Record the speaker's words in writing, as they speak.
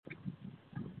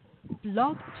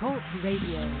Blog Talk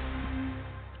Radio.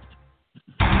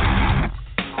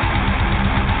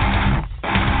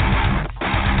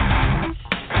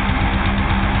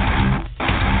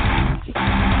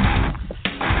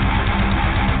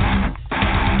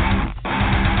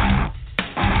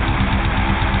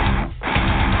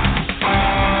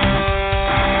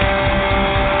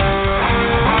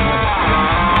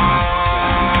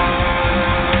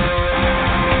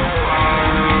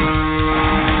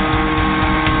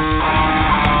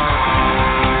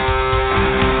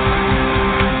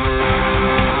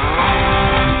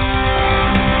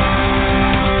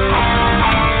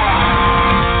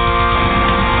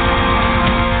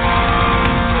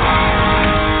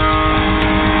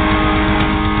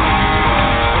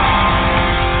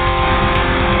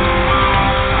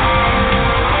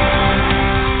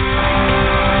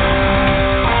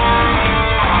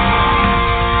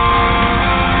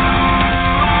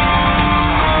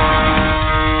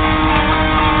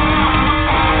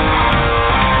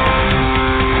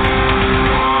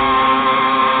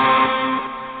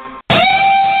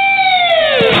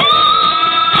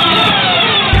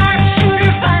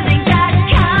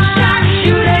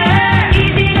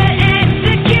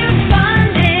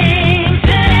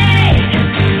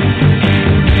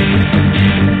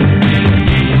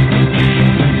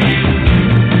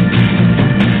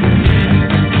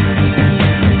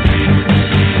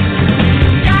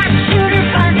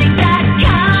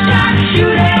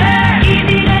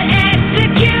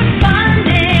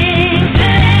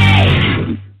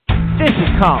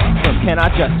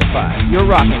 You're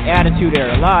rocking Attitude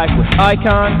Era Live with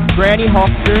Icon, Granny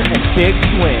Hawkster, and Big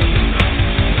Swing.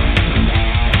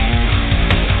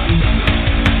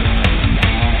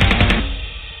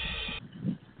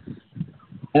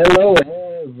 Hello,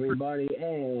 everybody,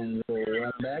 and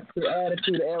welcome back to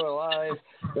Attitude Era Live,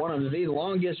 one of the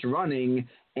longest running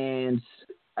and,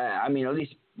 at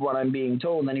least what I'm being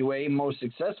told anyway, most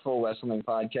successful wrestling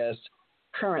podcast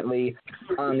currently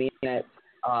on the internet.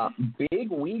 Big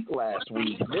week last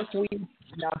week. This week,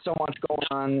 not so much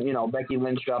going on. Becky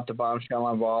Lynch dropped a bombshell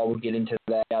on Raw. We'll get into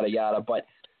that, yada, yada. But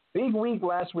big week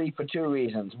last week for two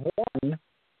reasons. One,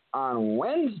 on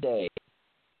Wednesday,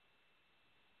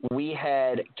 we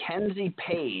had Kenzie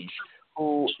Page,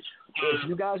 who, if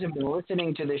you guys have been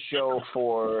listening to this show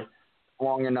for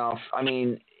long enough, I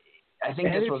think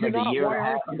this was like a year and a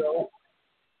half ago.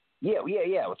 Yeah,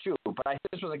 true. But I think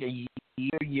this was like a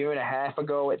year and a half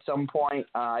ago at some point,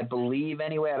 I believe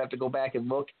anyway. I'd have to go back and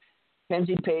look.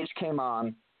 Kenzie Page came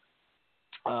on.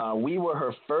 We were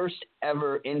her first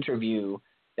ever interview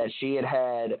that she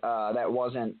had that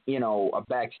wasn't, a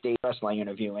backstage wrestling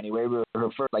interview anyway. We were her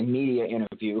first media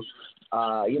interview,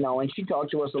 and she talked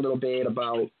to us a little bit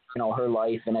about, her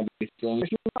life and everything.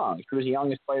 She was young. She was the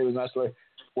youngest player wrestler.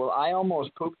 Well, I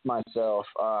almost pooped myself.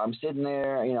 I'm sitting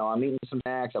there, I'm eating some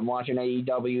snacks. I'm watching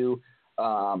AEW.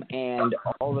 And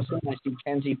all of a sudden I see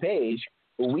Kenzie Page,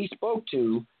 who we spoke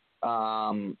to,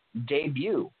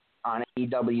 debut on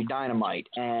AEW Dynamite.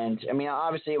 And,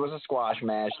 obviously it was a squash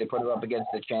match. They put her up against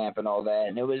the champ and all that,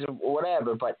 and it was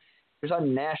whatever, but it was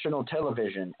on national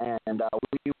television, and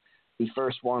we were the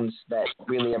first ones that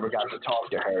really ever got to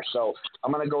talk to her. So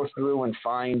I'm going to go through and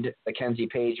find the Kenzie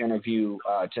Page interview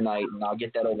tonight, and I'll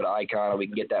get that over to Icon, and we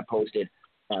can get that posted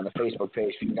on the Facebook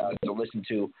page for you guys to listen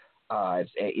to.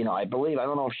 I believe, I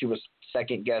don't know if she was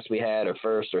second guest we had or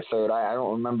first or third. I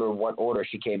don't remember what order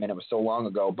she came in. It was so long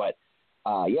ago. But,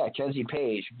 Kenzie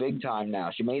Page, big time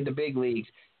now. She made the big leagues.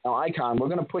 Now, Icon, we're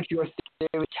going to put your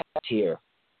theory test here.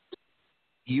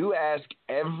 You ask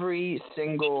every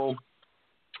single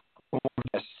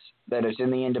guest that is in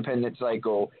the independent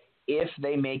cycle if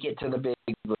they make it to the big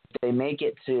league, if they make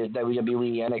it to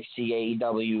WWE, NXT,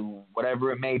 AEW,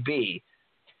 whatever it may be,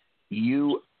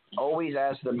 you always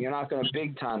ask them, you're not going to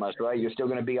big time us, right? You're still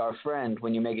going to be our friend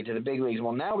when you make it to the big leagues.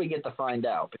 Well, now we get to find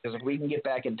out, because if we can get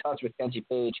back in touch with Kenzie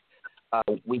Page,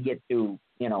 we get to,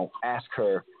 ask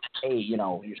her, hey, you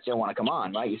still want to come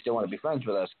on, right? You still want to be friends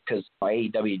with us, because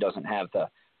AEW doesn't have the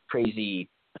crazy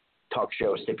talk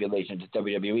show stipulations that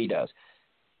WWE does.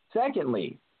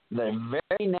 Secondly, the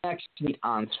very next week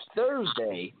on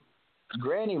Thursday,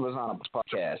 Granny was on a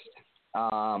podcast.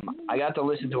 I got to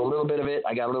listen to a little bit of it.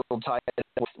 I got a little tired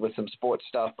with some sports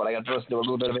stuff, but I got to listen to a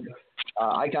little bit of it.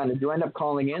 Icon, did you end up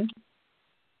calling in?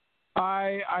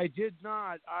 I did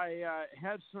not. I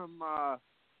had some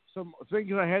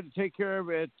things I had to take care of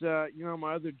at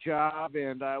my other job,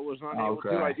 and I was not able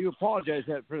to. I do apologize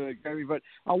for that, Gary, but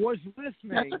I was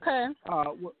listening. That's okay.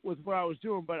 With what I was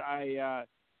doing, but I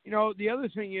the other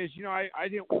thing is, I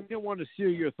didn't want to steal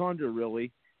your thunder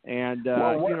really. And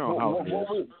what you know how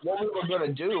what we were going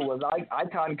to do was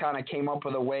Icon kind of came up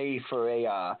with a way for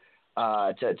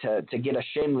to get a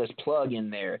shameless plug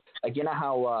in there. Like, you know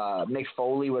how Mick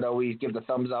Foley would always give the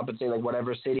thumbs up and say, like,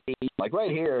 whatever city, like right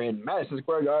here in Madison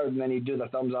Square Garden, and then he'd do the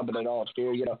thumbs up and it all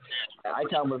cheer, you know.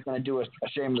 Icon was going to do a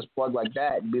shameless plug like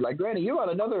that and be like, Granny, you're on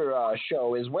another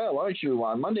show as well, aren't you,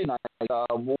 on Monday night?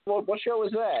 What show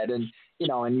is that? And, you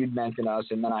know, and you'd mention us,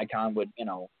 and then Icon would, you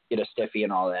know, get a stiffy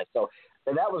and all that. So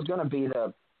that was going to be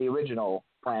the original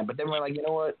plan, but then we're like, you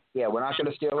know what? Yeah, we're not going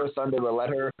to steal her thunder. We'll let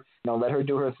her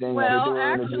do her thing. Well,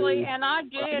 actually, and I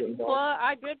did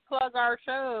plug our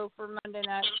show for Monday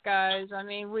nights, guys. I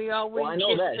mean, we always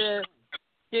get to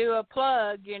do a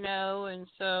plug, you know, and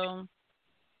so.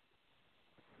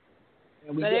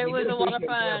 But it was a lot of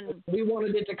fun. We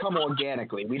wanted it to come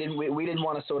organically. We didn't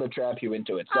want to sort of trap you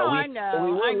into it. So I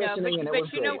know.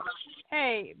 But you know,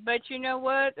 hey, but you know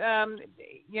what?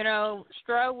 You know,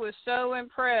 Stro was so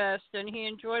impressed, and he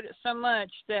enjoyed it so much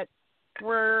that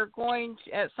we're going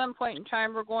to, at some point in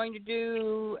time, we're going to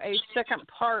do a second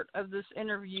part of this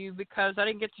interview because I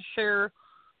didn't get to share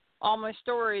all my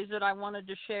stories that I wanted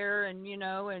to share, and you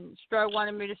know, and Stro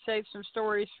wanted me to save some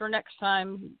stories for next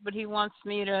time, but he wants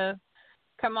me to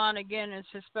come on again as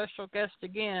his special guest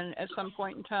again at some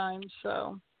point in time.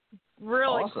 So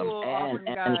really awesome. Cool, awesome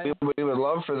guy. And we would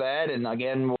love for that. And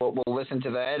again, we'll listen to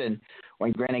that. And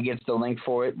when Granny gets the link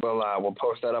for it, we'll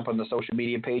post that up on the social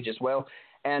media page as well.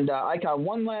 And I got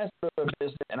one last bit of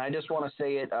business, and I just want to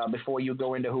say it before you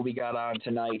go into who we got on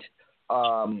tonight.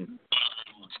 And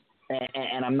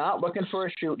I'm not looking for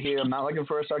a shoot here. I'm not looking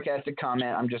for a sarcastic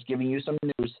comment. I'm just giving you some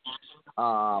news.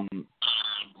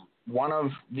 One of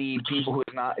the people who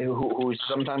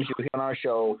sometimes you hear on our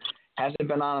show hasn't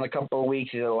been on in a couple of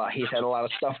weeks. He's had a lot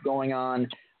of stuff going on,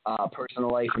 personal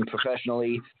life and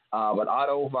professionally. But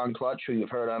Otto Von Clutch, who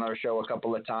you've heard on our show a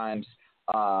couple of times,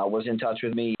 was in touch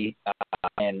with me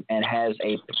and has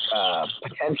a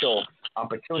potential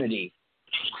opportunity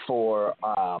for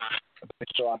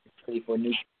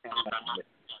new channel, which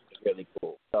is really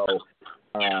cool. So,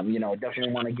 you know,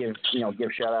 definitely want to give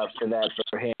shout outs to that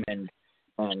for him, and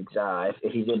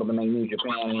if he's able to make New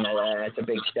Japan, you know, that's a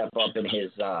big step up in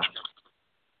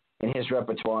his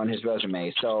repertoire and his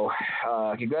resume. So,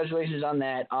 congratulations on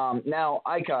that. Now,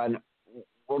 Icon,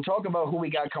 we'll talk about who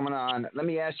we got coming on. Let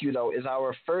me ask you though: is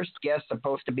our first guest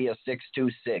supposed to be a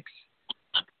 626?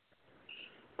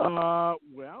 Well,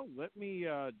 let me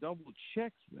double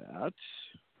check that.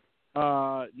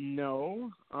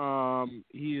 No.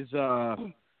 He's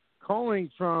calling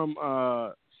from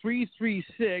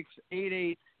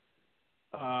 336-88.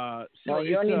 No,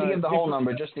 you don't need to give the whole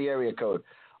number, just the area code.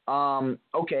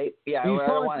 Okay, yeah, I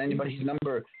don't want anybody's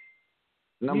number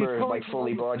like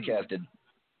fully broadcasted.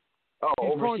 Oh,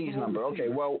 overseas number. Okay,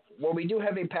 well, we do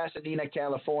have a Pasadena,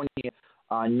 California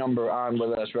number on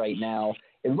with us right now.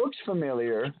 It looks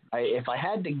familiar. If I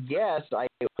had to guess, I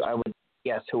would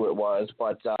guess who it was.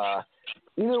 But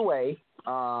either way,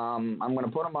 I'm going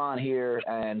to put them on here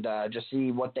and just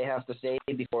see what they have to say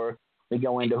before we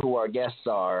go into who our guests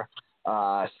are.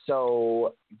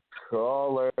 So,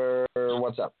 caller,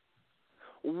 what's up?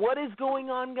 What is going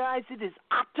on, guys? It is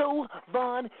Otto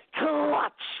Von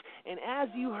Clutch. And as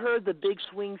you heard, the Big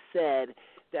Swing said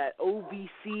that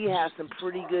OVC has some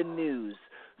pretty good news.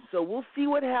 So we'll see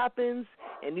what happens,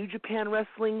 and New Japan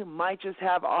Wrestling might just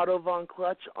have Otto Von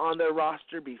Clutch on their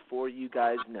roster before you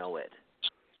guys know it.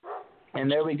 And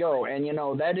there we go. And, you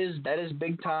know, that is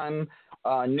big time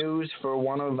news for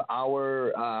one of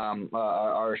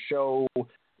our show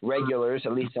regulars,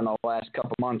 at least in the last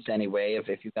couple months anyway,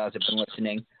 if you guys have been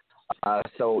listening.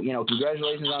 So, you know,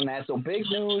 congratulations on that. So big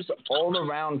news all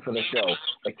around for the show.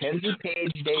 The Kenzie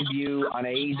Page debut on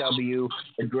AEW,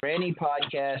 the Granny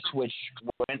podcast, which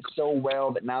went so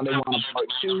well that now they want a part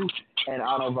 2, and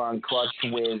Otto Von Clutch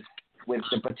with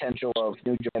the potential of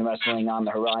New Japan Wrestling on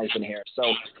the horizon here. So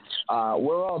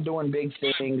we're all doing big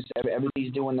things.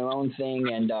 Everybody's doing their own thing,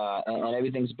 and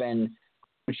everything's been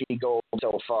Gucci gold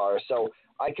so far. So,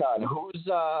 Icon,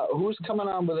 who's coming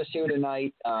on with us here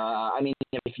tonight? I mean,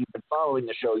 if you've been following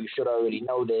the show, you should already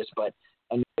know this, but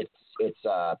it's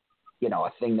you know,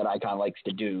 a thing that Icon likes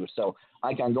to do. So,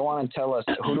 Icon, go on and tell us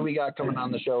who do we got coming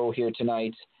on the show here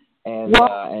tonight, and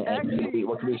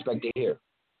what can we expect to hear?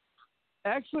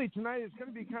 Actually, tonight it's going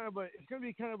to be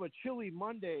kind of a chilly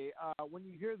Monday when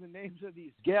you hear the names of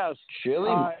these guests. Chilly?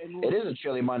 It is a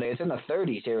chilly Monday. It's in the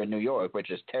 30s here in New York,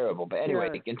 which is terrible. But anyway,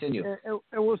 continue. And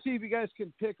we'll see if you guys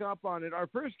can pick up on it. Our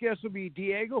first guest will be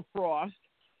Diego Frost.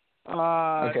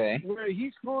 Okay. Where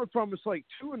he's calling from, it's like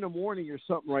 2 a.m. or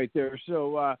something right there.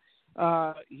 So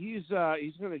He's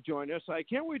going to join us. I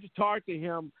can't wait to talk to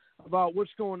him about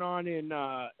what's going on in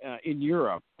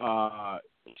Europe.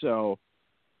 So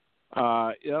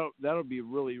that'll be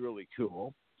really, really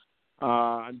cool.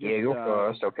 I'm just, go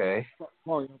first, okay.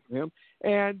 Following up with him,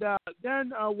 and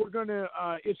then we're gonna.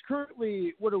 It's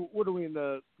currently what are we in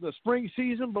the spring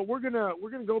season? But we're gonna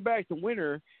go back to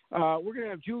winter. We're gonna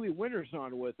have Julie Winters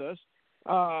on with us.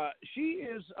 She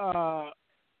is a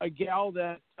gal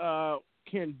that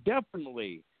can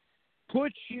definitely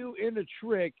put you in a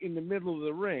trick in the middle of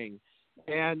the ring,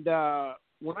 and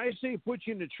when I say put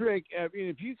you in a trick, I mean,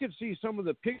 if you could see some of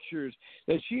the pictures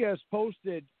that she has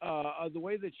posted, the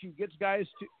way that she gets the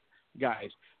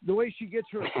way she gets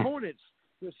her opponents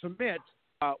to submit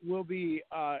will be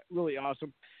really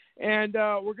awesome. And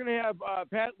we're going to have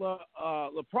Pat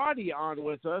Laprati on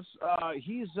with us.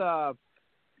 He's our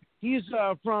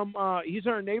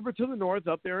neighbor to the north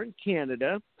up there in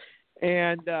Canada.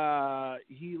 And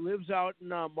he lives out in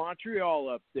Montreal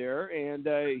up there, and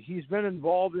he's been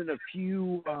involved in a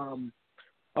few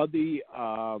of the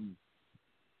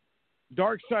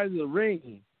Dark Side of the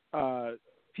Ring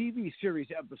TV series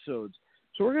episodes.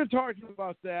 So we're going to talk to him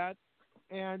about that.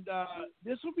 And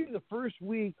this will be the first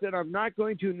week that I'm not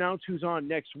going to announce who's on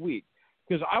next week,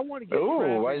 because I want to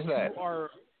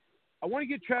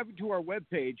get traffic to our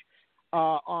webpage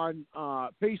on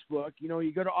Facebook. You know,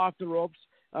 you go to Off the Ropes.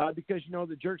 Because, you know,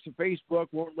 the jerks of Facebook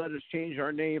won't let us change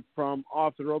our name from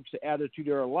Off the Ropes to Attitude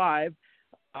Era Live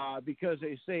because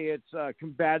they say it's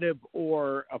combative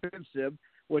or offensive,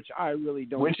 which I really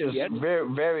don't get. Which is very,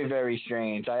 very, very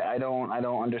strange. I don't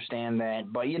understand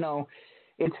that. But, you know,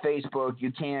 it's Facebook.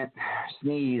 You can't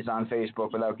sneeze on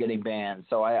Facebook without getting banned.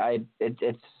 So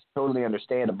it's totally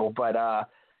understandable. But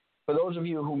for those of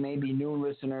you who may be new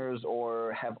listeners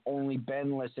or have only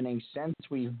been listening since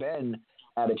we've been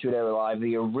Attitude Era Live,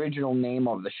 the original name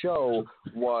of the show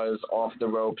was Off the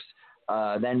Ropes.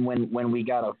 Then when we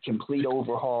got a complete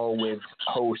overhaul with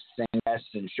hosts and guests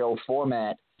and show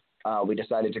format, we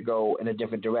decided to go in a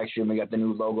different direction. We got the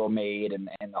new logo made and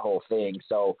the whole thing.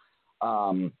 So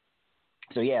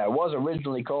yeah, it was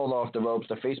originally called Off the Ropes.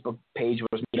 The Facebook page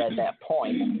was made at that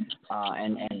point,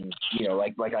 and you know,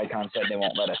 like Icon said, they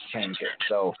won't let us change it.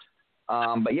 So,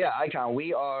 but yeah, Icon,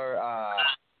 we are.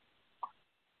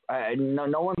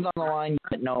 No one's on the line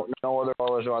yet. No other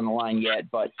callers are on the line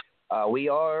yet. But we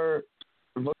are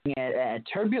looking at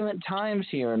turbulent times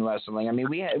here in wrestling. I mean,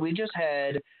 we just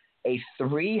had a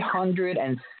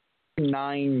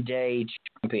 309-day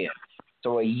champion,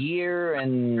 so a year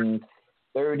and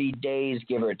 30 days,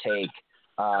 give or take.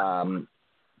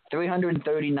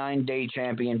 339-day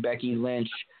champion Becky Lynch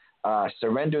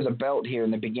surrendered the belt here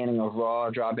in the beginning of Raw,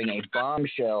 dropping a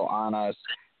bombshell on us.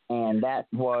 And that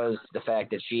was the fact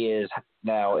that she is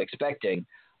now expecting.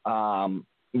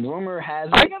 Rumor has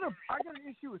it. I got an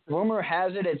issue with that. Rumor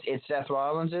has it it's Seth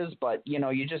Rollins's, but you know,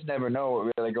 you just never know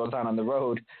what really goes on the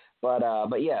road. But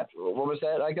yeah, what was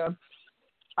that, Icon?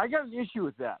 I got an issue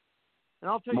with that, and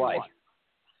I'll tell you why.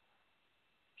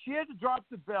 She had to drop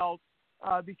the belt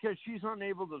because she's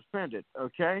unable to defend it.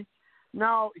 Okay.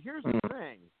 Now here's the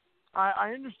thing.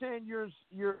 I understand you're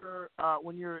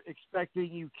when you're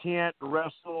expecting you can't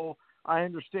wrestle. I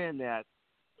understand that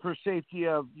for safety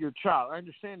of your child. I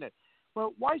understand that.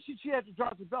 But why should she have to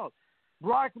drop the belt?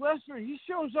 Brock Lesnar, he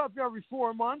shows up every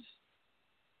 4 months.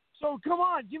 So come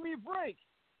on, give me a break.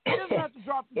 He doesn't have to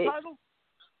drop the title.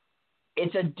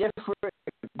 It's a different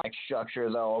structure,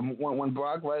 though. When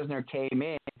Brock Lesnar came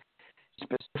in, he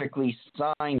specifically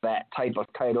signed that type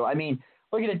of title. I mean,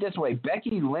 look at it this way.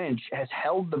 Becky Lynch has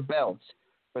held the belt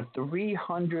for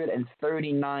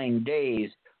 339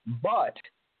 days, but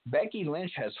Becky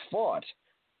Lynch has fought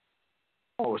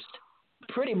almost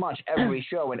pretty much every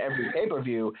show and every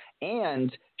pay-per-view,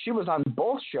 and she was on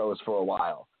both shows for a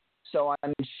while. So, I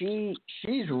mean,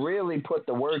 she's really put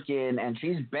the work in, and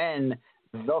she's been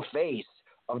the face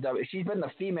of she's been the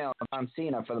female of John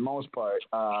Cena for the most part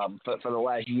for the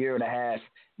last year and a half,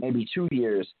 maybe 2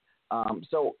 years.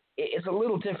 So it's a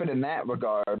little different in that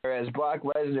regard. Whereas Brock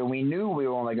Lesnar, we knew we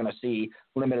were only going to see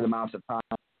limited amounts of time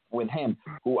with him.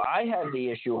 Who I had the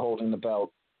issue holding the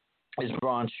belt is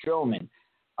Braun Strowman.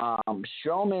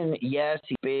 Strowman, yes,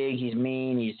 he's big, he's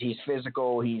mean, he's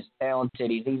physical, he's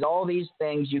talented, he's all these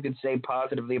things you could say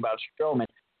positively about Strowman.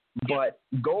 But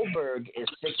Goldberg is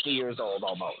 60 years old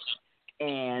almost,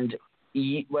 and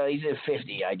he's at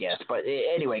 50, I guess. But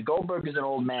anyway, Goldberg is an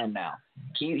old man now.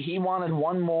 He wanted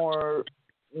one more,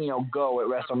 go at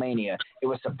WrestleMania. It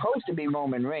was supposed to be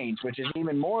Roman Reigns, which is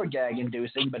even more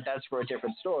gag-inducing, but that's for a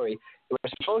different story. It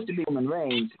was supposed to be Roman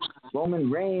Reigns,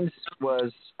 Roman Reigns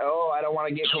was, I don't want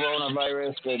to get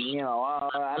coronavirus,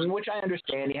 and which I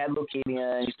understand. He had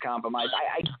leukemia and he's compromised.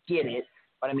 I get it,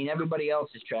 but I mean everybody else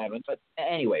is traveling. But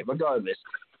anyway, regardless,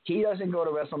 he doesn't go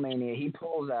to WrestleMania. He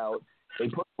pulls out. They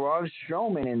put Braun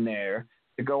Strowman in there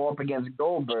to go up against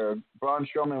Goldberg. Braun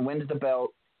Strowman wins the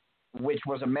belt, which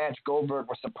was a match Goldberg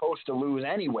was supposed to lose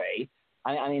anyway.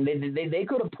 I mean, they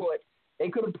could have put,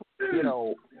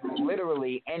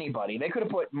 literally anybody. They could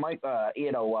have put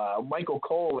Michael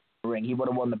Cole in the ring. He would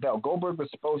have won the belt. Goldberg was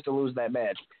supposed to lose that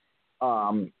match.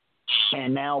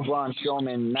 And now Braun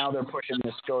Strowman, now they're pushing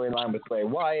this storyline with Bray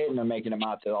Wyatt, and they're making him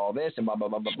out to all this and blah, blah,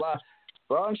 blah, blah, blah.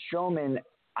 Braun Strowman,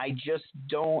 I just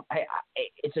don't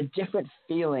it's a different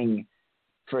feeling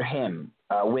for him,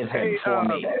 with him, for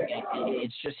me.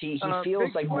 It's just he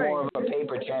feels like more of a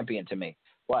paper champion to me.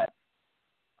 What?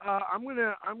 I'm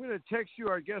gonna text you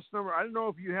our guest number. I don't know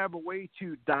if you have a way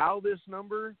to dial this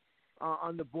number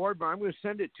on the board, but I'm going to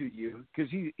send it to you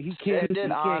because he can't. Send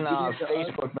it on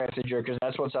Facebook Messenger because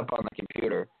that's what's up on the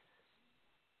computer.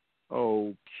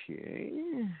 Okay.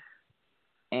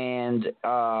 And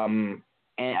I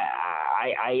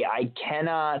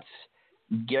cannot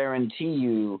guarantee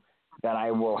you that I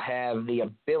will have the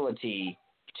ability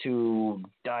to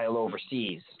dial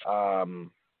overseas.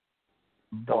 Don't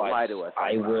lie to us.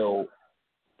 I will.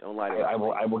 Don't lie to us.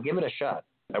 I will give it a shot.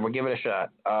 I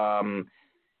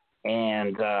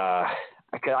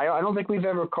don't think we've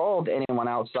ever called anyone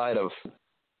outside of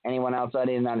the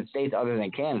United States other than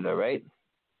Canada, right?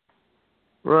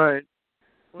 Right.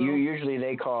 Well, usually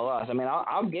they call us. I mean,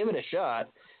 I'll give it a shot.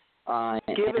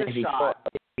 Give it a shot.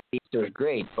 It's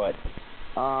great, but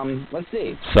let's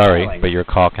see. Sorry, but your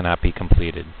call cannot be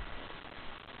completed.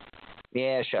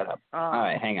 Yeah, shut up. All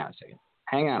right, hang on a second.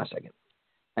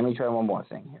 Let me try one more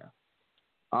thing here.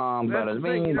 Bada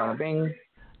bing, bada bing.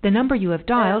 The number you have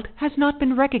dialed has not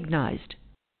been recognized.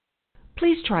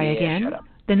 Please try again. Shut up.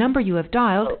 The number you have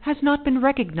dialed has not been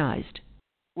recognized.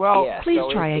 Well, please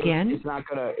try again. It's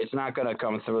not gonna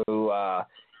come through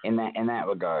in that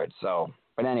regard. So,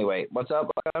 but anyway, what's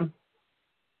up, Icon?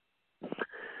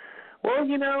 Well, I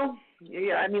mean,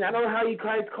 I don't know how you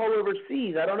guys call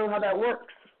overseas. I don't know how that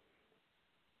works.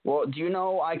 Well, do you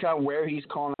know, Icon, where he's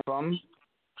calling from?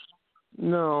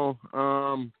 No.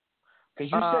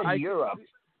 Because you said Europe.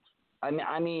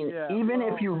 I mean, even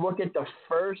if you look at the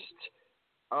first,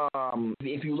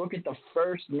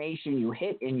 nation you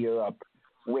hit in Europe,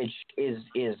 which is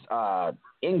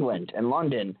England and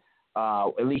London,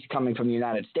 at least coming from the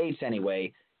United States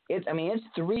anyway. It's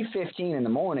 3:15 in the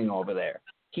morning over there.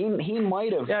 He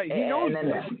might have. Yeah, he knows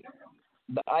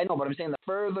I know, but I'm saying the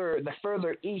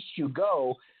further east you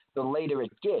go, the later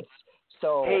it gets.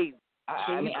 So hey,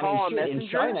 in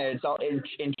China, it's all in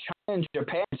China and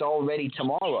Japan. It's already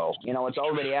tomorrow. It's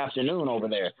already afternoon over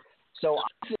there. So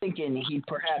I'm thinking he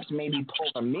perhaps maybe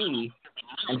pulled a me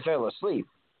and fell asleep.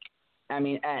 I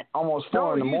mean, at almost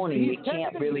 4 in the morning, he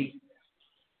can't really.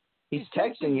 He's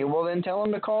texting you. Well, then tell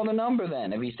him to call the number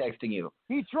then. If he's texting you,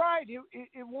 he tried.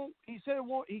 It won't. He said it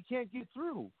won't. He can't get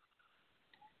through.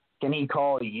 Can he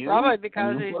call you? Probably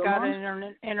because he's got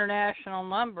an international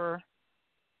number.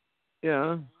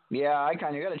 Yeah. Yeah, you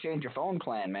got to change your phone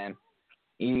plan, man.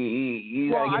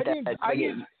 You got to get that.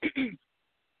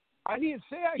 I didn't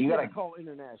say I can't call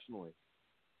internationally.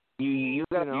 You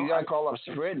got to call up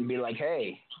Sprint and be like,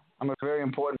 hey, I'm a very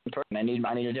important person. I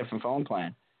need a different phone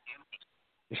plan.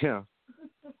 Yeah.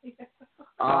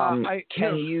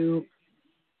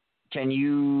 Can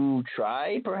you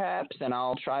try perhaps, and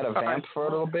I'll try to vamp for a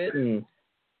little bit and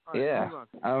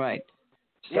all right.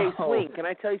 Hey, Swing, can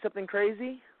I tell you something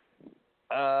crazy?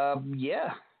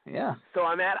 Yeah. So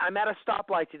I'm at a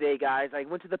stoplight today, guys. I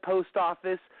went to the post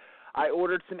office. I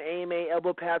ordered some AMA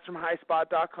elbow pads from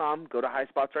highspot.com. Go to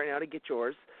highspots right now to get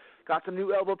yours. Got some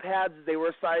new elbow pads. They were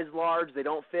a size large. They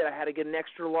don't fit. I had to get an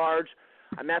extra large.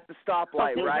 I'm at the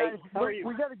stoplight, right? Guys,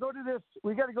 we got to go to this.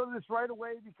 We got to go to this right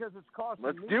away because it's costing.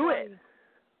 Let's do it.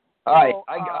 All right.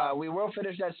 We will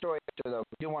finish that story after, though.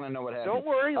 We do want to know what happened. Don't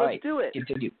worry. Let's do it.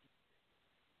 Continue.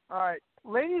 All right,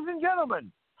 ladies and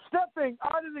gentlemen, stepping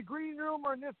out of the green room,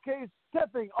 or in this case,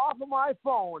 stepping off of my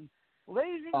phone.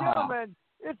 Ladies and gentlemen,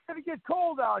 it's going to get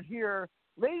cold out here.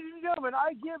 Ladies and gentlemen,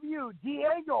 I give you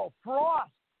Diego Frost.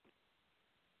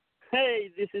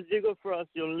 Hey, this is Diego Frost.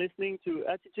 You're listening to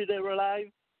Attitude Era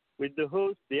Live with the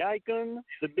host, the Icon,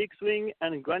 the Big Swing,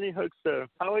 and Granny Huckster.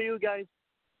 How are you guys?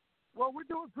 Well, we're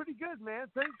doing pretty good, man.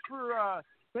 Thanks for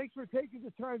taking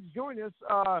the time to join us.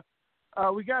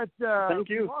 We got thank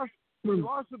you. We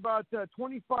lost about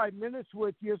 25 minutes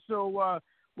with you, so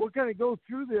we'll kind of go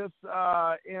through this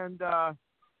and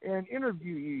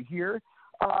interview you here.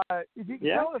 If you can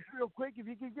tell us real quick, if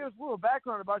you could give us a little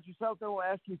background about yourself, then we'll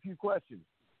ask you a few questions.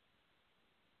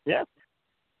 Yes.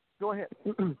 Go ahead.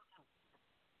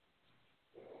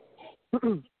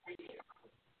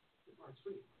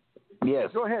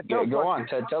 Yes. Go ahead. Go on.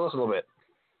 Tell us a little bit.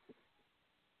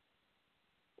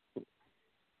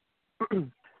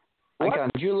 Icon,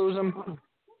 did you lose him?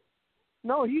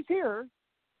 No, he's here.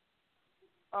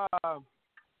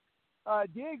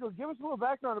 Diego, give us a little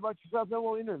background about yourself, then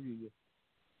we'll interview you.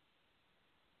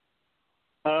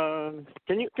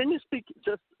 Can you speak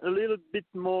just a little bit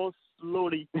more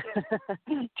slowly?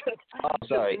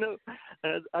 Sorry. You know,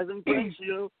 as I'm French,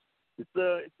 it's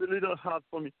a little hard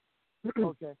for me.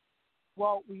 Okay.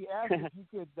 Well, we asked if you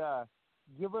could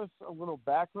give us a little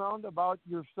background about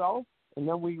yourself, and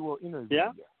then we will interview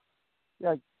you.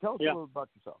 Yeah, tell us a little about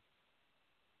yourself.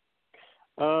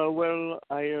 Well,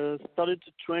 I started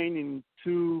to train in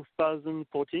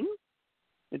 2014.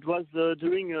 It was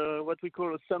during what we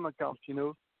call a summer camp,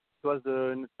 It was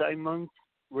an assignment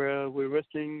where we were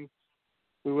wrestling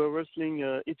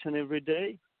each and every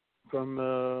day from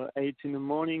 8 in the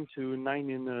morning to 9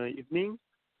 in the evening.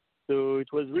 So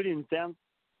it was really intense.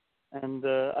 And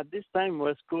at this time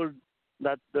was called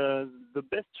that the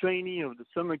best trainee of the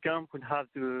summer camp would have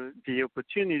the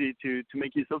opportunity to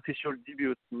make his official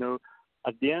debut,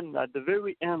 at the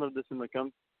very end of the summer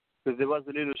camp, because there was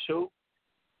a little show,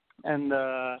 and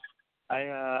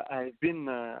I've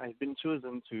been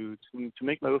chosen to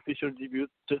make my official debut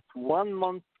just 1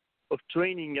 month of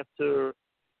training after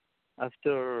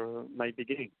my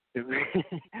beginning.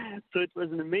 So it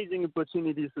was an amazing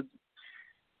opportunity,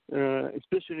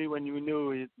 especially when you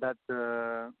know that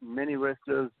many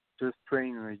wrestlers just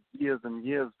train years and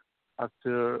years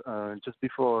after just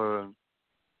before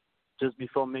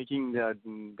making their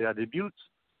debut.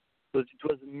 So it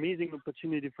was an amazing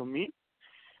opportunity for me.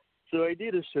 So I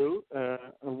did a show, a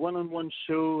one-on-one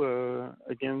show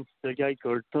against a guy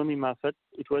called Tony Moffat.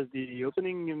 It was the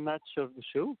opening match of the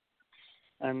show,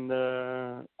 and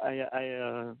I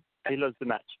lost the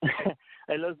match.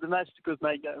 I lost the match because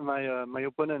my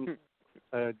opponent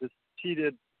just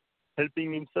cheated,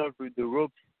 helping himself with the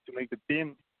ropes to make the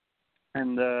pin,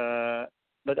 and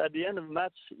but at the end of the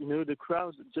match, the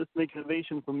crowd just made an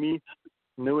ovation for me,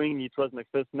 knowing it was my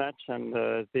first match, and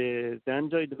they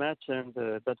enjoyed the match, and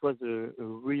that was a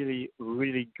really,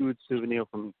 really good souvenir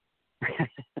for me.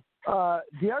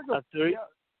 Diego,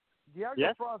 Yes?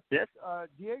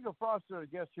 Diego Frost, our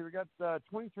guest here. We got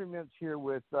 23 minutes here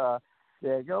with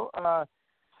Diego.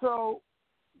 So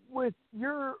with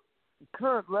your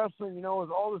current wrestling, with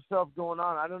all the stuff going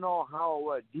on, I don't know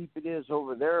how deep it is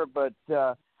over there, but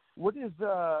what is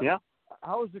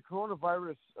how has the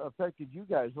coronavirus affected you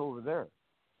guys over there?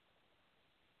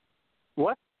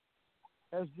 What?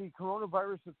 Has the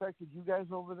coronavirus affected you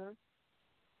guys over there?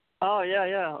 Oh,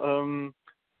 yeah. All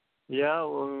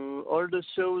the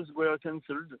shows were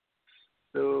cancelled.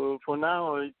 So for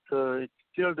now, it's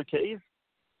still the case.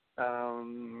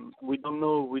 We don't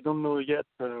know yet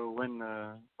when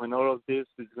all of this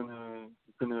is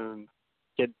gonna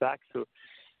get back. So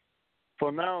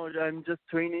for now, I'm just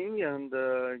training and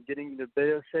getting the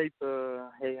better shape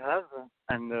I have,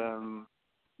 and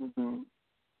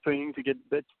training to get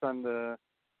better and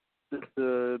just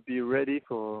be ready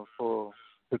for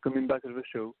the coming back of the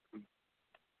show.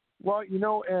 Well,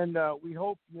 and we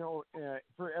hope,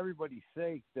 for everybody's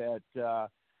sake that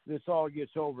this all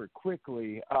gets over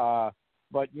quickly.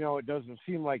 But, it doesn't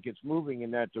seem like it's moving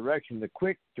in that direction, the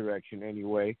quick direction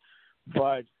anyway.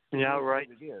 But yeah, right.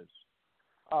 It is.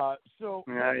 So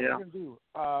what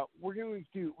we're going to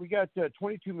do, we got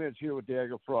 22 minutes here with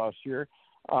Diego Frost here.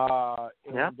 Because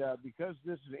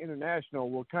this is international,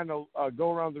 we'll kind of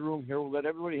go around the room here. We'll let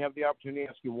everybody have the opportunity to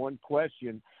ask you one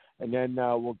question, and then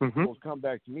we'll come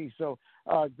back to me. So,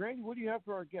 Granny, what do you have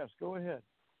for our guest? Go ahead.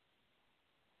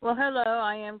 Well, hello.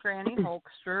 I am Granny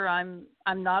Hulkster. I'm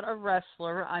not a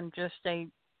wrestler. I'm just a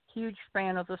huge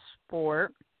fan of the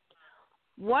sport.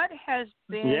 What has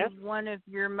been one of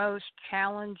your most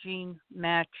challenging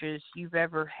matches you've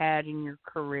ever had in your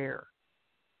career?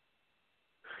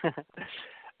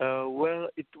 Well,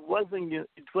 it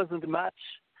wasn't a match.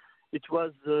 It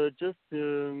was just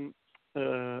an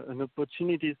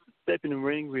opportunity to step in the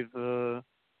ring with a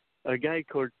guy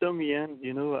called Tommy End,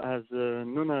 as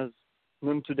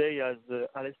known today as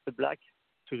Aleister Black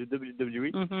to the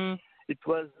WWE. Mm-hmm. It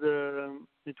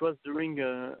was during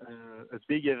a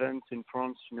big event in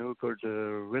France, called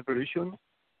Revolution,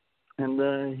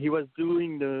 and he was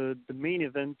doing the main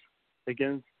event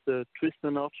against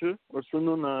Tristan Archer, also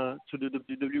known to the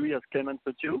WWE as Clement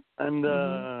Petio, and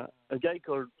a guy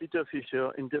called Peter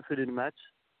Fisher interfered in the match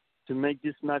to make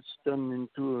this match turn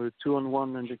into a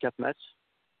 2-on-1 handicap match.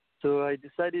 So I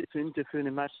decided to interfere in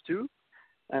a match too,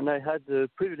 and I had the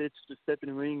privilege to step in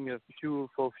the ring for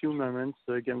a few moments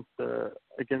against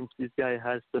this guy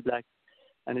Alistair Black,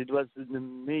 and it was an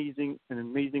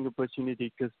amazing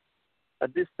opportunity because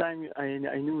at this time I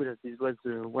knew that he was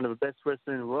one of the best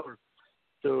wrestlers in the world.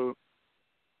 So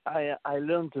I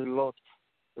learned a lot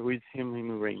with him in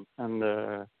the ring, and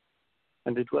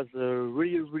it was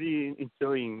really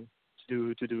enjoying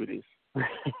to do this.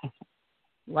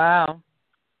 Wow.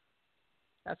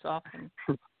 That's awesome.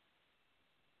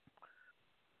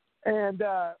 And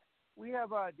we have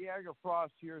Diego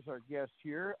Frost here as our guest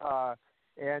here,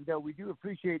 and we do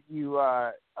appreciate you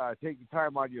taking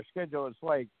time out of your schedule. It's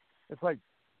like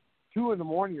 2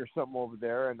 a.m. or something over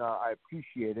there, and I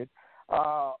appreciate it.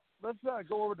 Let's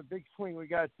go over to Big Swing. We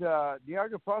got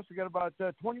Diego Frost. We got about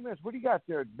 20 minutes. What do you got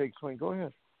there at Big Swing? Go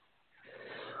ahead.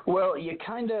 Well, you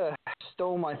kind of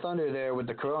stole my thunder there with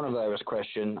the coronavirus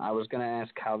question. I was going to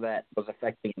ask how that was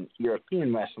affecting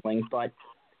European wrestling, but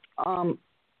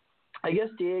I guess,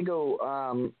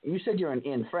 Diego, you said you're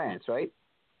in France, right?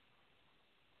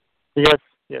 Yes.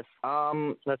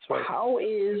 That's right. How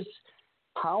is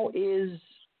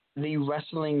the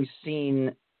wrestling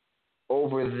scene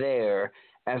over there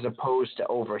as opposed to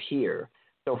over here?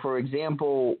 So, for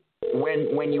example,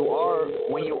 when you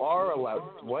are allowed,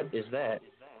 what is that?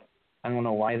 I don't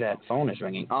know why that phone is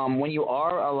ringing. When you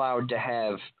are allowed to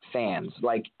have fans,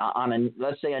 like on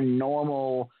let's say a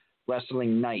normal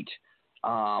wrestling night,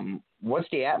 what's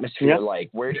the atmosphere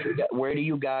like? Where do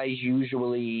you guys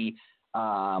usually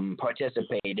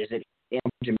participate? Is it in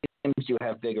gyms? Do you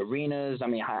have big arenas? I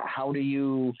mean, how do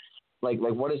you like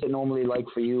what is it normally like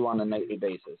for you on a nightly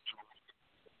basis?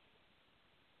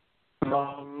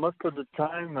 Most of the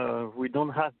time, we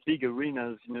don't have big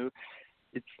arenas.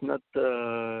 It's not.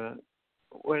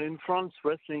 Well, in France,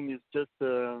 wrestling is just.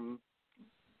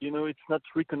 It's not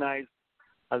recognized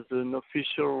as an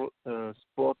official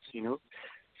sport.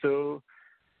 So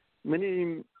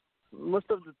most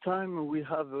of the time we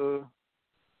have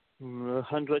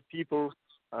 100 people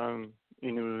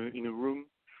in a room.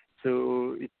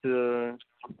 So it's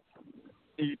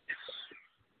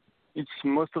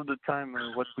most of the time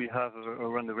what we have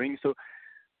around the ring. So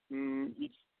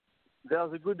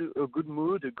there's a good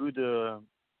mood, a good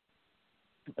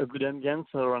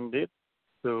ambience around it.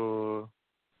 So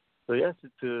yes,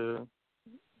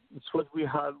 it's what we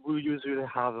usually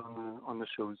have on the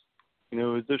shows.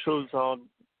 The shows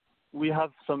we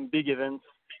have some big events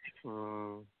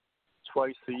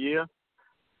twice a year,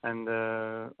 and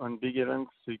on big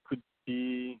events it could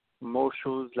be more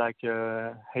shows like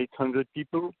 800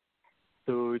 people.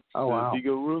 So it's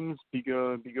bigger rooms,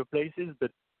 bigger places,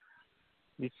 but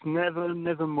it's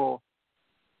never more.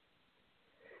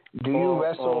 Do you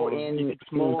wrestle in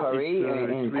Paris or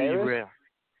in Paris? Rare.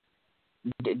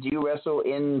 Do you wrestle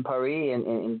in Paris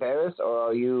in Paris, or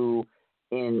are you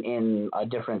in a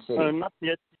different city? Not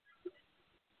yet.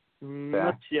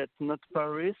 Not yet. Not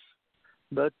Paris,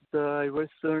 but I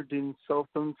wrestled in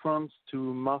southern France to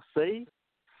Marseille,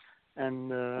 and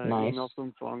nice. In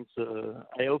northern France,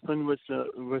 I often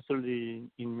wrestled in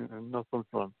northern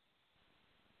France.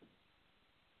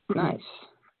 Nice.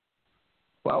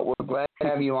 Well, we're glad to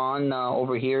have you on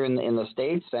over here in the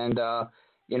States, and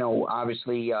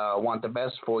obviously want the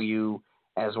best for you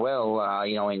as well.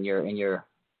 In your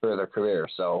further career.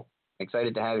 So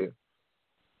excited to have you.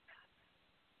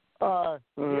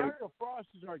 Diego Frost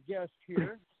is our guest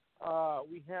here.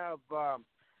 We have how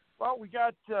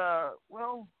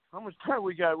much time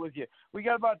we got with you? We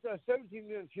got about 17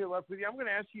 minutes here left with you. I'm going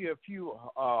to ask you a few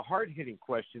hard-hitting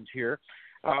questions here.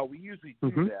 We usually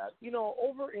do that.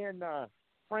 Over in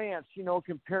France,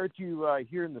 compared to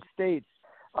here in the States,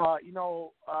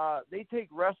 they take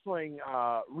wrestling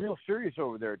real serious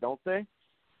over there, don't they?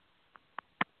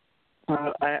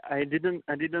 I didn't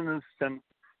understand.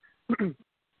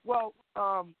 Well,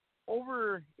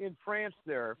 over in France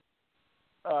there,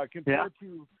 compared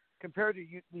to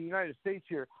the United States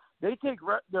here, they take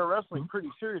their wrestling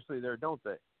pretty seriously there, don't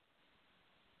they?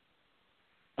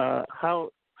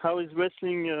 How is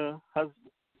wrestling?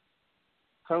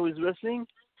 How is wrestling?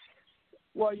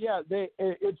 Well, yeah, the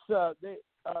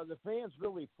fans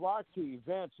really flock to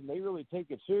events, and they really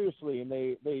take it seriously, and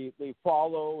they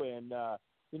follow, and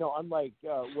unlike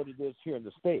what it is here in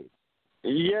the States.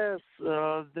 Yes,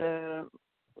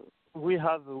 we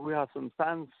have some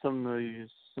fans,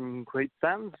 some great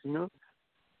fans,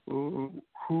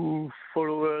 who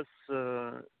follow us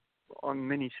on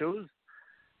many shows.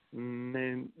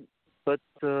 But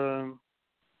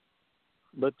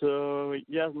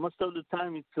most of the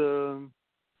time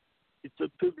it's a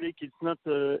public. It's not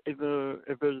ever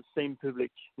the same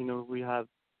public. We have,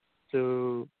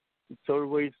 so it's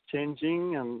always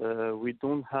changing, and we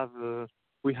don't have.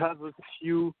 We have a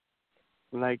few,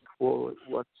 like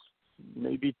what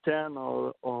maybe 10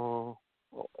 or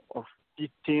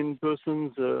 15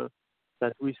 persons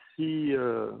that we see,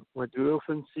 what we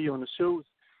often see on the shows.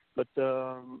 But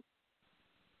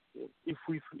if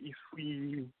we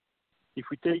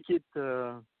take it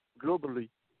globally,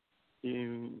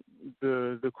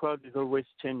 the crowd is always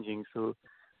changing. So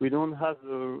we don't have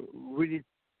really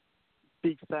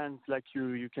big fans like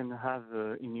you can have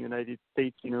in the United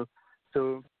States.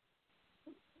 So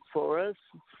for us,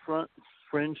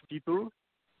 French people,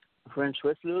 French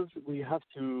wrestlers, we have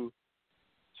to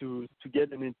get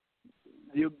the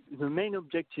main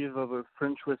objective of a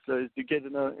French wrestler is to get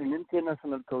an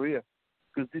international career,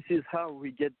 because this is how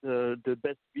we get the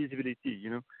best visibility.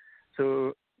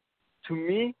 So to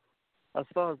me, as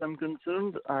far as I'm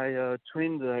concerned, I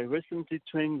recently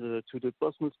trained to the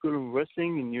Portsmouth School of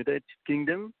Wrestling in United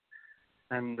Kingdom,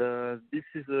 and this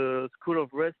is a school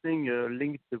of wrestling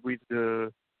linked with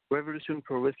the Revolution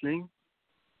Pro Wrestling.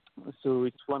 So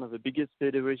it's one of the biggest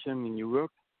federations in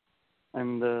Europe,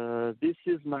 and this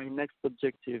is my next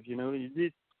objective.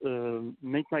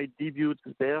 Make my debut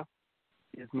there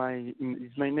is my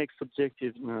next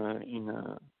objective in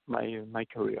my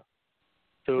career.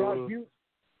 So now,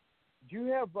 do you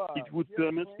have? It would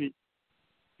permit me.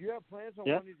 Do you have plans on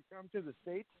wanting to come to the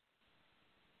States?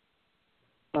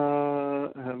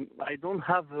 I don't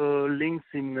have links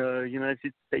in the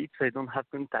United States. I don't have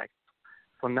contacts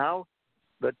for now,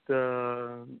 but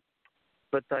I'm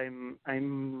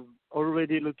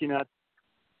already looking at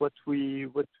what's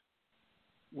going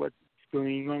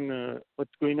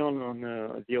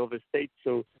on the other states.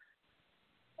 So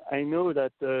I know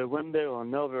that one day or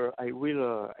another I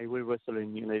will wrestle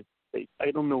in the United States.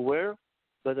 I don't know where,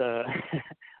 but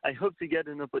I hope to get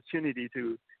an opportunity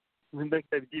to make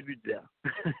that debut there.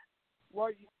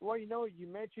 Well, you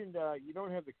mentioned you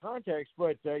don't have the contacts,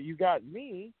 but you got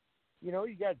me. You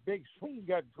got Big Swing, you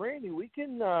got Granny. We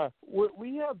can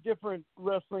we have different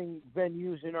wrestling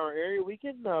venues in our area. We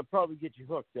can probably get you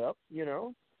hooked up.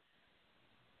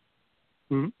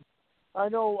 Mm-hmm. I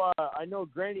know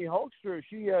Granny Hulkster.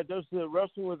 She does the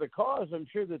Wrestling with a Cause. I'm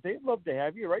sure that they'd love to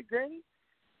have you, right, Granny?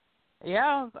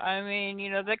 Yeah, I mean,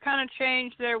 they kind of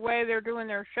changed their way they're doing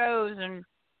their shows, and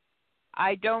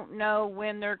I don't know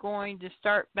when they're going to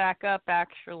start back up.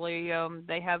 Actually,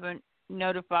 they haven't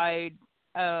notified.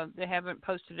 They haven't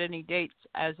posted any dates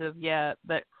as of yet,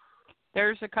 but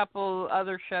there's a couple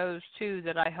other shows too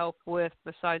that I help with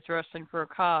besides Wrestling for a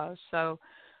Cause. So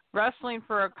Wrestling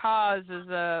for a Cause is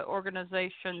an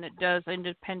organization that does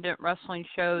independent wrestling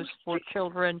shows for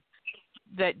children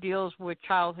that deals with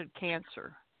childhood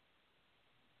cancer.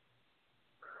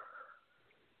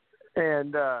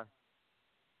 And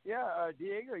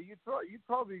Diego, you'd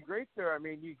probably be great there. I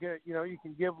mean, you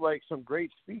can give like some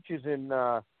great speeches, and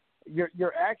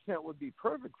your accent would be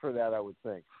perfect for that, I would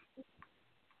think.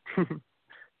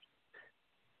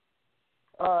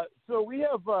 So we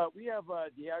have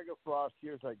Diego Frost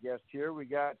here as our guest here. We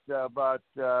got about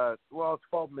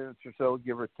 12 minutes or so,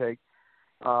 give or take.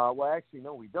 Well, actually,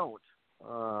 no, we don't.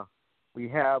 We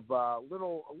have a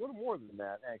little more than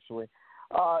that, actually.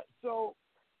 So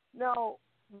now,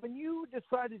 when you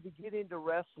decided to get into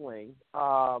wrestling,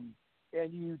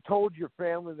 and you told your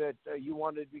family that you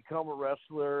wanted to become a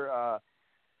wrestler,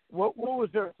 what was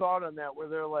their thought on that? Were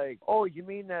they like, "Oh, you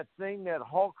mean that thing that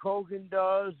Hulk Hogan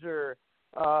does," or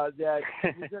that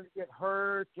you're going to get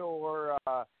hurt, or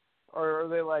are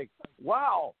they like,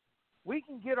 "Wow, we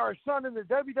can get our son in the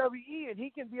WWE and he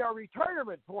can be our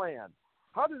retirement plan"?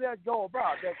 How did that go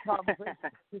about, that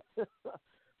conversation?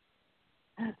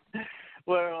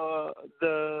 Well,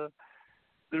 the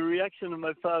reaction of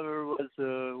my father was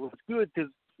good,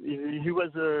 because he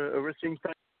was a wrestling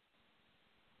fan.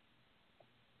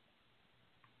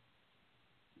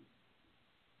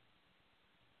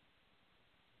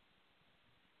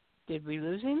 Did we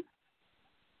lose him?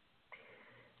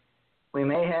 We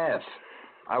may have.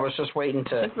 I was just waiting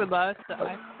to. I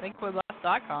think we lost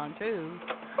Icon too.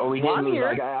 Oh, we did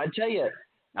lose. I tell you.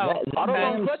 Oh,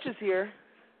 Autobahn Clutch is here.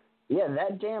 Yeah,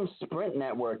 that damn Sprint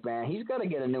network, man. He's got to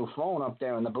get a new phone up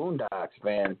there in the boondocks,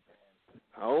 man.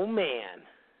 Oh man.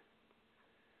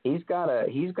 He's gotta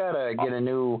get a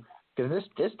new, because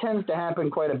this tends to happen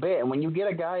quite a bit. And when you get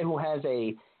a guy who has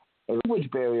a language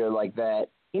barrier like that,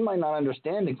 he might not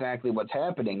understand exactly what's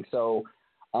happening. So,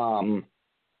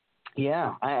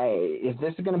 if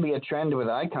this is going to be a trend with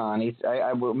Icon,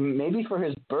 I will, maybe for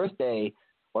his birthday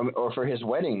or for his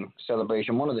wedding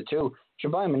celebration, one of the two,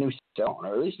 Should buy him a new cell phone,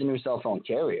 or at least a new cell phone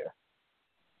carrier.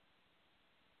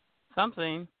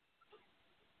 Something.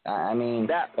 I mean,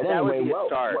 that anyway, would be a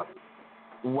start.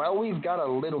 Well, we've got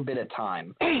a little bit of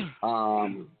time,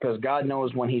 because God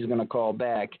knows when he's going to call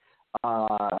back.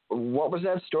 What was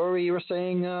that story you were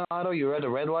saying, Otto? You were at a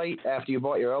red light after you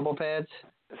bought your elbow pads?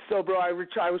 So, bro, I was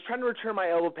trying to return my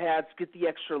elbow pads, get the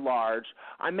extra large.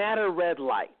 I'm at a red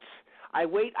light. I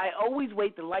always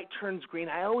wait. The light turns green.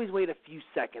 I always wait a few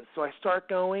seconds. So I start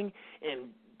going, and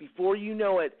before you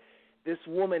know it, this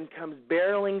woman comes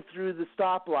barreling through the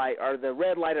stoplight, or the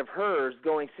red light of hers,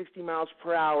 going 60 miles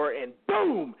per hour, and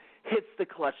boom, hits the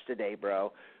clutch today,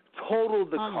 bro. Totaled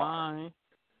the car. My.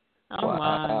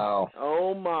 Wow.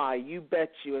 Oh, my, you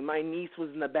bet you. And my niece was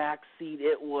in the back seat.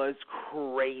 It was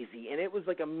crazy. And it was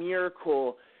like a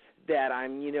miracle that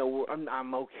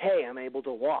I'm okay. I'm able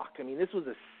to walk. I mean, this was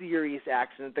a serious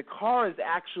accident. The car is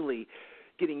actually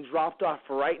getting dropped off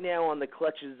right now on the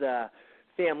Clutch's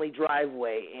family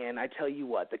driveway. And I tell you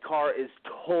what, the car is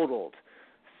totaled.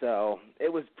 So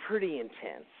it was pretty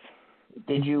intense.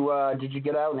 Did you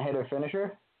get out and hit her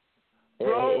finisher?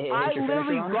 Bro, I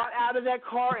literally got out of that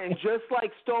car, and just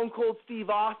like Stone Cold Steve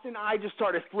Austin, I just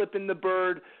started flipping the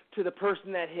bird to the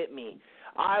person that hit me.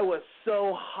 I was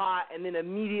so hot, and then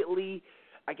immediately,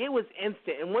 like, it was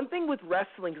instant. And one thing with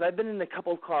wrestling, because I've been in a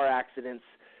couple of car accidents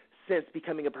since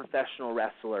becoming a professional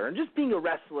wrestler, and just being a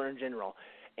wrestler in general.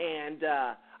 And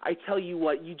I tell you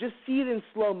what, you just see it in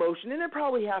slow motion, and it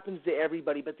probably happens to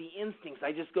everybody, but the instincts,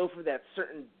 I just go for that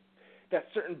certain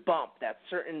bump, that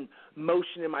certain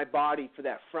motion in my body for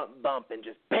that front bump, and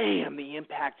just bam, the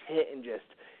impact hit, and just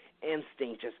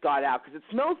instinct just got out. Because it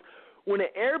smells, when an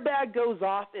airbag goes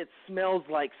off, it smells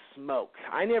like smoke.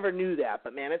 I never knew that,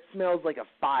 but man, it smells like a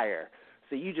fire.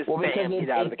 So you just bam, get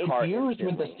out of the car. It's used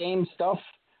with the same stuff.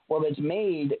 Well, it's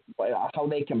made, how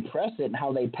they compress it and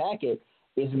how they pack it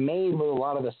is made with a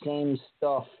lot of the same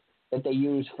stuff that they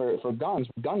use for guns,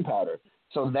 gunpowder.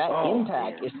 So that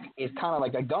impact is kind of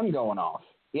like a gun going off.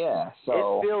 Yeah,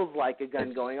 so it feels like a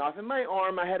gun going off. In my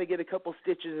arm, I had to get a couple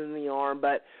stitches in the arm,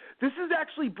 but this is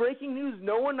actually breaking news.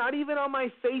 No one, not even on my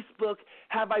Facebook,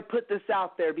 have I put this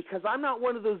out there, because I'm not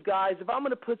one of those guys. If I'm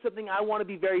going to put something, I want to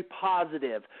be very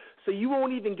positive. So you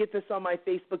won't even get this on my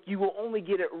Facebook. You will only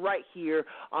get it right here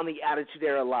on the Attitude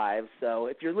Era Live. So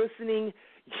if you're listening,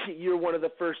 you're one of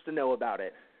the first to know about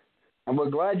it. And we're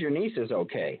glad your niece is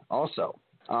okay also.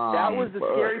 That was the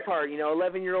scary part,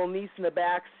 11-year-old niece in the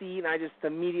back seat, and I just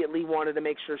immediately wanted to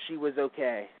make sure she was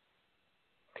okay.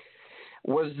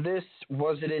 Was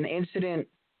it an incident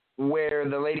where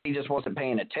the lady just wasn't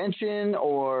paying attention,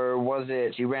 or was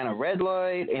it she ran a red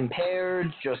light, impaired,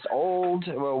 just old?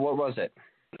 Well, what was it?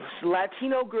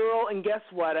 Latino girl, and guess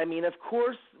what? I mean, of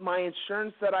course, my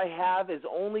insurance that I have is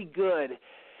only good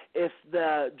if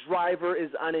the driver is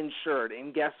uninsured.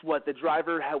 And guess what? The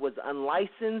driver was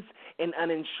unlicensed and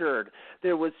uninsured.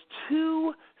 There was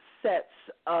 2 sets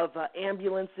of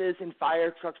ambulances and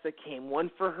fire trucks that came,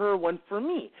 one for her, one for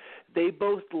me. They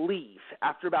both leave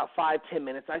after about 5-10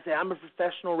 minutes. I say, I'm a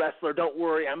professional wrestler. Don't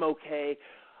worry. I'm okay.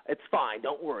 It's fine.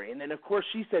 Don't worry. And then, of course,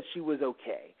 she said she was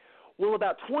okay. Well,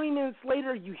 about 20 minutes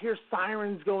later, you hear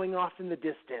sirens going off in the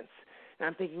distance. And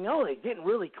I'm thinking, oh, they're getting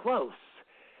really close.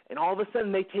 And all of a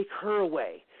sudden, they take her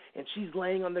away, and she's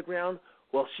laying on the ground.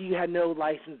 Well, she had no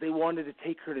license. They wanted to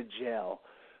take her to jail.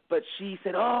 But she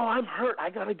said, oh, I'm hurt. I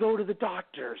got to go to the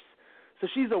doctors. So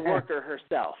she's a worker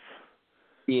herself.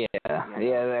 Yeah. I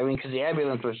mean, because the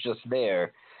ambulance was just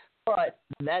there. But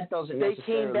that doesn't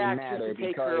necessarily matter. They came back to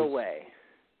take her away.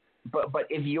 But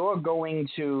if you're going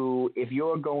to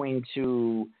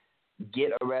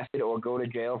get arrested or go to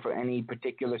jail for any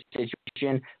particular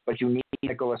situation, but you need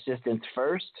medical assistance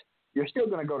first, you're still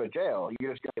going to go to jail.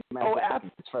 You're just going to get medical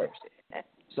assistance first.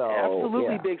 So,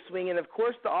 absolutely, Big Swing. And, of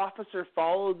course, the officer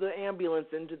followed the ambulance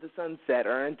into the sunset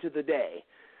or into the day.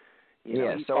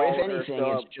 So if anything,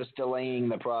 it's just delaying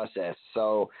the process.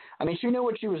 So, I mean, she knew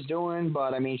what she was doing,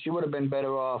 but, I mean, she would have been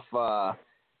better off,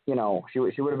 she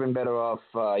would have been better off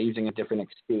using a different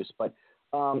excuse. But,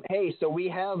 hey, so we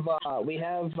have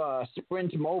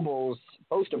Sprint Mobile's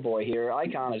poster boy here.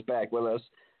 Icon is back with us.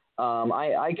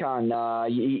 Icon,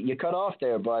 you cut off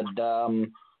there, but I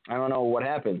don't know what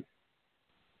happened.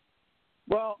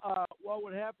 Well,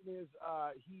 what happened is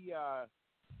he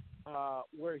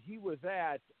where he was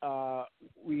at,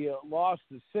 we lost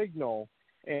the signal,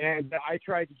 and I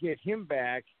tried to get him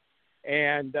back,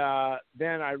 and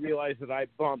then I realized that I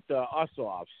bumped us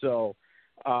off. So,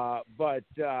 but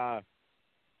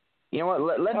you know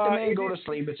what? Let the man go to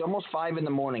sleep. It's almost 5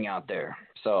 a.m. out there.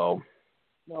 So.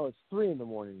 No, it's 3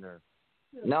 a.m. there.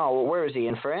 No, where is he?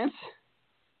 In France?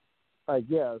 I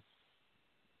guess.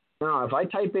 No, if I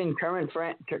type in current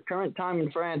time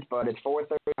in France, but it's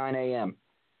 4:39 a.m.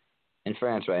 in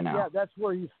France right now. Yeah, that's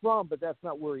where he's from, but that's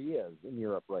not where he is in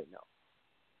Europe right now.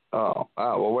 Oh,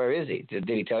 well, where is he? Did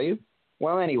he tell you?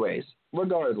 Well, anyways,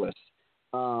 regardless,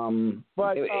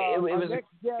 but it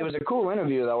was a cool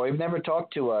interview though. We've never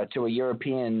talked to a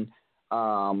European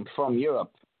from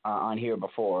Europe on here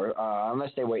before,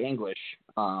 unless they were English.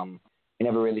 We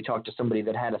never really talked to somebody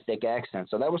that had a thick accent,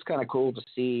 so that was kind of cool to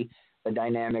see the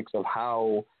dynamics of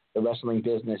how the wrestling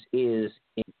business is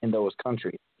in those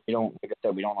countries. We don't, like I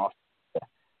said, we don't often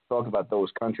talk about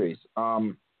those countries.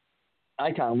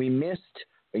 Icon,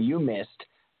 you missed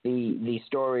the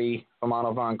story from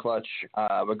Otto Von Clutch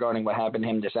regarding what happened to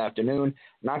him this afternoon.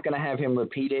 Not going to have him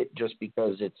repeat it just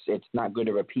because it's not good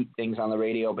to repeat things on the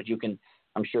radio, but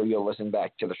I'm sure you'll listen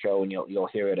back to the show and you'll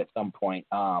hear it at some point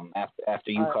after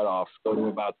you cut off. Go to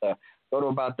about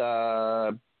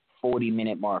the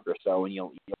 40-minute mark or so, and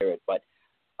you'll hear it. But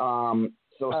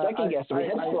second guest, we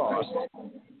had Frost.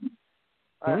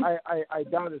 I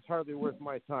doubt it's hardly worth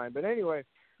my time. But anyway,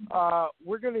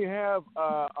 we're going to have.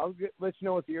 Let you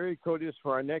know what the area code is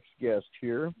for our next guest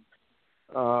here.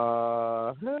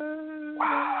 The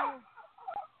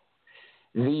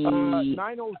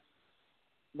 907.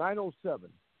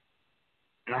 907.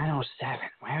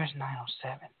 Where is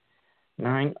 907?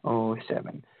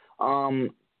 907.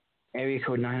 Area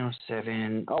code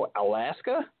 907. Oh,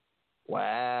 Alaska?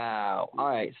 Wow. All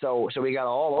right. So we got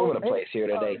all over the place here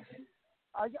today.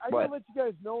 I gotta let you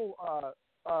guys know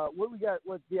what we got.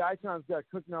 What the Icons got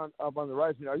cooking up on the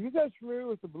horizon. Are you guys familiar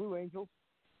with the Blue Angels?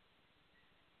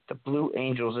 The Blue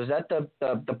Angels, is that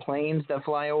the planes that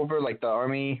fly over, like the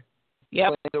Army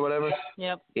planes or whatever?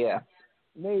 Yep. Yeah.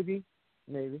 Maybe.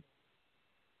 Anyway,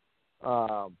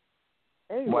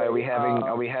 Why are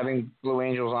we having Blue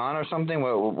Angels on or something?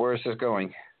 Where is this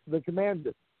going? The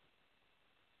Commander.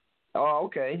 Oh,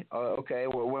 okay. Okay.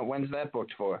 When's that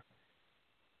booked for?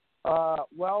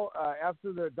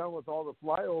 After they're done with all the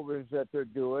flyovers that they're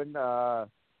doing,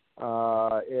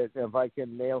 if I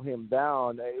can nail him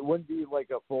down, it wouldn't be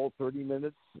like a full 30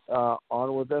 minutes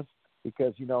on with us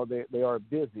because they are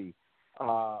busy.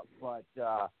 But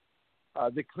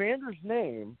the Commander's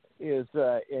name is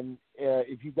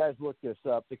if you guys look this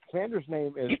up, the Commander's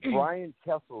name is Brian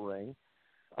Kesselring.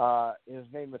 His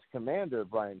name is Commander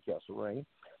Brian Kesselring.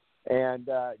 And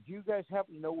do you guys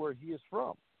happen to know where he is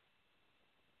from?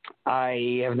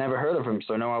 I have never heard of him,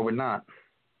 so no, I would not.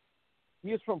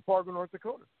 He is from Fargo, North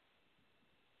Dakota.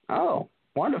 Oh,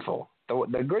 wonderful.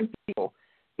 The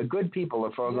good people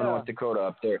of Fargo, North Dakota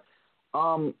up there.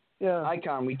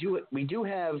 Icon, we do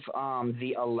have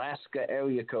the Alaska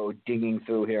area code digging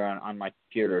through here on my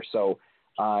computer. So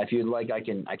if you'd like, I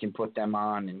can put them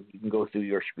on and you can go through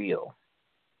your spiel.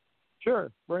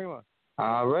 Sure, bring them on.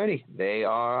 Alrighty, they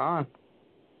are on.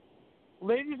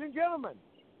 Ladies and gentlemen,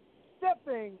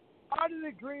 stepping out of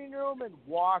the green room and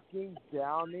walking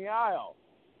down the aisle,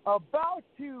 about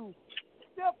to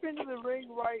step into the ring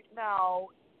right now.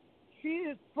 She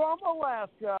is from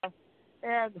Alaska,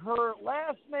 and her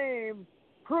last name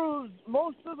proves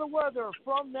most of the weather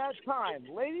from that time.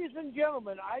 Ladies and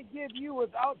gentlemen, I give you,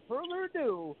 without further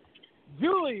ado,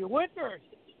 Julie Winters.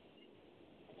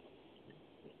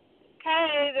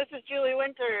 Hey, this is Julie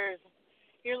Winters.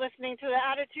 You're listening to the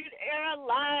Attitude Era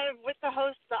live with the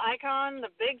hosts, the Icon,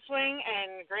 the Big Swing,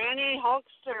 and Granny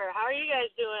Hulkster. How are you guys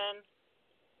doing?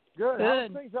 Good.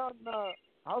 How's things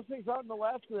out in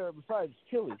Alaska there besides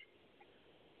chilly?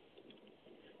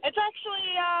 It's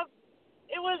actually,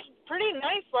 it was pretty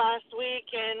nice last week,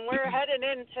 and we're headed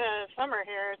into summer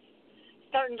here. It's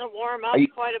starting to warm up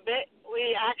quite a bit.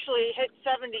 We actually hit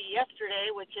 70 yesterday,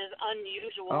 which is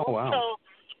unusual. Oh, wow. So,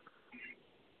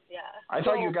 yeah. I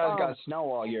thought you guys got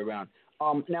snow all year round.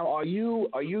 Now, are you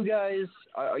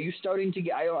starting to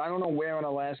get? I don't know where in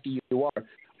Alaska you are,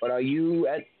 but are you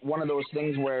at one of those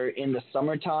things where in the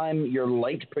summertime you're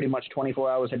light pretty much 24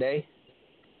 hours a day?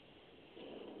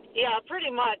 Yeah,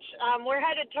 pretty much. We're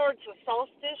headed towards the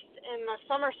solstice, and the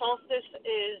summer solstice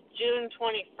is June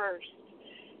 21st,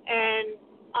 and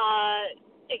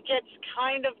it gets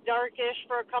kind of darkish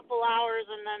for a couple hours,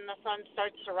 and then the sun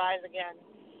starts to rise again.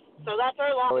 So that's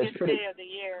our longest day of the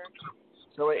year.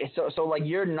 So like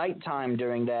your nighttime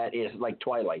during that is like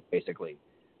twilight, basically.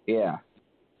 Yeah.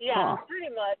 Yeah, pretty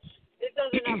much. It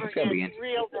doesn't ever get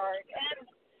real dark.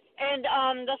 And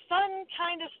the sun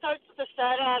kind of starts to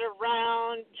set at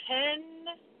around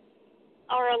 10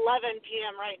 or 11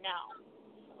 p.m. right now.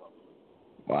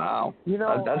 Wow.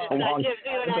 That's a long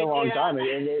time.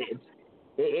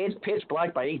 It's pitch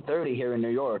black by 8:30 here in New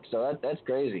York, so that's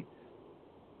crazy.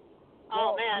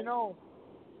 Oh, man.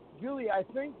 Julie, I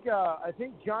think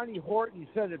Johnny Horton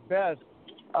said it best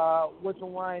with the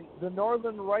line, "The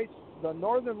Northern Lights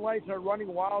are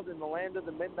running wild in the land of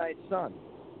the midnight sun."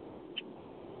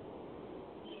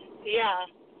 Yeah,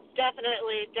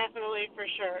 definitely for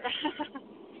sure.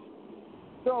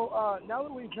 So now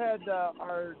that we've had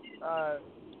our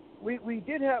we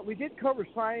did cover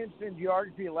science and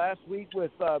geography last week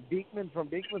with Beekman from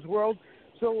Beekman's World.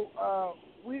 So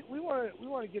we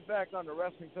want to get back on the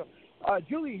wrestling. So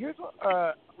Julie, here's what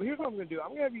I'm going to do. I'm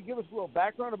going to have you give us a little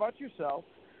background about yourself,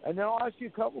 and then I'll ask you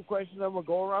a couple questions. Then we'll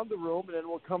go around the room, and then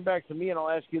we'll come back to me, and I'll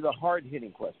ask you the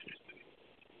hard-hitting questions.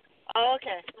 Oh,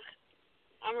 okay.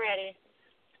 I'm ready.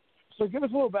 So give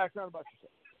us a little background about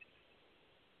yourself.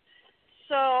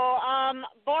 So,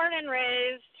 born and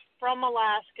raised from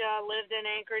Alaska, lived in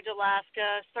Anchorage,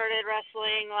 Alaska, started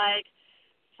wrestling like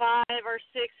 5 or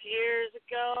 6 years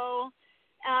ago.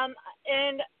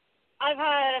 And I've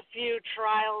had a few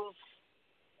trials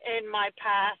in my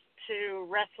path to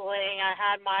wrestling. I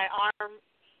had my arm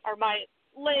or my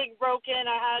leg broken.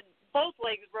 I had both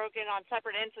legs broken on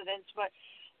separate incidents, but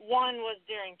one was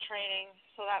during training,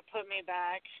 so that put me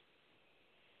back.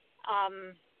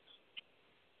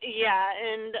 Yeah,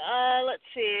 and let's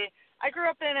see. I grew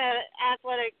up in an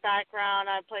athletic background.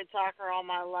 I played soccer all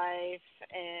my life,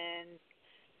 and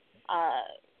I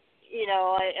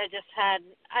just had.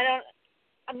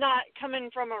 I'm not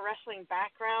coming from a wrestling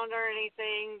background or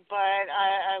anything, but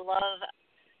I love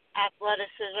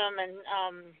athleticism and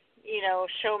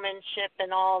showmanship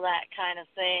and all that kind of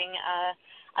thing.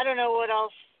 I don't know what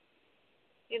else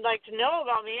you'd like to know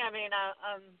about me. I mean,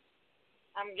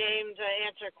 I'm game to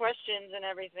answer questions and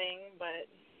everything, but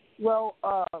well,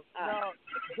 now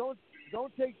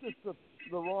don't take this the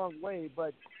wrong way,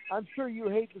 but I'm sure you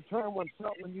hate the term when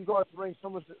you go out to the ring,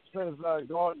 someone says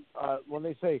when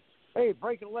they say, "Hey,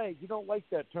 break a leg." You don't like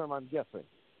that term, I'm guessing.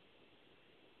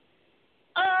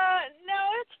 No,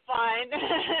 it's fine.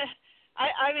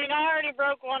 I mean, I already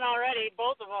broke one already,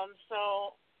 both of them,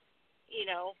 so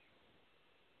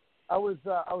I was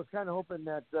kind of hoping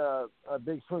that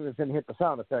Big Swing was going to hit the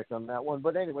sound effect on that one,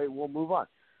 but anyway, we'll move on.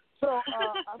 So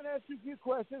I'm going to ask you a few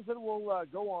questions, and we'll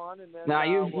go on. And then now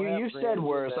you said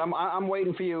worse. I'm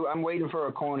waiting for you. I'm waiting for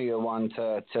a cornier one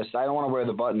to. I don't want to wear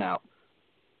the button out.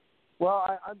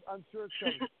 Well, I'm sure it's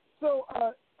coming. So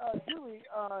Julie,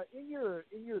 in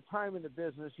your time in the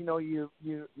business, you've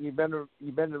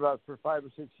been about for 5 or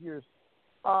 6 years.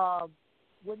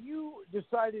 When you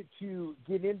decided to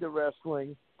get into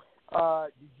wrestling,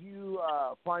 did you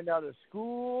find out a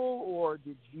school, or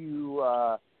did you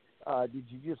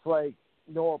just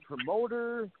know a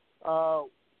promoter?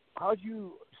 How'd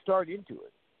you start into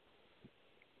it?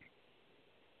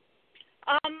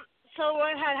 So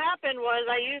what had happened was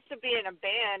I used to be in a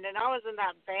band, and I was in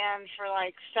that band for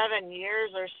like 7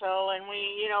 years or so, and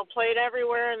we, played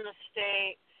everywhere in the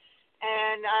state,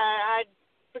 and I'd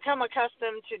become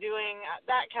accustomed to doing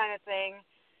that kind of thing.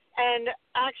 And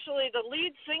actually the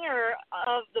lead singer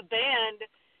of the band,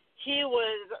 he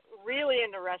was really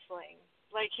into wrestling.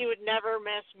 Like, he would never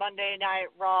miss Monday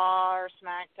Night Raw or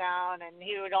SmackDown, and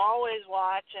he would always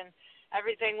watch, and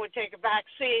everything would take a back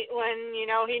seat when,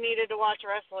 he needed to watch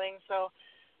wrestling. So,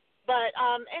 but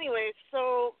anyways,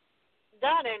 so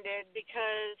that ended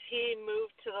because he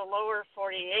moved to the lower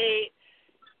 48,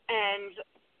 and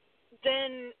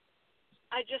then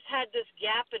I just had this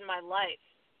gap in my life,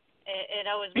 and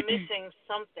I was missing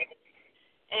something.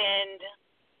 And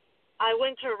I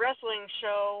went to a wrestling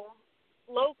show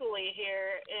locally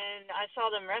here, and I saw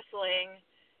them wrestling,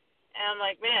 and I'm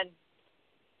like, man,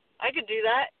 I could do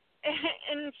that.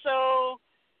 And so,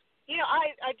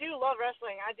 I do love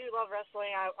wrestling.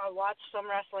 I watch some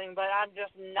wrestling, but I'm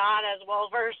just not as well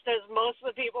versed as most of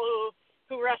the people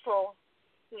who wrestle,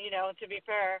 to be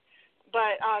fair.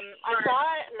 But I saw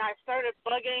it, and I started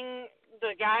bugging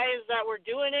the guys that were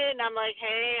doing it, and I'm like,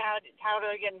 hey, how do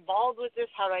I get involved with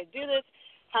this? How do I do this?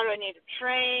 How do I need to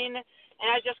train? And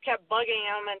I just kept bugging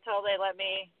them until they let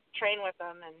me train with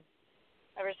them, and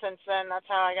ever since then, that's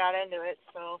how I got into it.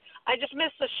 So I just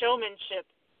miss the showmanship,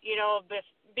 of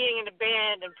being in a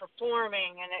band and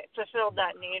performing, and it fulfilled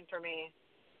that need for me.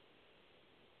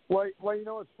 Well,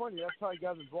 it's funny. That's how I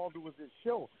got involved with this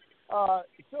show.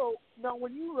 So now,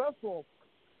 when you wrestle,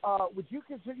 would you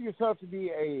consider yourself to be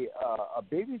a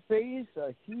baby face,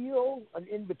 a heel, an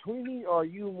in-betweenie, or are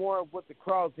you more of what the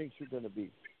crowd thinks you're going to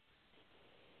be?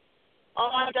 Oh,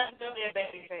 I'm definitely a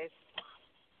baby face.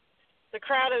 The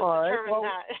crowd is determined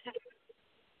that.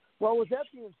 Well, with that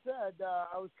being said,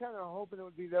 I was kind of hoping it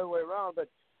would be the other way around, but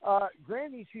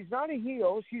Granny, she's not a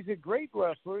heel. She's a great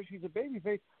wrestler. She's a baby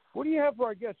face. What do you have for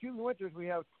our guest? Julie Winters, we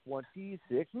have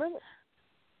 26 minutes.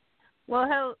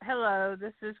 Well, hello.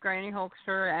 This is Granny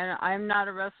Hulkster, and I'm not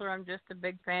a wrestler. I'm just a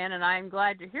big fan, and I'm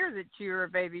glad to hear that you're a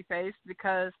babyface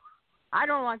because I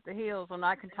don't like the heels, and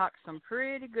I can talk some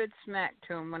pretty good smack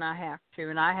to them when I have to,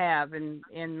 and I have in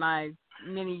my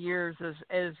many years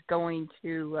as going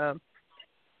to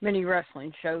many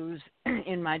wrestling shows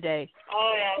in my day.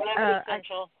 Oh yeah, that's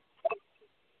essential.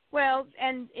 Well,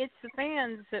 and it's the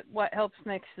fans that what helps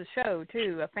makes the show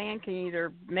too. A fan can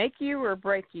either make you or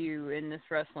break you in this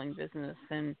wrestling business,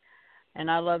 and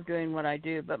I love doing what I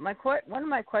do. But one of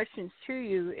my questions to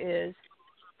you is,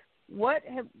 what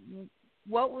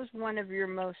was one of your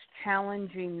most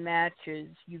challenging matches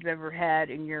you've ever had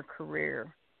in your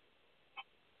career?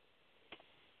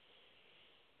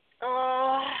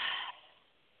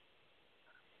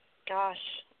 Gosh,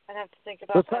 I'd have to think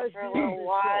about that for a little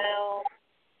while.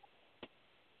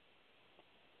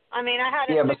 I mean, I had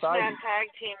a six-man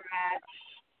tag team match,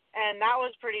 and that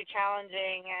was pretty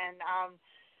challenging. And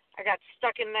I got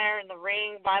stuck in there in the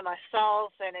ring by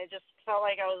myself, and it just felt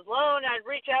like I was alone. I'd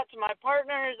reach out to my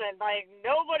partners, and, like,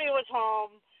 nobody was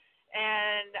home.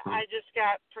 And I just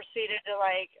proceeded to,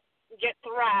 like, get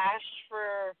thrashed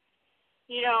for,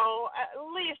 you know, at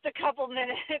least a couple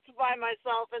minutes by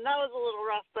myself. And that was a little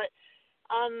rough. But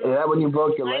is that when you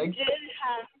broke your leg?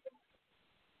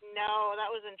 No, that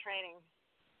was in training.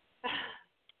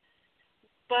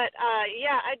 But,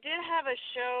 yeah, I did have a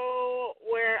show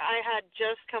where I had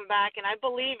just come back, and I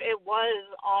believe it was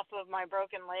off of my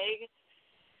broken leg.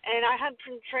 And I had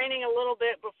been training a little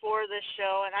bit before this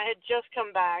show, and I had just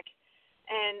come back,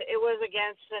 and it was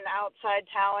against an outside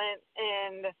talent,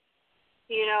 and,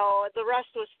 you know, the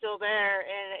rest was still there,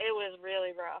 and it was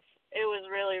really rough. It was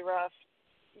really rough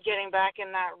getting back in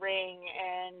that ring,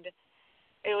 and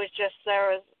it was just,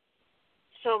 there was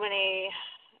so many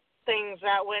things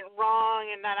that went wrong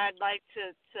and that I'd like to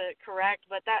correct,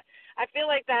 but that I feel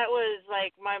like that was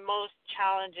like my most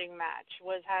challenging match,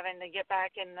 was having to get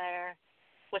back in there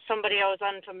with somebody I was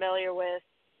unfamiliar with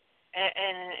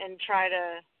and try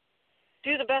to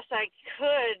do the best I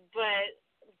could, but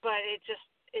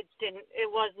it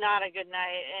was not a good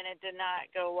night, and it did not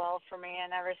go well for me,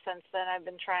 and ever since then I've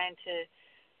been trying to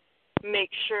make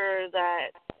sure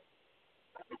that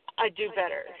I do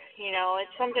better. You know,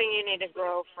 it's something you need to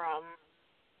grow from.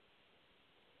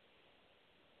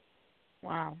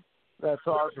 Wow. That's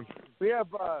awesome. We have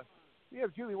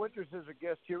Julie Winters as a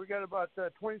guest here. We got about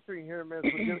 23 here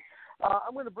minutes.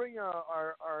 I'm going to bring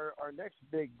our next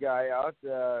big guy out.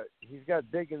 He's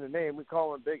got big in the name. We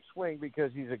call him Big Swing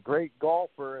because he's a great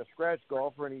golfer, a scratch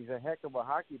golfer, and he's a heck of a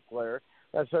hockey player.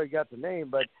 That's how he got the name.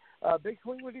 But Big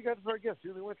Swing, what do you got for our guest,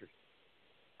 Julie Winters?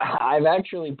 I've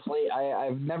actually played.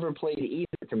 I've never played either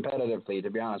competitively, to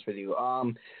be honest with you.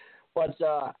 But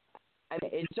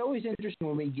it's always interesting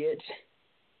when we get,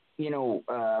 you know,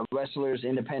 wrestlers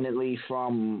independently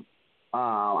from.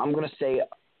 I'm going to say,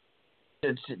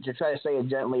 to try to say it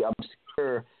gently,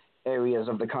 obscure areas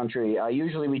of the country.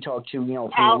 Usually we talk to, you know,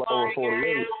 from the lower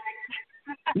 48.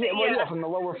 Yeah, from the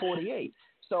lower 48.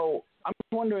 So I'm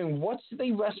wondering, what's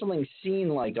the wrestling scene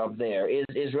like up there?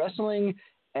 Is wrestling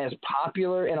as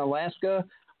popular in Alaska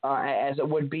as it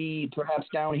would be perhaps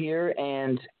down here?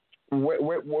 And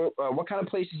what kind of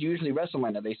places do you usually wrestle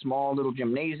in? Are they small little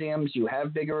gymnasiums? Do you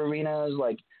have bigger arenas?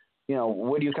 Like, you know,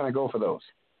 where do you kind of go for those?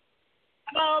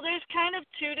 Well, there's kind of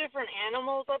two different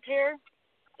animals up here.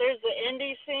 There's the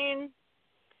indie scene,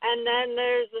 and then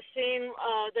there's the scene,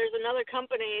 there's another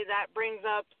company that brings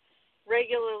up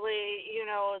regularly, you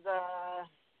know, the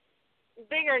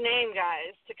bigger name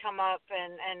guys to come up,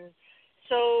 and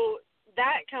so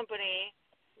that company,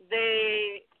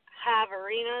 they have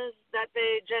arenas that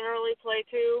they generally play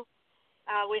to.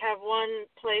 We have one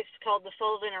place called the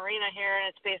Sullivan Arena here,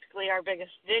 and it's basically our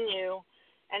biggest venue.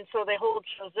 And so they hold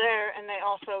shows there, and they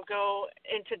also go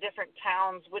into different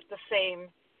towns with the same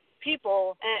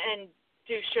people and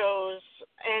do shows.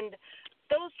 And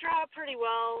those draw pretty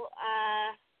well.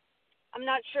 I'm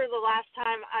not sure the last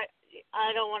time,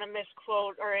 I don't want to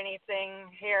misquote or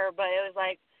anything here, but it was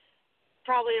like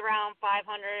probably around 500,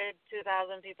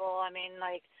 2,000 people. I mean,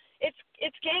 like,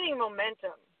 it's gaining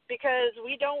momentum because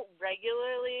we don't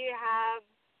regularly have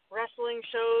wrestling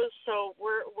shows, so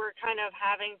we're kind of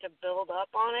having to build up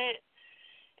on it.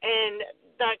 And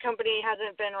that company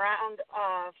hasn't been around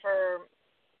for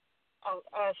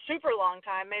a super long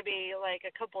time, maybe like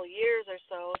a couple years or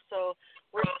so. So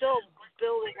we're still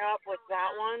building up with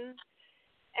that one.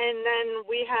 And then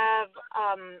we have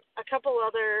a couple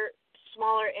other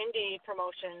smaller indie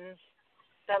promotions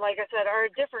that, like I said,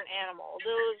 are a different animal.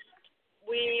 Those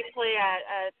we play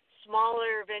at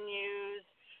smaller venues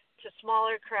to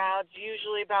smaller crowds,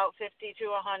 usually about 50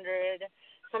 to 100.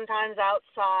 sometimes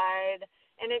outside,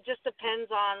 and it just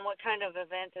depends on what kind of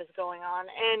event is going on.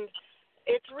 And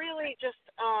it's really just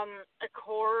a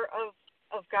core of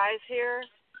guys here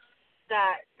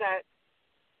that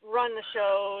run the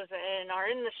shows and are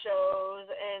in the shows,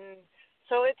 and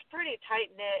so it's pretty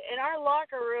tight knit. In our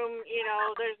locker room,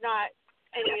 there's not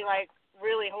any like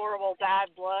really horrible bad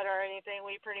blood or anything.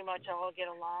 We pretty much all get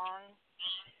along.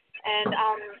 And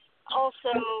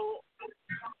also,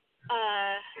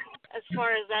 as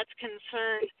far as that's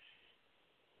concerned,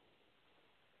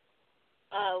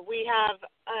 we have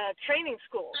a training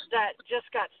school that just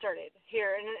got started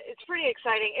here, and it's pretty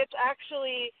exciting. It's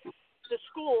actually the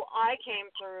school I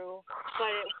came through,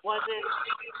 but it wasn't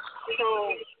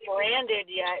so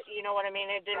branded yet. You know what I mean?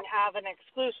 It didn't have an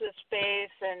exclusive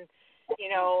space and,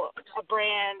 a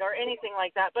brand or anything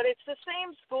like that. But it's the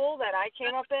same school that I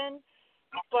came up in,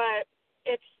 but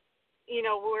it's,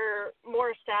 we're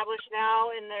more established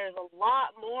now, and there's a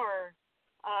lot more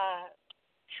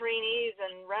trainees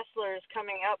and wrestlers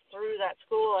coming up through that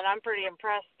school, and I'm pretty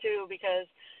impressed too, because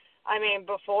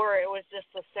before it was just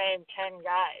the same 10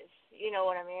 guys, you know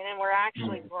what I mean, and we're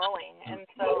actually growing, and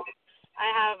so I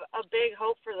have a big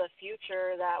hope for the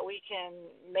future that we can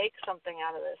make something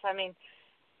out of this.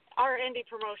 Our indie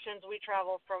promotions, we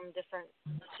travel from different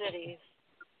cities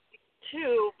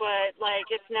too, but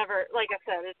it's never, like I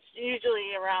said, it's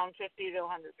usually around 50 to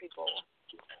 100 people.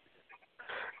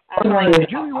 How's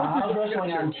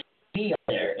wrestling on TV out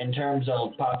there in terms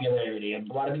of popularity? A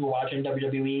lot of people watching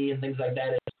WWE and things like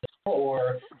that,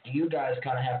 or do you guys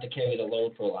kind of have to carry the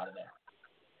load for a lot of that?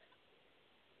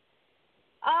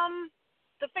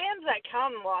 The fans that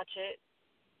come watch it,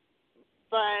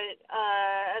 but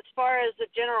as far as the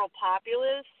general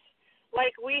populace,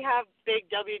 we have big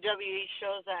WWE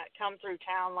shows that come through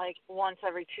town once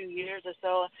every 2 years or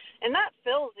so, and that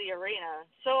fills the arena.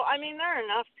 So, there are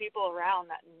enough people around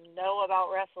that know about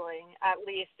wrestling, at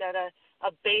least at a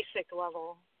basic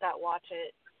level, that watch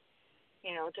it,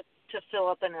 to fill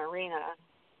up an arena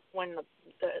when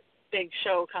the big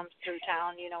show comes through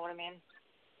town, you know what I mean?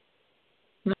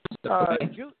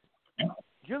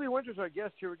 Julie Winter's our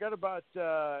guest here. We got about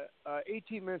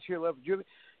 18 minutes here left. Julie,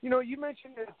 you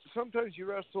mentioned that sometimes you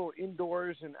wrestle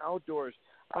indoors and outdoors.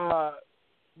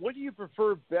 What do you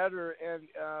prefer better, and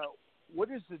what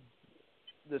is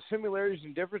the similarities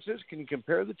and differences? Can you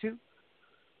compare the two?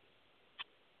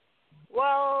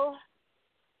 Well,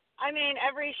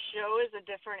 every show is a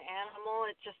different animal.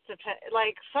 It just depends.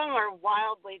 Some are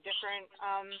wildly different.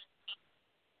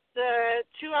 The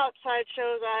two outside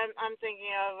shows I'm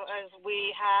thinking of is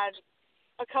we had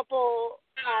a couple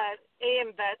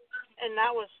AM vets, and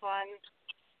that was fun.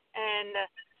 And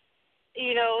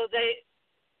they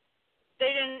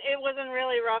didn't. It wasn't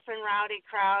really rough and rowdy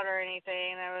crowd or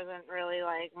anything. There wasn't really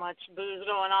much booze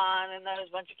going on, and there was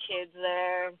a bunch of kids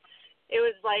there. It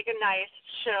was a nice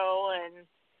show, and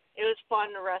it was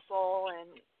fun to wrestle.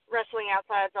 And wrestling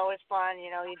outside is always fun.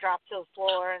 You drop to the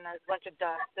floor, and there's a bunch of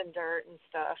dust and dirt and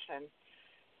stuff, and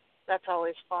that's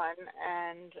always fun.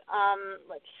 And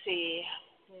let's see,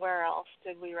 where else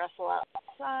did we wrestle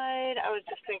outside? I was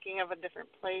just thinking of a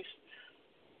different place.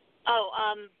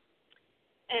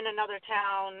 In another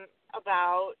town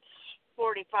about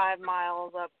 45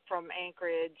 miles up from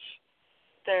Anchorage,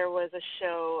 there was a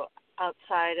show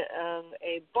outside of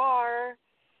a bar,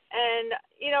 and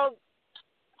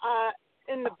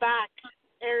in the back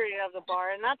area of the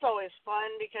bar, and that's always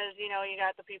fun because you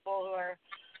got the people who are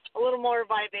a little more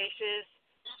vivacious.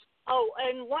 Oh,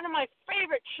 and one of my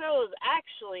favorite shows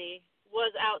actually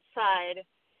was outside,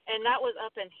 and that was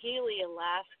up in Healy,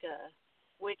 Alaska,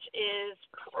 which is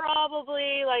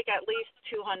probably at least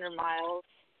 200 miles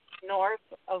north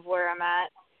of where I'm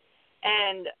at.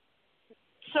 And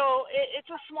so it's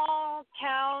a small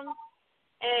town,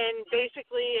 and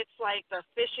basically it's the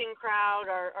fishing crowd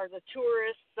or the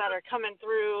tourists that are coming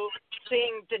through,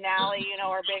 seeing Denali,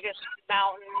 our biggest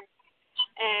mountain.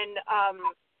 And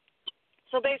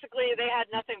so basically they had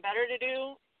nothing better to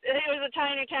do. It was a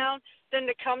tiny town than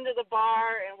to come to the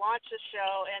bar and watch the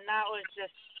show, and that was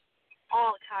just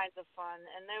all kinds of fun,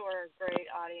 and they were a great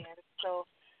audience. So,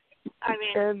 I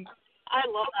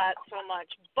love that so much.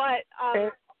 But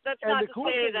that's not to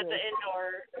say that the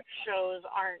indoor shows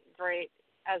aren't great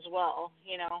as well,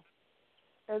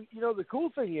 And, the cool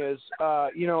thing is,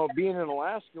 being in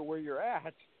Alaska where you're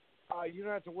at, you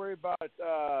don't have to worry about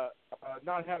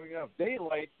not having enough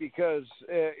daylight because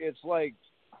it's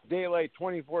daylight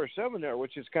 24/7 there,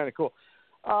 which is kind of cool.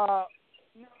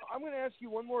 I'm going to ask you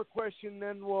one more question,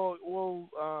 then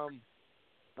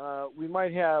we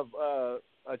might have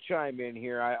a chime in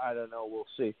here. I don't know. We'll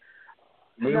see.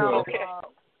 Okay.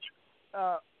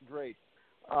 Great.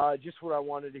 Just what I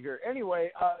wanted to hear.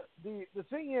 Anyway, the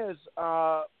thing is,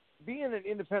 being an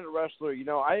independent wrestler,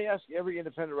 I ask every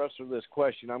independent wrestler this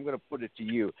question. I'm going to put it to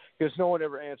you because no one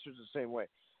ever answers the same way.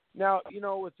 Now,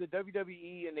 with the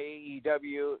WWE and the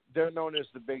AEW, they're known as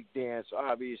the Big Dance,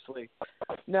 obviously.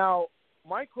 Now,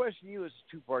 my question to you is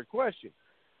a two-part question.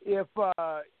 If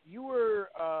you were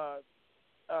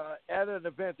at an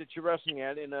event that you're wrestling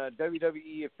at, and a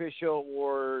WWE official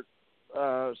or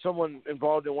someone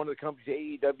involved in one of the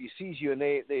companies, AEW, sees you and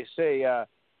they say,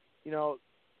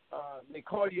 they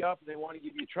call you up and they want to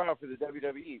give you a trial for the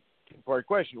WWE. Two-part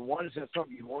question. One, is that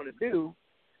something you want to do?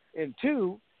 And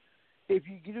two, if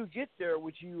you do get there,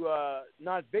 would you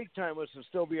not big time us and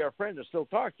still be our friend and still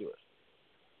talk to us?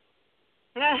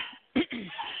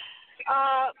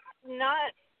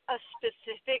 Not a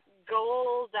specific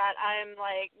goal that I'm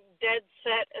like dead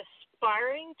set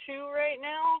aspiring to right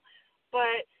now,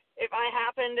 but if I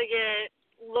happen to get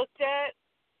looked at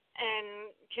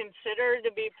and considered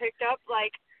to be picked up,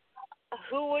 like,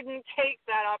 who wouldn't take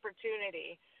that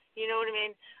opportunity? You know what I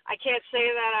mean? I can't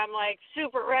say that I'm like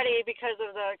super ready because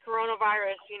of the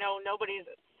coronavirus.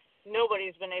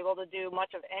 Nobody's been able to do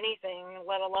much of anything,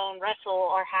 let alone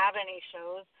wrestle or have any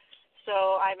shows.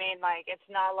 So, I mean, like, it's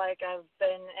not like I've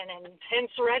been in an intense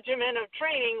regimen of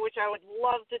training, which I would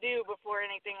love to do before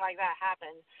anything like that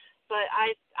happened. But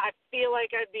I feel like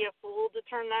I'd be a fool to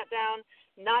turn that down.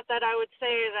 Not that I would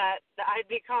say that I'd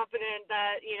be confident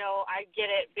that, I get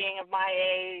it being of my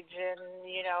age and,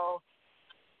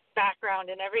 background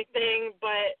and everything,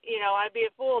 but, I'd be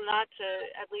a fool not to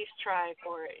at least try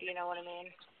for it, you know what I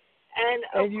mean? And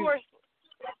of course...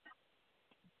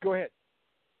 Go ahead.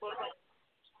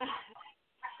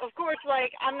 Of course,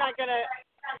 like, I'm not going to...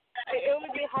 It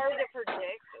would be hard to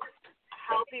predict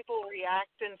how people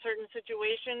react in certain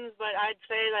situations, but I'd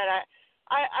say that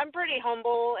I'm pretty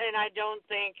humble, and I don't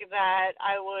think that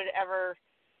I would ever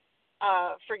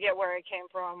forget where I came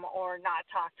from or not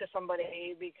talk to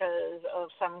somebody because of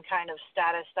some kind of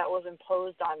status that was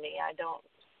imposed on me. I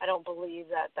don't believe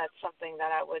that that's something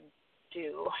that I would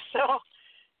do. So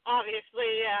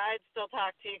obviously, yeah, I'd still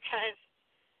talk to you guys.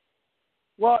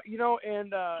 Well,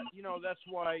 that's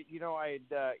why,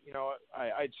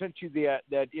 I'd sent you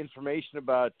that information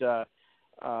about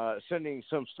sending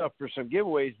some stuff for some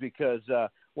giveaways because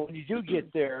when you do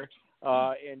get there,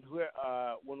 and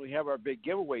when we have our big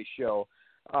giveaway show,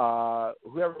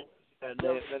 whoever, and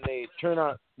then they turn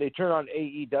on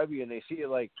AEW and they see it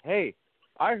like, hey,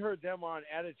 I heard them on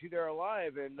Attitude Era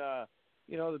Live, and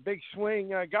the Big Swing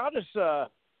got us,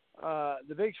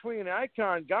 the Big Swing and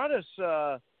Icon got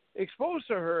us exposed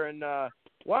to her, and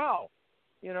wow,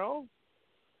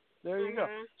 there you go.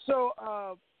 So,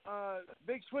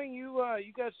 Big Swing, you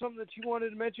got something that you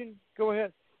wanted to mention? Go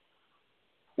ahead.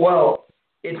 Well,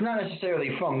 it's not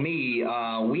necessarily from me.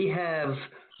 We have,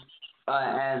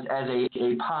 as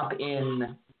a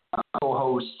pop-in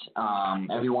co-host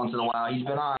every once in a while. He's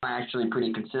been on actually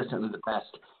pretty consistently the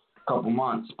past couple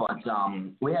months, but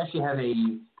we actually have a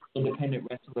independent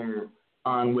wrestler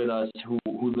on with us who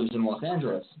lives in Los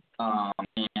Angeles,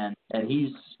 and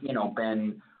he's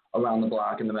been around the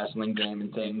block in the wrestling game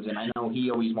and things, and I know he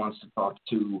always wants to talk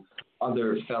to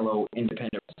other fellow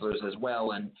independent wrestlers as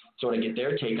well and sort of get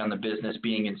their take on the business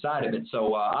being inside of it.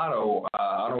 So Otto,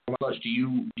 do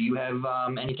you have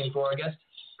anything for our guest?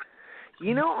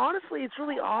 Honestly, it's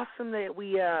really awesome that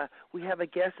we have a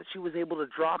guest that she was able to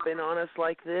drop in on us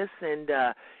like this, and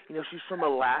she's from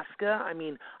Alaska. I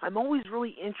mean, I'm always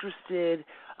really interested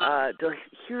to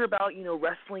hear about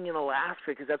wrestling in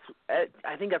Alaska because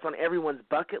I think that's on everyone's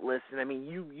bucket list. And I mean,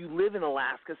 you live in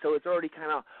Alaska, so it's already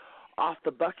kind of off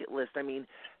the bucket list. I mean,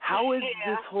 how has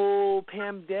this whole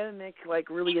pandemic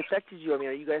really affected you? I mean,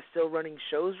 are you guys still running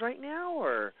shows right now,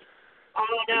 or?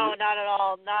 Oh, no, not at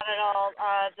all. Not at all.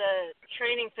 The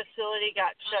training facility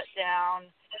got shut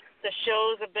down. The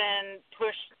shows have been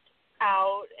pushed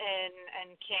out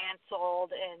and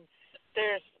canceled, and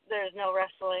there's no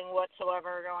wrestling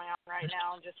whatsoever going on right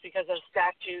now just because of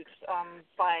statutes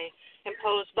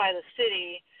imposed by the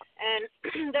city. And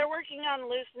they're working on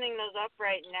loosening those up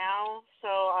right now,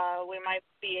 so we might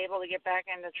be able to get back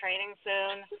into training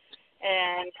soon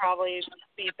and probably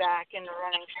be back into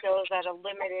running shows at a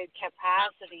limited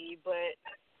capacity. But,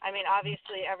 I mean,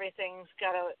 obviously everything's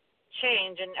got to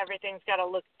change and everything's got to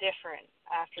look different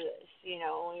after this.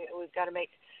 We've got to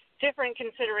make different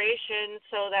considerations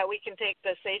so that we can take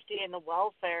the safety and the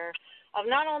welfare of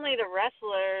not only the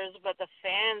wrestlers but the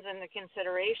fans into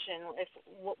consideration if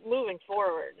moving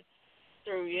forward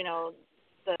through,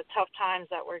 the tough times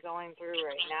that we're going through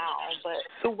right now. But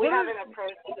we haven't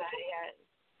approached that yet.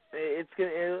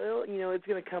 It's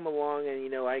gonna come along,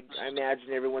 and I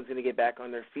imagine everyone's gonna get back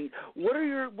on their feet. What are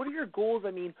your goals?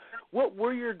 I mean, what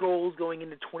were your goals going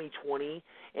into 2020?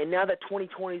 And now that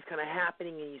 2020 is kind of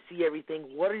happening, and you see everything,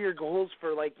 what are your goals for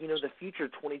the future,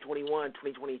 2021,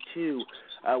 2022?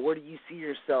 Where do you see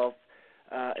yourself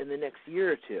in the next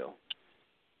year or two?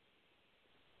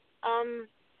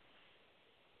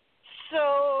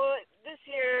 So this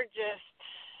year just.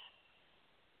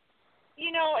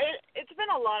 It's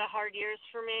been a lot of hard years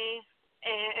for me,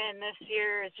 and this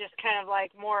year is just kind of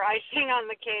like more icing on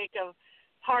the cake of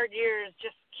hard years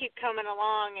just keep coming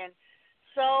along. And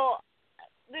so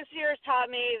this year has taught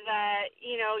me that,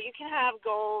 you can have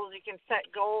goals, you can set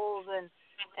goals and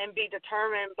be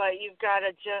determined, but you've got to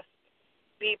just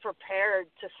be prepared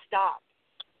to stop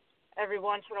every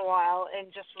once in a while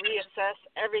and just reassess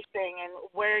everything and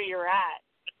where you're at.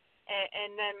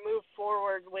 And then move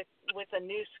forward with a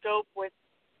new scope with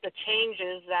the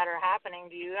changes that are happening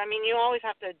to you. I mean, you always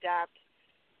have to adapt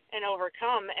and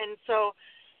overcome. And so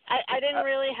I didn't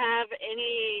really have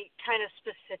any kind of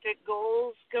specific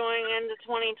goals going into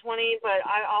 2020, but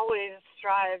I always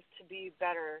strive to be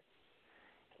better.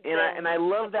 And I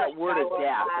love that word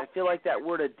adapt. I feel like that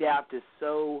word adapt is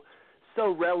so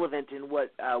relevant in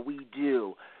what we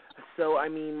do. So, I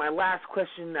mean, my last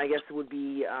question, I guess, would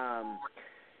be,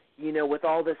 with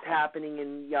all this happening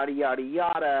and yada, yada,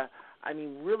 yada, I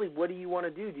mean, really, what do you want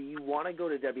to do? Do you want to go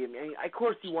to WWE? I mean, of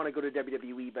course you want to go to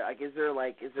WWE, but is there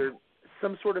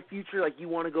some sort of future, you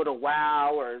want to go to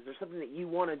WOW, or is there something that you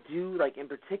want to do, in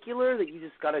particular, that you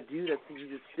just got to do, that you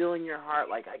just feel in your heart,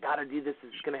 I got to do this,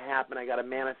 it's going to happen, I got to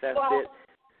manifest it?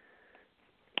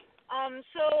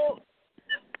 So,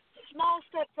 small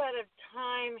steps at a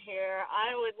time here.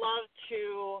 I would love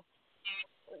to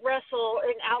wrestle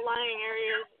in outlying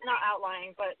areas, not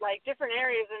outlying, but different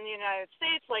areas in the United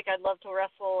States. I'd love to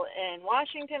wrestle in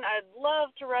Washington. I'd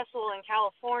love to wrestle in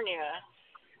California.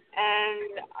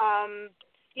 And,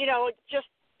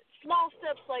 just small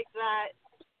steps like that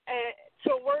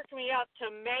to work me up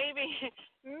to maybe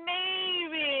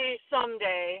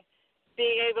someday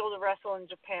being able to wrestle in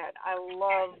Japan. I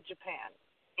love Japan.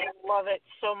 I love it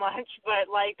so much, but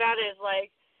that is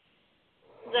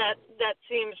that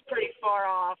seems pretty far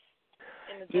off.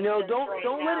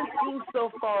 Don't let it seem so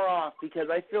far off, because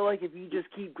I feel like if you just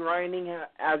keep grinding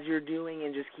as you're doing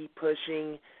and just keep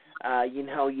pushing, you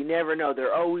never know.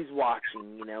 They're always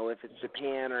watching, if it's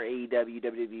Japan or AEW,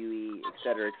 WWE, et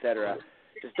cetera.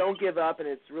 Just don't give up, and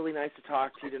it's really nice to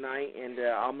talk to you tonight, and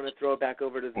I'm going to throw it back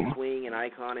over to the Swing and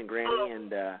Icon and Granny,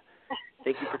 and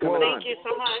thank you for coming on. Thank you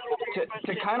so much.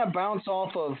 To kind of bounce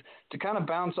off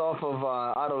of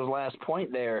Otto's last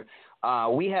point there,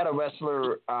 we had a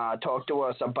wrestler talk to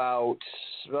us about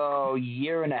a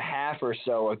year and a half or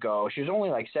so ago. She was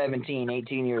only 17,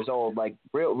 18 years old,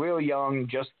 real young,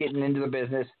 just getting into the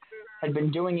business. Had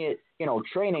been doing it,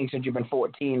 training since you've been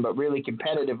 14, but really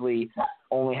competitively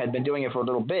only had been doing it for a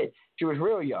little bit. She was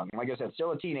real young. Like I said,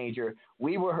 still a teenager.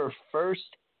 We were her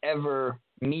first ever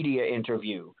media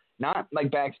interview. Not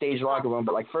backstage locker room,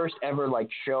 but first ever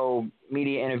show,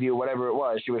 media interview, whatever it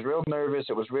was. She was real nervous.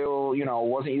 It was real,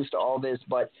 wasn't used to all this.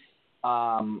 But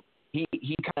she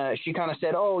kind of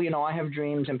said, I have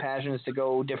dreams and passions to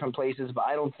go different places, but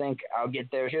I don't think I'll get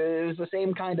there. It was the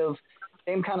same kind of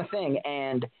thing.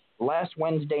 And last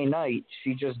Wednesday night,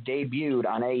 she just debuted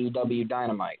on AEW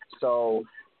Dynamite. So,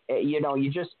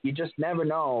 you just never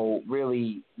know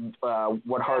really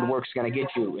what hard work's going to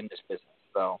get you in this business.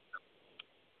 So.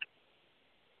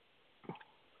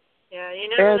 Yeah, you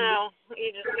never know.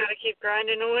 You just got to keep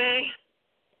grinding away.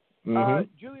 Mm-hmm.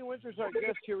 Julie Winter's our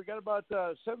guest here. We got about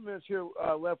 7 minutes here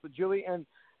left with Julie, and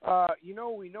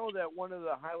we know that one of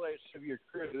the highlights of your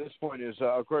career at this point is,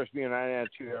 of course, being on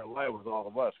Attitude Era Live with all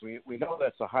of us. We know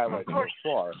that's a highlight so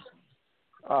far.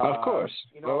 Of course.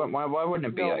 Why wouldn't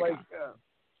it be?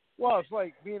 Well, it's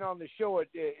like being on the show.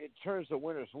 It turns the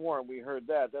winners warm. We heard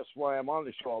that. That's why I'm on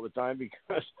the show all the time,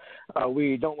 because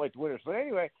we don't like the winners. But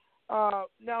anyway.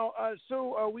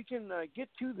 So we can get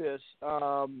to this,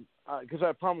 because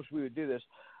I promised we would do this.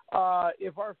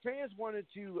 If our fans wanted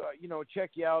to,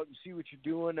 check you out and see what you're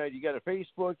doing, you got a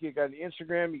Facebook, you got an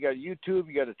Instagram, you got a YouTube,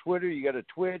 you got a Twitter, you got a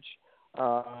Twitch.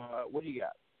 What do you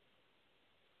got?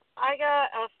 I got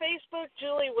a Facebook,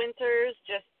 Julie Winters,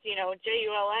 just, Julie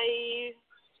Winters,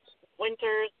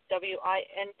 Winters.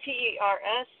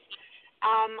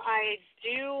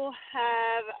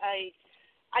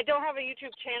 I don't have a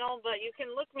YouTube channel, but you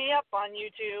can look me up on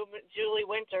YouTube, Julie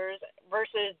Winters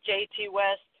versus JT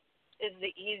West is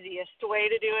the easiest way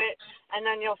to do it. And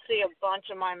then you'll see a bunch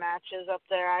of my matches up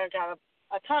there. I've got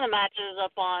a ton of matches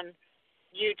up on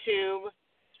YouTube.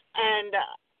 And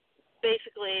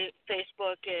basically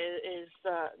Facebook is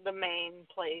the main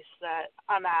place that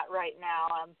I'm at right now.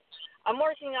 I'm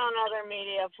working on other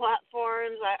media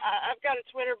platforms. I've got a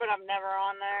Twitter, but I'm never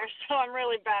on there, so I'm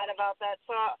really bad about that.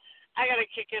 So I got to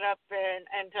kick it up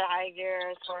into high gear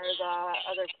as far as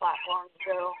other platforms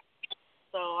go.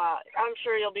 So I'm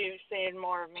sure you'll be seeing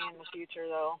more of me in the future,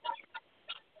 though.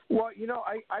 Well,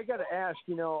 I got to ask,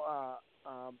 I don't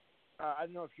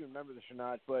know if you remember this or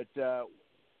not, but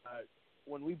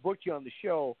when we booked you on the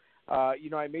show,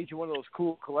 I made you one of those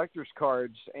cool collector's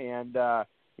cards, and I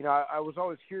was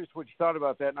always curious what you thought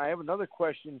about that. And I have another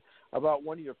question about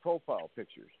one of your profile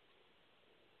pictures.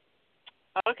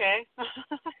 Okay.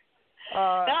 No,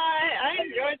 I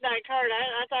enjoyed that card.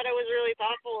 I thought it was really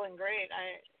thoughtful and great.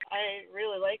 I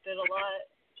really liked it a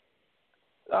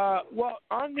lot. Well,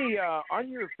 on your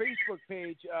Facebook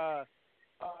page,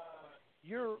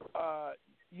 your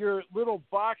little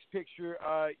box picture,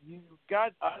 you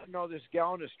got, I don't know, this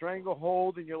gal in a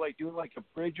stranglehold, and you're like doing like a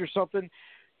bridge or something.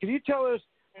 Can you tell us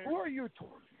who are you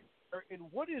and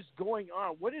what is going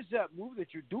on? What is that move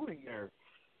that you're doing there?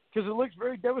 Because it looks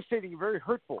very devastating and very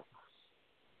hurtful.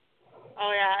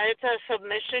 Oh yeah, it's a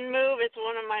submission move. It's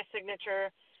one of my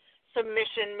signature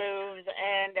submission moves,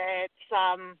 and it's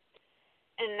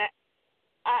and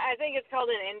I think it's called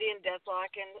an Indian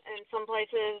deathlock in some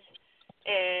places.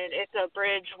 And it's a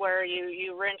bridge where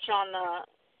you wrench on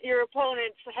your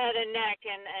opponent's head and neck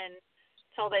and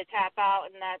until they tap out,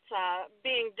 and that's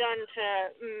being done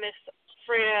to Miss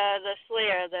Freya the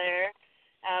Slayer there.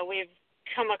 We've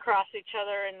come across each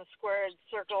other in the squared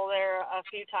circle there a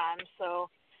few times, so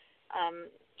I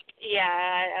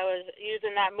was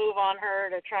using that move on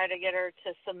her to try to get her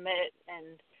to submit,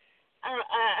 and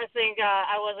I think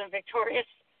I wasn't victorious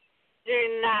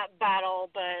during that battle,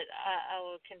 but I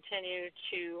will continue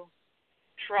to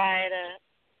try to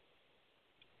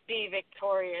be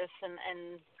victorious and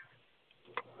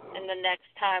the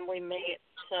next time we meet.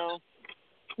 So,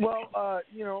 well,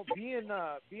 being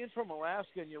from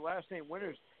Alaska and your last name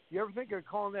Winters, you ever think of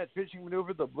calling that pitching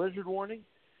maneuver the blizzard warning?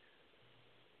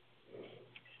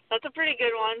 That's a pretty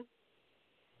good one.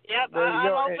 Yep,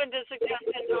 I'm open to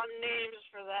suggestions on names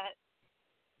for that.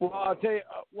 Well, I'll tell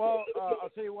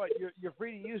you what. You're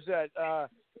free to use that.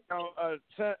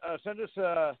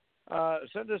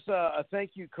 Send us a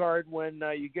thank you card when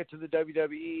you get to the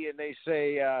WWE and they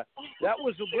say that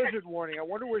was a blizzard warning. I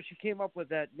wonder where she came up with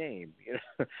that name. Yeah.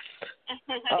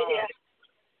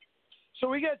 So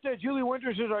we got Julie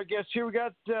Winters as our guest here. We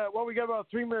got about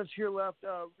 3 minutes here left.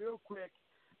 Real quick.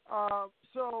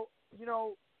 So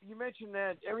you mentioned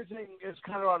that everything is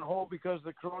kind of on hold because of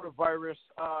the coronavirus.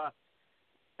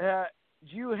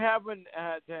 Do you happen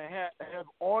to have has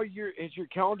your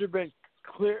calendar been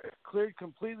cleared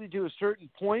completely to a certain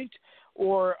point,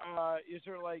 or is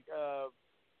there like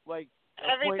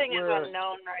everything is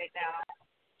unknown right now?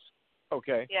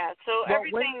 Okay. Yeah, so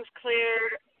everything's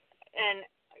cleared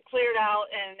out,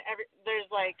 and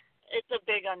it's a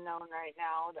big unknown right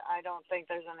now. I don't think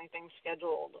there's anything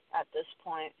scheduled at this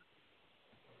point.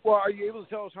 Well, are you able to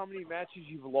tell us how many matches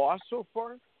you've lost so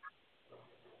far?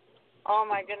 Oh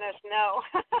my goodness, no.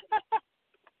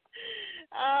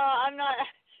 I'm not.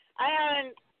 I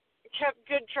haven't kept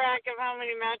good track of how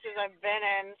many matches I've been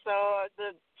in, so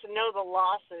to know the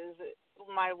losses,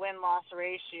 my win-loss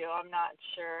ratio, I'm not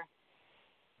sure.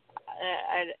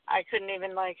 I couldn't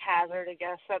even hazard a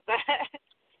guess at that.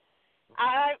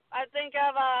 I think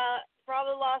I've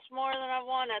probably lost more than I've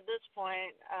won at this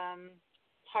point.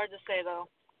 It's hard to say though.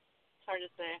 It's hard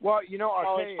to say. Well,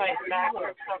 I'll tell you, fighting back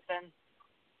or something.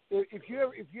 If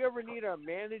you ever need a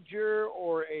manager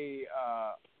or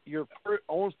your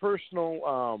own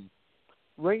personal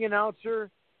ring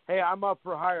announcer, hey, I'm up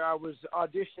for hire. I was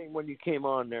auditioning when you came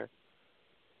on there.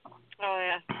 Oh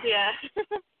yeah.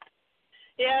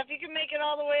 Yeah, if you can make it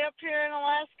all the way up here in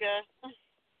Alaska.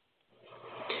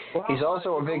 Well, he's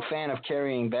also a big fan of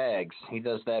carrying bags. He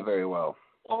does that very well.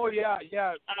 Oh yeah.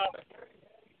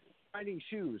 Finding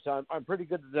shoes. I'm pretty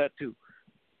good at that too.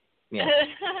 Yeah.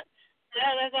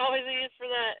 Yeah, there's always a use for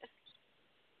that.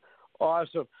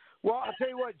 Awesome. Well, I'll tell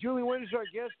you what, Julie Winters is our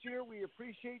guest here. We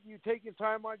appreciate you taking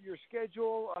time out of your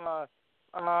schedule. I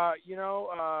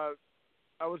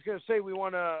was going to say we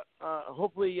want to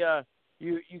hopefully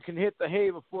you can hit the hay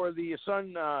before the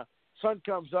sun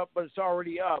comes up, but it's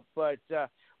already up. But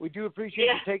we do appreciate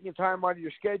you taking time out of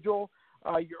your schedule.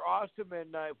 You're awesome,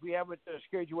 and if we haven't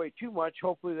scared you away too much,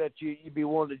 hopefully that you'd be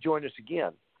willing to join us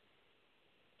again.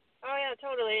 Oh, yeah,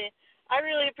 totally. I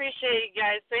really appreciate you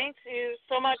guys. Thanks you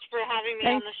so much for having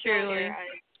me on the show here.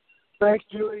 Thanks,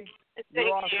 Julie. Thank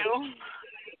awesome. you.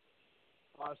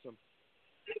 Awesome.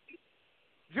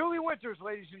 Julie Winters,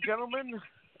 ladies and gentlemen.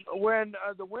 When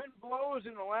the wind blows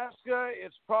in Alaska,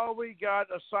 it's probably got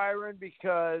a siren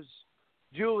because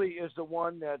Julie is the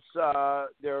one that's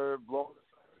they're blowing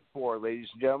for, ladies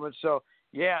and gentlemen. So,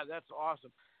 yeah, that's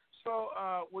awesome. So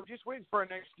we're just waiting for our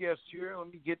next guest here.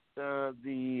 Let me get if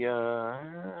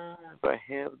I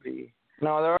have the...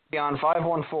 No, they're already on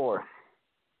 514.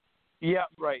 Yeah,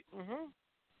 right. Mm-hmm.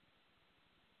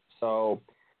 So,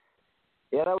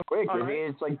 yeah, that was quick. All right.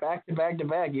 It's like back to back to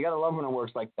back. You got to love when it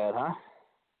works like that, huh?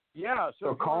 Yeah,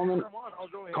 so Coleman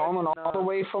all the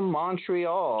way from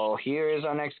Montreal. Here is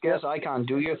our next guest. Icon,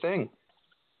 do your thing.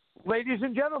 Ladies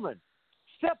and gentlemen,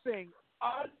 stepping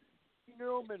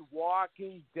unhuman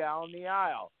walking down the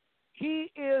aisle.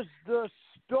 He is the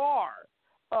star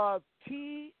of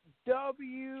TWA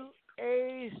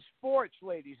Sports,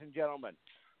 ladies and gentlemen.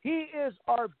 He is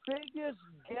our biggest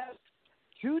guest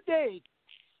to date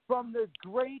from the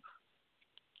great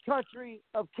country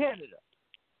of Canada.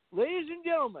 Ladies and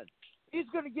gentlemen, he's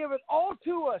going to give it all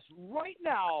to us right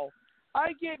now.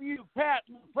 I give you Pat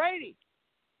Brady.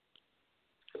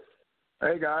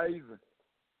 Hey, guys.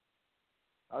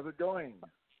 How's it going?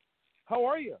 How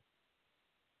are you?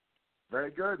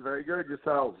 Very good. Very good.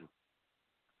 Yourselves?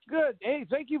 Good. Hey,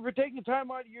 thank you for taking time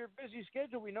out of your busy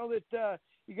schedule. We know that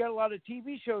you got a lot of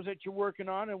TV shows that you're working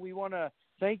on, and we want to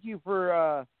thank you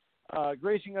for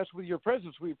gracing us with your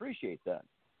presence. We appreciate that.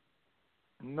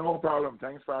 No problem.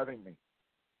 Thanks for having me.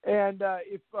 And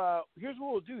here's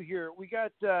what we'll do here. We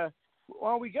got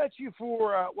you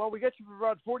for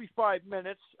about 45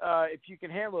 minutes. If you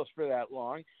can handle us for that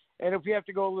long, and if we have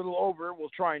to go a little over, we'll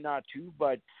try not to.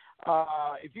 But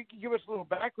if you can give us a little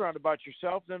background about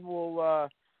yourself, then we'll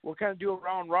kind of do a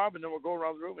round robin, then we'll go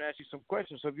around the room and ask you some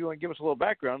questions. So if you want to give us a little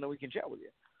background, then we can chat with you.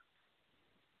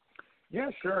 Yeah,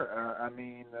 sure. I've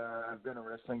been a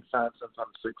wrestling fan since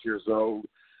I'm 6 years old.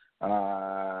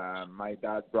 My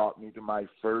dad brought me to my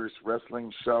first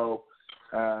wrestling show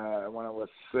when I was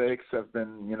 6. I've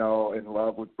been, in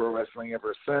love with pro wrestling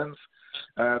ever since.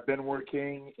 I've been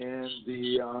working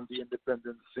on the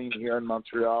independent scene here in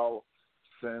Montreal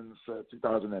since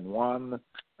 2001.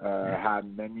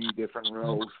 Had many different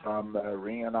roles from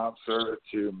ring announcer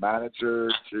to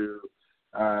manager to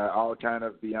all kind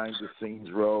of behind the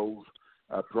scenes roles,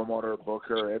 promoter,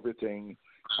 booker, everything.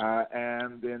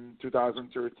 And in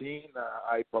 2013,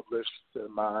 I published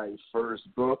my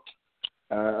first book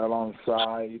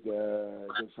alongside a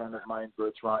good friend of mine,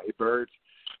 Bertrand Ebert.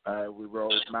 We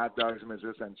wrote Mad Dogs,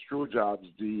 Misses, and Screwjobs,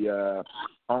 the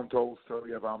untold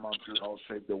story of how Montreal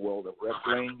shaped the world of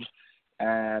wrestling.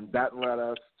 And that led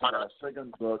us to our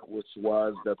second book, which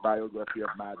was the biography of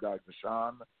Mad Dog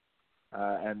Vachon.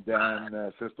 And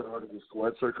then Sisterhood of the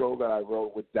Squared Circle that I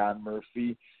wrote with Dan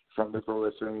Murphy from the Pro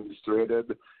Wrestling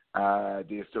Illustrated, the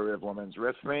history of women's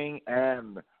wrestling,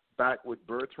 and back with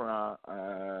Bertrand,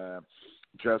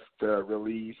 just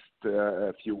released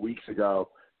a few weeks ago,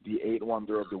 The Eighth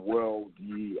Wonder of the World,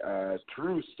 the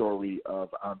true story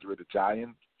of Andre the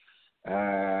Giant.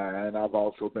 And I've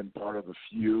also been part of a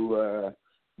few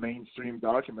mainstream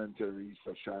documentaries,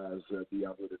 such as the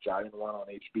Andre the Giant one on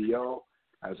HBO,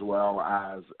 as well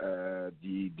as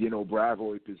the Dino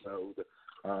Bravo episode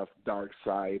of Dark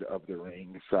Side of the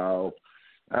Ring. So,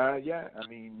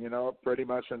 pretty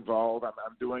much involved.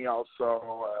 I'm doing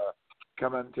also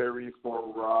commentary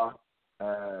for Raw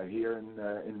here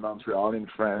in Montreal in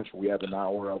French. We have an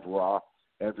hour of Raw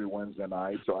every Wednesday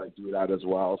night, so I do that as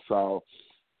well. So,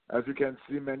 as you can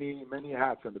see, many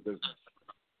hats in the business.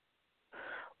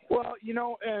 Well, you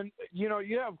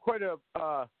have quite a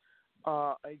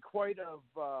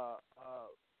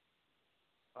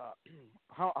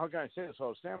how can I say this? I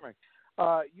was stammering.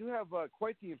 You have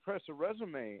quite the impressive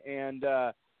resume, and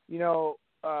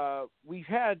we've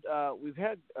had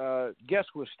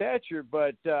guests with stature,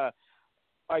 but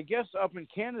I guess up in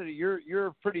Canada,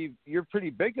 you're pretty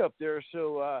big up there.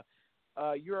 So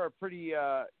you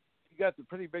got the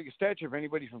pretty big stature of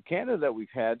anybody from Canada that we've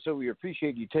had. So we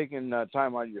appreciate you taking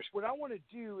time out of your. What I want to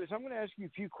do is I'm going to ask you a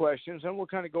few questions, and we'll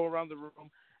kind of go around the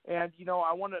room. And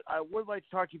I would like to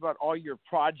talk to you about all your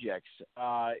projects.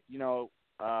 I know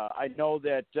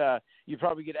that you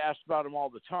probably get asked about them all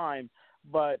the time,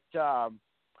 but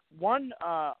one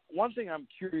thing I'm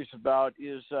curious about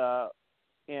is,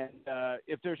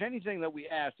 if there's anything that we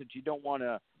ask that you don't want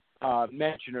to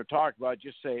mention or talk about,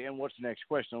 just say, and what's the next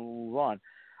question, and we'll move on.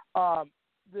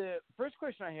 The first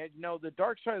question I had, the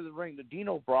Dark Side of the Ring, the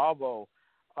Dino Bravo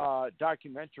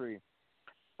documentary.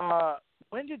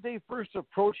 When did they first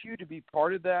approach you to be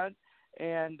part of that?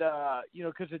 And,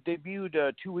 because it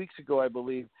debuted 2 weeks ago, I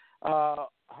believe. How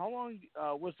long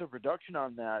was the production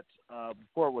on that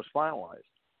before it was finalized?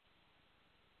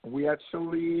 We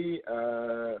actually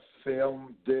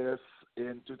filmed this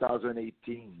in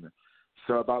 2018,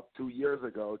 so about 2 years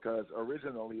ago, because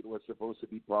originally it was supposed to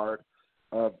be part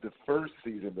of the first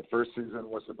season. The first season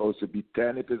was supposed to be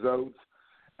 10 episodes,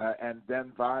 and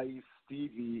then Vice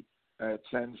TV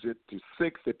changed it to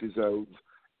 6 episodes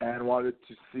and wanted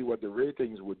to see what the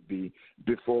ratings would be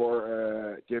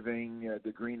before giving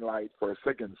the green light for a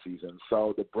second season.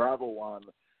 So the Bravo one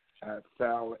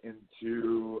fell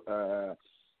into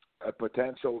a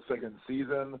potential second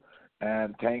season,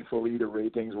 and thankfully the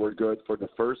ratings were good for the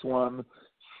first one.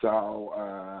 So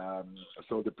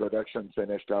so the production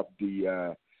finished up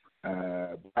the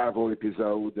Bravo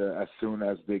episode as soon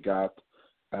as they got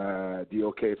the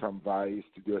okay from Vice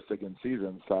to do a second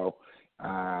season. So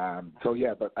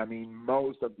yeah, but I mean,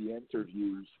 most of the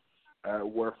interviews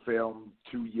were filmed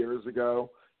 2 years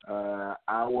ago.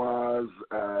 I was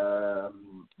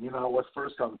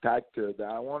first contacted,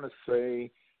 I want to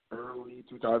say early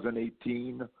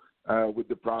 2018 with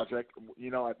the project.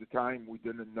 At the time we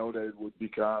didn't know that it would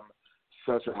become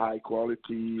such a high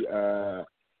quality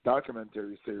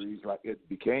documentary series like it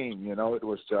became. It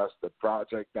was just a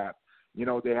project that,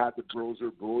 they had the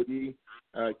Browser Bodie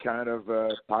kind of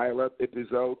pilot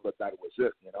episode, but that was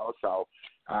it, So,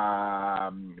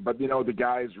 but, the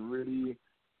guys really,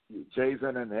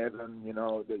 Jason and Evan,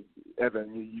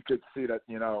 Evan, you could see that,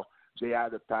 they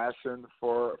had a passion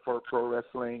for pro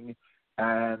wrestling,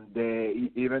 and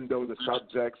they, even though the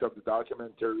subjects of the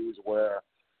documentaries were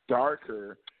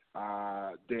darker,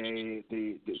 they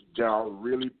are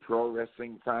really pro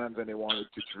wrestling fans, and they wanted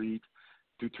to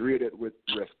treat it with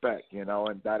respect,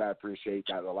 and that I appreciate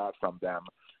that a lot from them.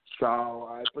 So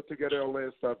I put together a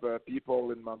list of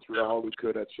people in Montreal who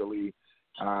could actually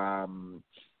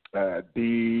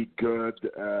be good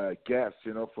guests,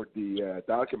 for the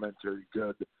documentary,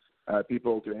 good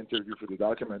people to interview for the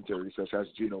documentary, such as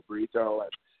Gino Brito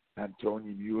and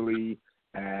Tony Muley,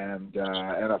 and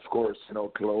of course,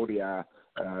 Claudia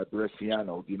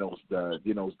Bresciano,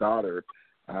 Dino's daughter.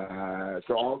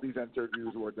 So all these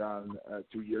interviews were done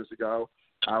 2 years ago.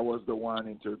 I was the one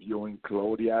interviewing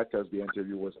Claudia because the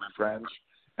interview was in French,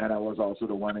 and I was also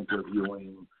the one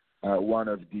interviewing one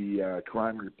of the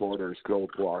crime reporters,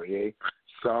 Claude Poirier.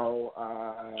 So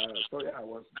yeah, I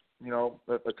was,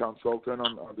 a consultant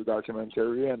on the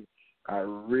documentary, and I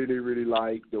really, really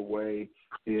liked the way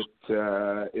it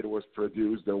was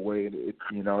produced, the way it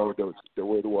the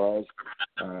way it was.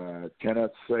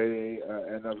 Cannot say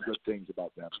enough good things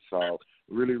about them. So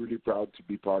really, really proud to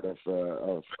be part of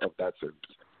that series.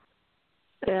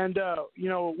 And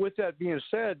with that being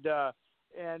said,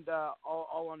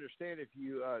 I'll understand if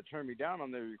you turn me down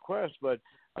on the request, but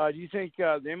do you think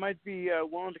they might be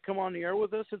willing to come on the air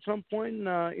with us at some point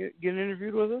and get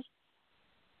interviewed with us?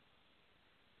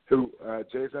 Who,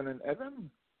 Jason and Evan?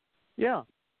 Yeah.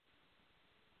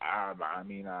 I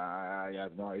mean, I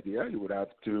have no idea. You would have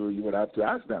to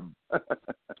ask them.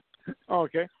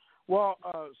 Okay. Well,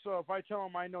 so if I tell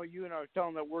them I know you and I tell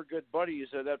them that we're good buddies,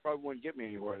 that probably wouldn't get me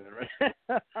anywhere then,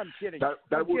 right? I'm kidding.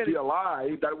 That would be a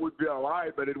lie. That would be a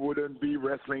lie, but it wouldn't be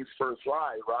wrestling's first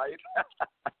lie, right?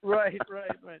 Right.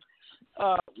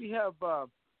 We have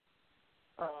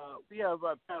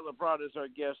Pat Labrada as our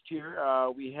guest here.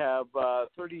 We have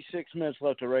 36 minutes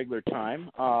left of regular time.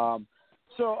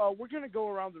 So we're going to go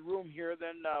around the room here.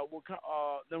 Then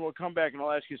we'll come back and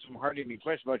I'll ask you some hard-hitting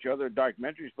questions about your other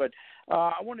documentaries. But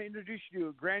I want to introduce you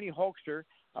to Granny Hulkster.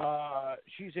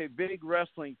 She's a big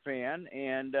wrestling fan,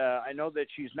 and I know that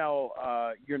she's now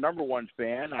your number one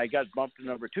fan. I got bumped to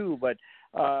number 2. But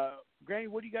Granny,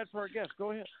 what do you got for our guest?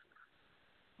 Go ahead.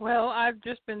 Well, I've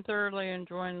just been thoroughly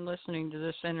enjoying listening to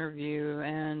this interview,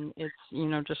 and it's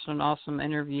just an awesome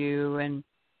interview. And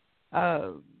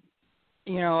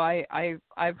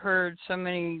I've heard so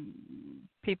many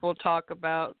people talk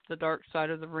about the dark side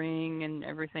of the ring and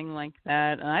everything like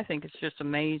that, and I think it's just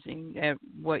amazing at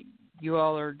what you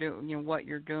all are doing, what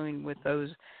you're doing with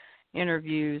those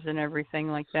interviews and everything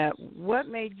like that. What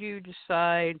made you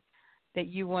decide that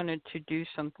you wanted to do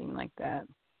something like that?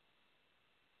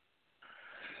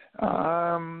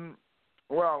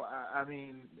 Well, I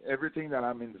mean, everything that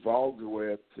I'm involved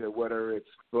with, whether it's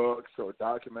books or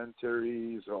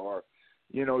documentaries or,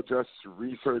 just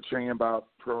researching about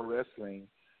pro wrestling,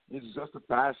 it's just a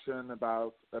passion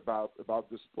about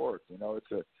the sport.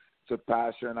 It's a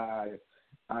passion I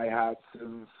had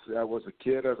since I was a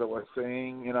kid, as I was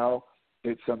saying.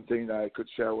 It's something that I could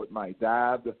share with my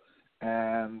dad.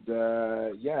 And,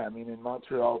 I mean, in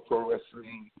Montreal, pro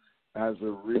wrestling has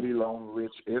a really long,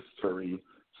 rich history.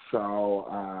 So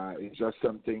it's just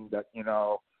something that,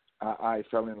 I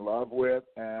fell in love with,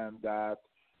 and that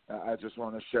I just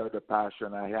want to share the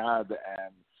passion I had,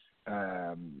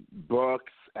 and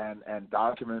books and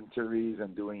documentaries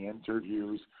and doing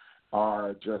interviews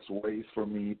are just ways for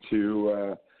me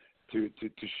to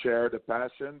share the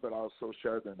passion, but also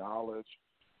share the knowledge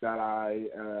that I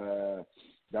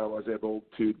was able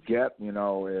to get,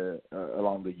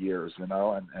 along the years, and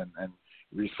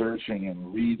researching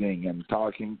and reading and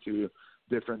talking to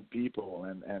different people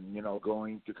and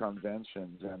going to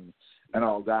conventions and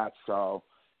all that. So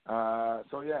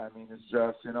yeah, I mean, it's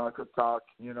just, I could talk,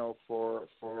 for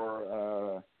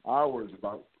hours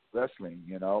about wrestling,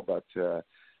 but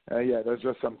yeah, there's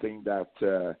just something that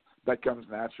comes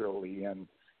naturally, and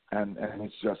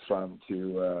it's just fun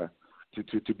to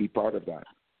be part of that.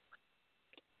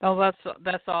 Oh,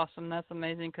 that's awesome. That's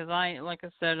amazing. Because like I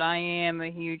said, I am a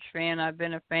huge fan. I've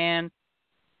been a fan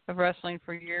of wrestling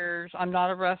for years. I'm not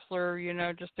a wrestler,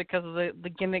 just because of the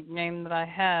gimmick name that I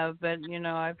have. But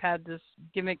I've had this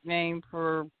gimmick name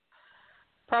for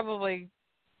probably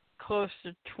close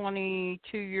to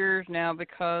 22 years now,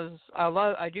 because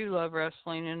I do love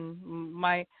wrestling, and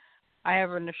I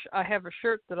have a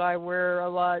shirt that I wear a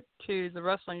lot to the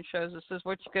wrestling shows that says,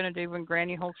 "What you gonna do when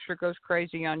Granny Hulkster goes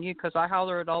crazy on you?" Because I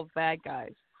holler at all the bad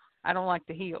guys. I don't like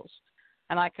the heels,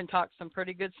 and I can talk some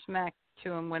pretty good smack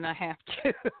to them when I have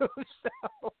to. So.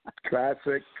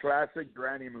 Classic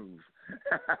Granny move.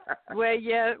 Well,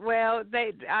 yeah. Well,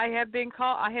 I have been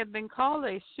called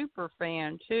a super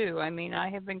fan too. I mean, I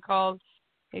have been called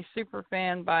a super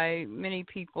fan by many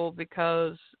people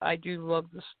because I do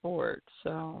love the sport.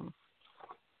 So.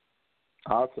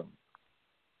 Awesome.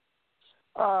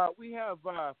 We have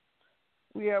our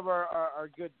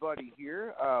good buddy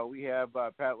here. We have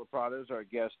Pat LaPrada as our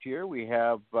guest here. We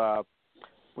have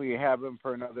him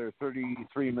for another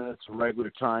 33 minutes of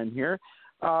regular time here.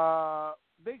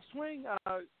 Big Swing,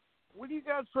 what do you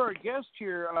got for our guest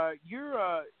here?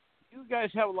 You guys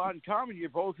have a lot in common. You're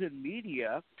both in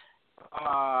media.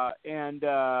 And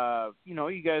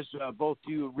you guys both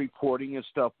do reporting and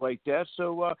stuff like that.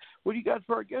 So what do you got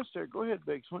for our guest there? Go ahead,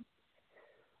 Big Swing.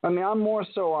 I mean, I'm more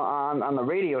so on the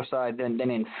radio side than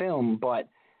in film, but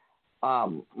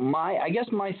I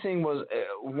guess my thing was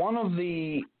one of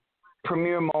the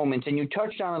premier moments, and you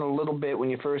touched on it a little bit when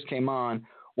you first came on,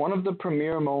 one of the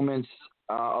premier moments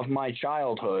of my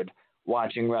childhood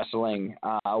watching wrestling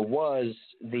was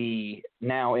the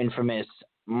now infamous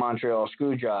Montreal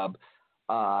Screwjob,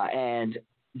 and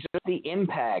just the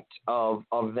impact of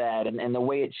that and the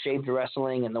way it shaped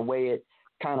wrestling and the way it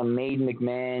kind of made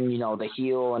McMahon, the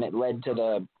heel, and it led to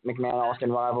the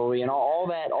McMahon-Austin rivalry and all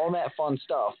that fun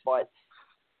stuff. But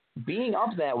being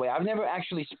up that way, I've never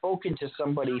actually spoken to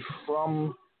somebody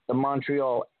from the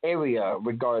Montreal area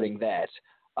regarding that.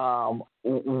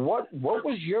 What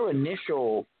was your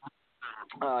initial,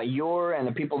 your and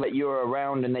the people that you're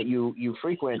around and that you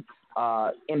frequent,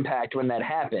 impact when that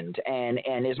happened?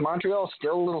 And is Montreal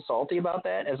still a little salty about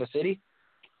that as a city?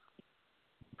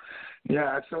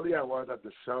 Yeah, actually, I was at the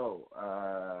show.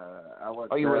 I was.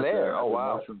 Oh, you were there? Oh,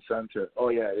 wow. Motion Center. Oh,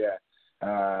 yeah.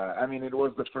 I mean, it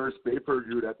was the first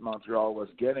pay-per-view that Montreal was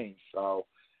getting, so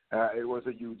it was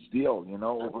a huge deal.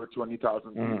 Over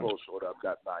 20,000 people showed up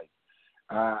that night.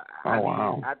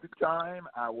 Wow. At the time,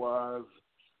 I was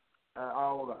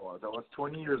how old I was. I was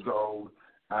 20 years old.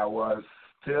 I was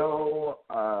still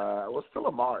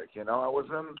a mark. I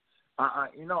wasn't.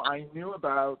 I knew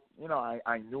about.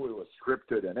 I knew it was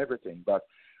scripted and everything, but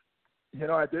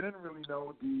I didn't really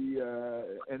know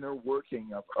the inner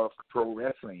working of pro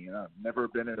wrestling. I've never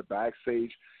been in a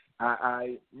backstage.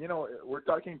 We're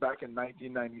talking back in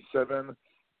 1997.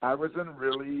 I wasn't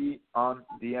really on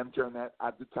the internet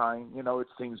at the time. It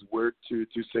seems weird to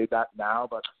say that now,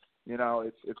 but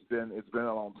it's been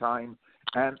a long time,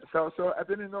 and so I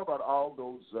didn't know about all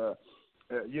those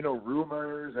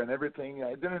rumors and everything.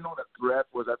 I didn't know that Brett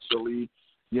was actually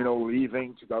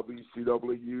leaving to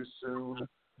WCW soon.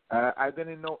 I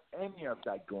didn't know any of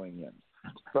that going in.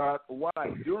 But what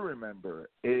I do remember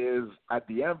is at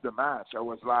the end of the match, I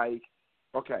was like,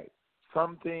 okay,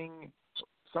 something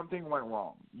went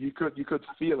wrong. You could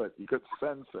feel it. You could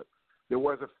sense it. There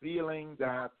was a feeling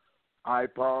that I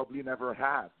probably never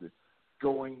had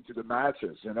going to the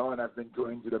matches, and I've been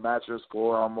going to the matches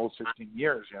for almost 15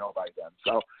 years, by then.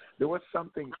 So there was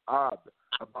something odd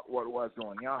about what was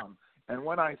going on. And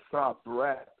when I saw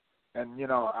Brett, and,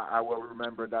 I will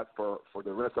remember that for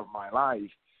the rest of my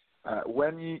life,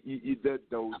 when he did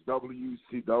those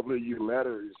WCW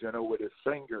letters, with his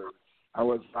finger, I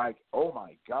was like, oh,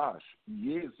 my gosh,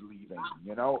 he is leaving,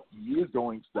 he is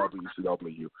going to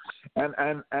WCW. And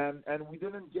we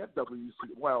didn't get WCW.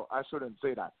 Well, I shouldn't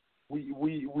say that. in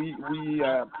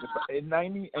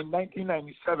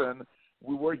 1997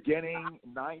 we were getting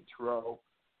Nitro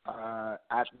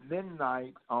at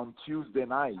midnight on Tuesday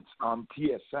nights on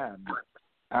TSN.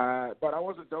 But I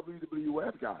was a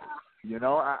WWF guy. You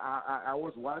know, I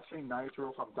was watching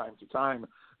Nitro from time to time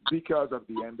because of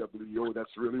the NWO.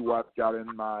 That's really what got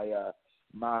in my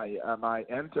my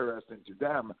interest into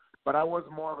them. But I was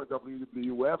more of a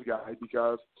WWF guy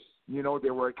because, you know,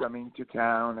 they were coming to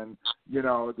town, and, you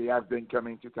know, they have been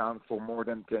coming to town for more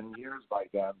than 10 years by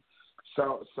then.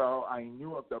 So I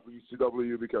knew of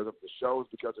WCW because of the shows,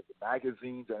 because of the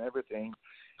magazines and everything.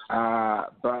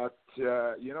 But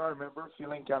you know, I remember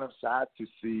feeling kind of sad to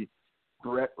see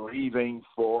Brett leaving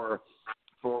for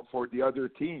the other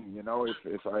team. You know,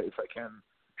 if I can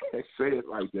say it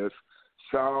like this.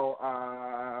 So,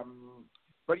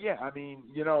 but yeah, I mean,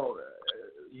 you know,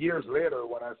 years later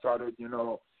when I started, you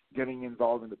know, getting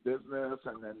involved in the business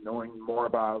and then knowing more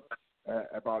about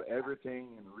everything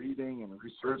and reading and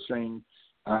researching.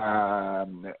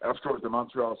 Of course, the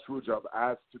Montreal Screwjob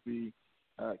has to be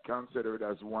considered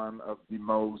as one of the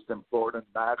most important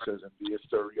matches in the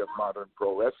history of modern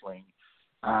pro wrestling,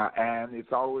 and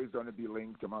it's always going to be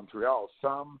linked to Montreal.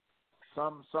 Some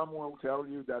will tell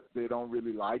you that they don't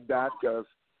really like that because,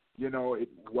 you know, it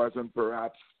wasn't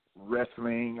perhaps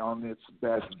wrestling on its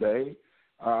best day,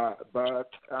 but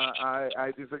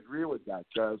I disagree with that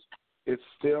because it's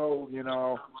still, you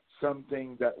know,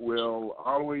 something that will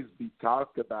always be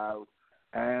talked about.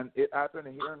 And it happened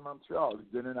here in Montreal.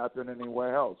 It didn't happen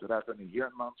anywhere else. It happened here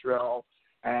in Montreal.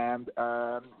 And,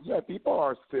 yeah, people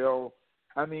are still,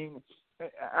 I mean,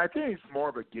 I think it's more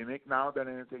of a gimmick now than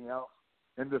anything else,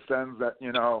 in the sense that,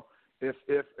 you know, if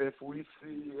we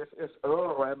see, if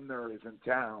Earl Hebner is in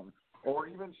town, or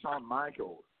even Shawn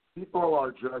Michaels, people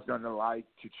are just going to like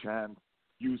to chant,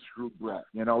 "You screwed Brett,"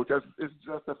 you know, because it's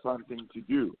just a fun thing to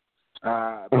do. But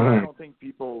I don't think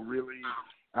people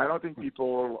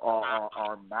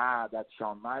are mad at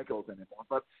Shawn Michaels anymore.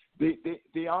 But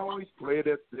they always played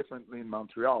it differently in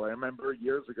Montreal. I remember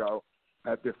years ago,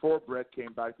 before Brett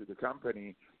came back to the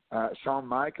company, Shawn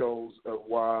Michaels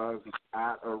was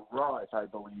at a Raw, if I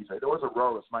believe. It was a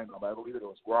Raw, it's mine, but I believe it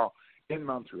was Raw in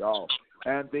Montreal.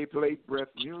 And they played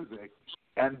Brett's music.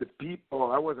 And the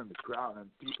people, I was in the crowd, and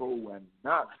people went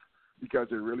nuts because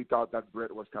they really thought that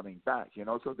Brett was coming back, you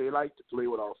know. So they like to play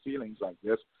with our feelings like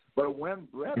this. But when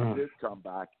Brett did come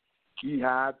back, he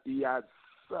had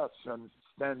such a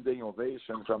standing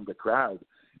ovation from the crowd.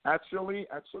 Actually,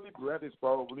 Brett is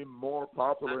probably more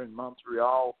popular in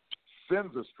Montreal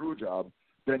since the Screwjob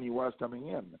than he was coming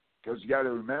in. Because you got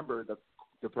to remember that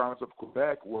the province of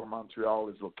Quebec, where Montreal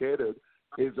is located,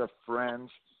 is a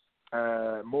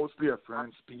mostly a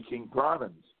French-speaking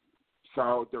province.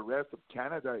 So the rest of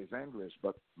Canada is English,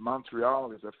 but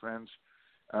Montreal is a French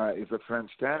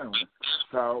town.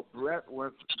 So Brett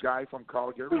was a guy from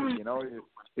Calgary. You know,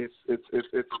 he is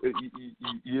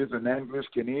an English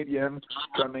Canadian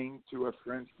coming to a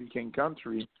French-speaking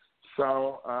country.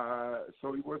 So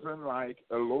he wasn't like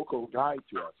a local guy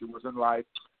to us. He wasn't like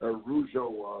a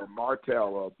Rougeau or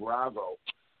Martel or Bravo.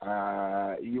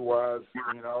 He was,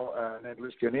 you know, an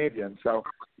English Canadian. So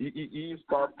he's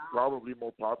probably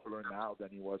more popular now than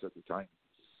he was at the time.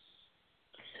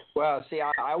 Well, see,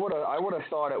 I would have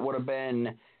thought it would have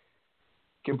been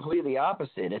completely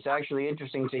opposite. It's actually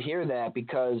interesting to hear that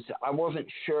because I wasn't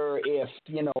sure if,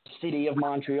 you know, city of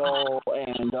Montreal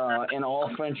and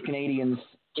all French Canadians,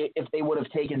 if they would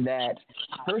have taken that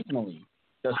personally,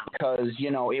 just because, you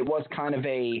know, it was kind of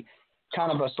a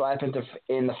slap in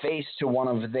the face to one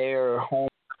of their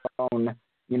homegrown,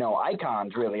 you know,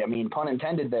 icons, really. I mean, pun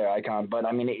intended there, icon. But,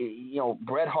 I mean, you know,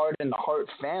 Bret Hart and the Hart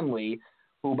family,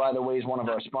 who, by the way, is one of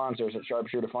our sponsors at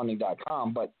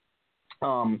sharpshooterfunding.com. But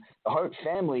the Hart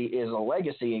family is a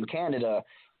legacy in Canada.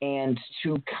 And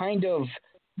to kind of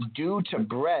do to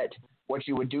Bret what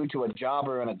you would do to a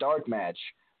jobber in a dark match,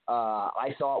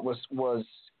 I thought was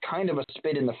kind of a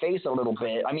spit in the face a little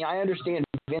bit. I mean, I understand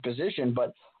Vince's position,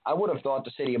 but I would have thought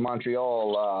the city of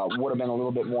Montreal would have been a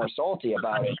little bit more salty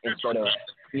about it instead of,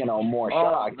 you know, more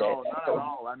shocked. No, not at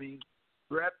all. I mean,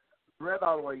 Brett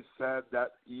always said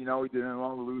that, you know, he didn't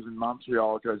want to lose in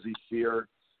Montreal because he feared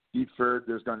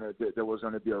there was going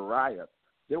to be a riot.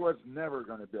 There was never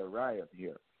going to be a riot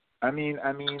here. I mean,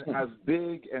 as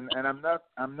big, and I'm not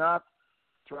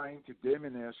trying to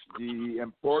diminish the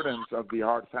importance of the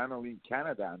Hart family in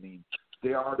Canada. I mean,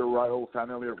 they are the royal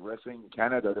family of wrestling in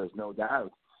Canada, there's no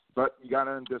doubt. But you got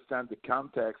to understand the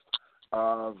context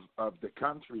of the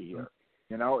country here.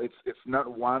 You know, it's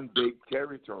not one big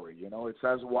territory. You know, it's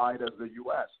as wide as the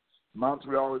U.S.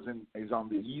 Montreal is on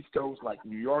the East Coast like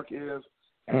New York is,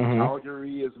 And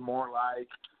Calgary is more like,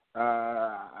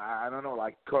 I don't know,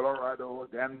 like Colorado,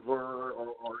 Denver,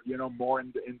 or more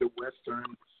in the western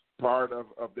part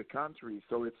of the country.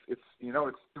 So it's it's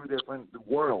two different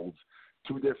worlds,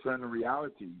 two different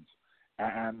realities,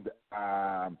 and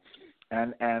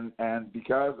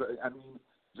because I mean,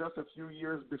 just a few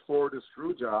years before the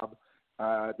screw job,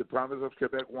 the province of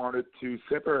Quebec wanted to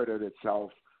separate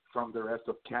itself from the rest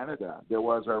of Canada. There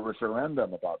was a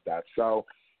referendum about that. So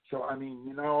I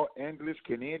mean, English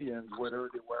Canadians, whether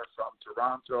they were from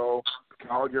Toronto,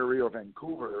 Calgary, or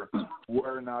Vancouver,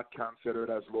 were not considered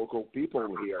as local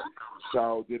people here.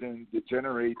 So didn't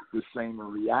generate the same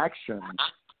reaction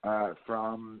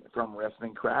from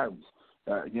wrestling crowds.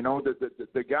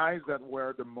 The guys that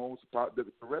were the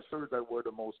wrestlers that were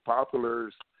the most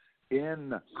popular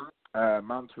in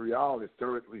Montreal,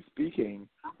 historically speaking,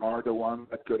 are the ones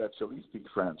that could actually speak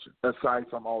French, aside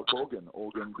from Hulk Hogan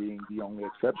being the only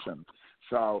exception.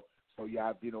 So you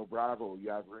have Dino Bravo, you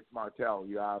have Rick Martel,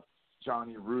 you have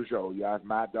Johnny Rougeau, you have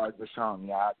Mad Dog Vachon,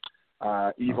 you have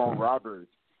Yvon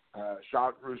Roberts,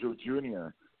 Jacques Rougeau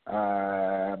Jr.,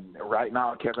 right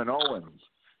now Kevin Owens.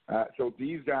 So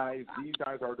these guys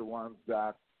are the ones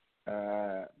that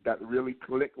really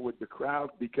click with the crowd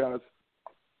because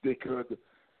they could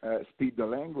speak the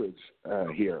language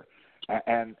here,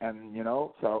 and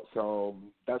so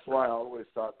that's why I always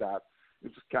thought that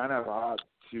it's kind of odd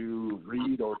to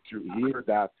read or to hear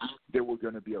that there were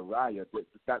going to be a riot.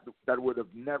 That would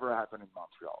have never happened in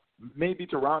Montreal. Maybe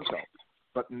Toronto,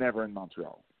 but never in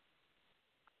Montreal.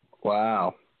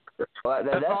 Wow. Well,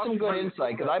 that's some good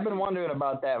insight, because I've been wondering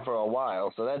about that for a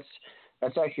while. So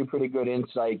that's actually pretty good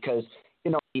insight, because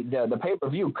the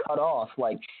pay-per-view cut off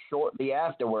like shortly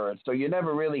afterwards, so I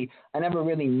never really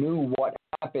knew what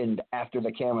happened after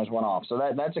the cameras went off. So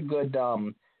that's a good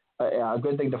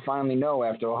thing to finally know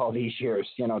after all these years.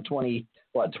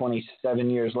 27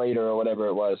 years later or whatever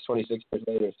it was, 26 years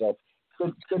later. So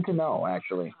it's good to know,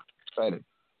 actually. Excited.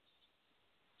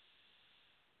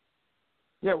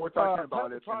 Yeah, we're talking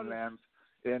about it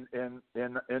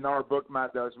in our book,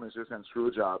 Mad Dogs, Misses, and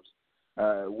Screw Jobs.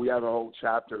 We have a whole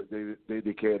chapter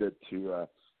dedicated to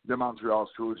the Montreal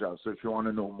Screw Job. So if you want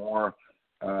to know more,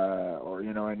 or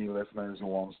any listeners who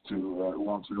wants to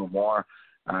know more,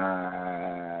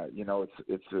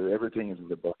 it's everything is in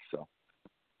the book. So,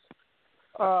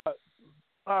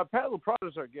 Pat LaPrada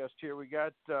is our guest here. We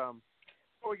got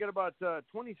about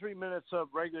 23 minutes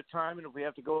of regular time, and if we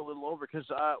have to go a little over, because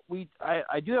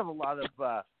I do have a lot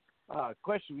of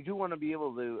questions. We do want to be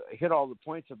able to hit all the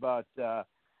points about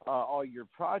all your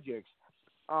projects.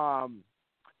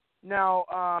 Now,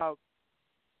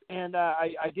 and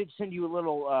I did send you a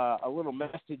little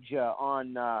message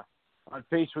on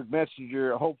Facebook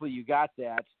Messenger. Hopefully, you got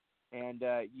that, and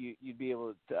you'd be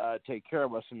able to take care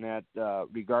of us in that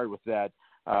regard. With that,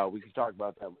 we can talk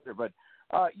about that later. But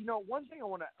one thing I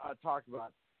want to talk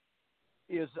about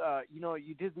is you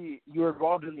were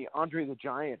involved in the Andre the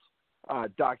Giant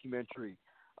documentary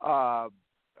for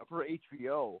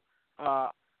HBO.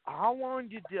 How long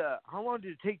did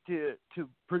it take to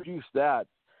produce that?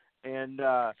 And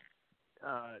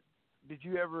did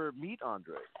you ever meet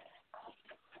Andre?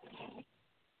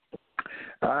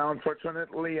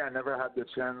 Unfortunately, I never had the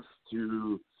chance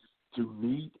to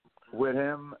meet with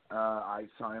him. I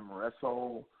saw him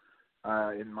wrestle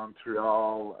in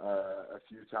Montreal a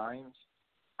few times.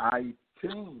 I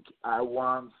think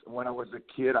when I was a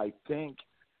kid,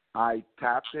 I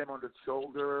tapped him on the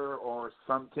shoulder or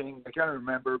something. I can't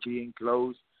remember being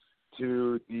close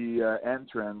to the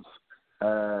entrance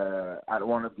at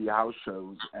one of the house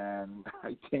shows, and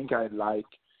I think I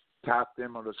tapped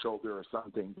him on the shoulder or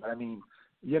something. I mean,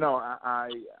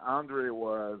 Andre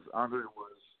was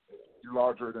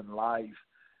larger than life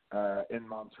in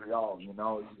Montreal.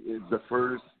 It's the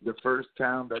first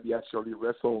town that he actually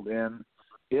wrestled in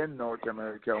North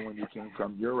America when he came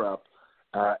from Europe.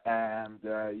 And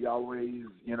he always,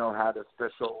 had a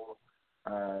special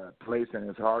place in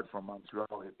his heart for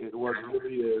Montreal. It was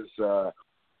really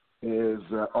his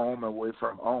home away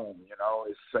from home,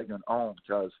 his second home,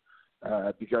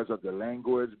 because of the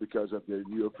language, because of the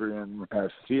European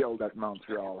feel that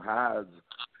Montreal has.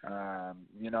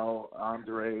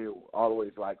 Andre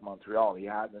always liked Montreal. He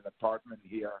had an apartment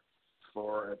here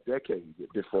for a decade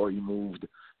before he moved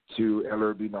to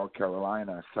Ellerbe, North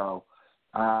Carolina. So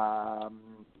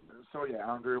yeah,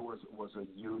 Andre was a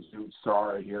huge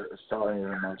star here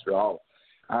in Montreal.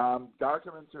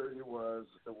 Documentary was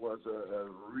a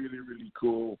really, really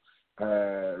cool,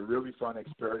 really fun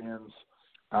experience.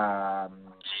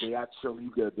 They actually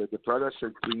the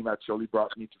production team actually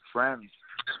brought me to France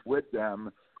with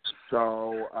them.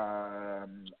 So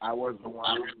I was the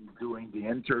one doing the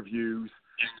interviews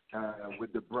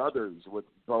with the brothers, with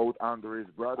both Andre's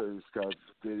brothers, because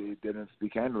they didn't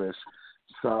speak English.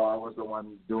 So I was the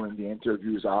one doing the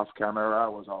interviews off camera. I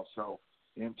was also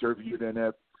interviewed in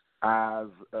it as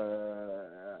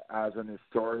an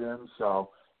historian. So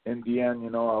in the end,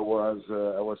 I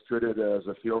was treated as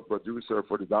a field producer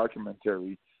for the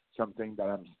documentary, something that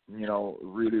I'm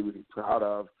really, really proud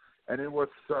of. And it was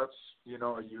such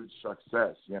a huge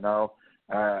success. It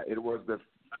was the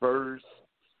first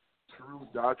true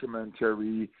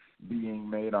documentary being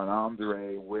made on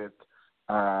Andre with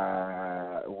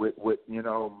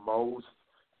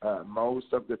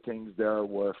most of the things there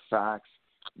were facts.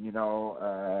 They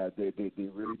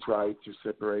really tried to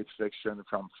separate fiction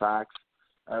from facts.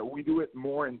 We do it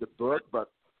more in the book,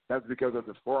 but that's because of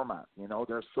the format.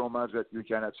 There's so much that you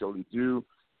can actually do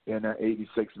in an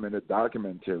 86-minute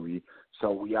documentary.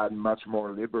 So we had much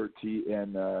more liberty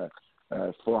in a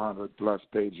 400-plus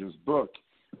pages book.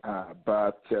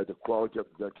 But the quality of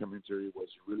the documentary was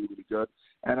really, really good.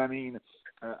 And, I mean,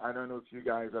 I don't know if you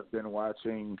guys have been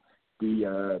watching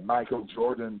the Michael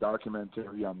Jordan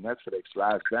documentary on Netflix,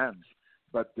 Last Dance,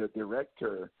 but the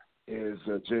director is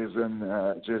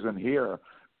Jason Here,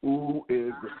 who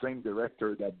is the same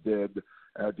director that did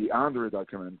the Andre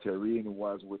documentary and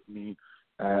was with me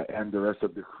and the rest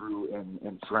of the crew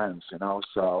in France.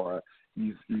 So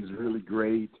he's really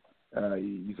great.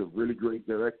 He's a really great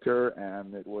director,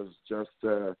 and it was just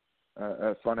a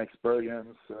fun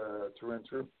experience through and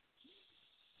through.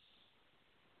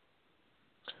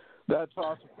 That's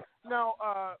awesome. Now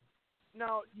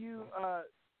you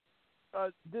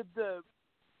did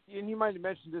and you might have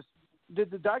mentioned this. Did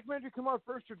the documentary come out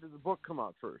first, or did the book come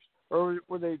out first, or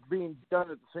were they being done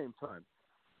at the same time?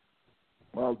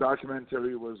 Well,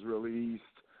 documentary was released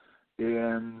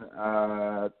in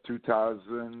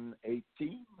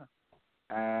 2018,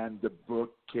 and the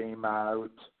book came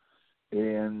out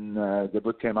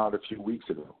a few weeks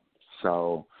ago.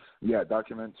 So yeah,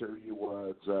 documentary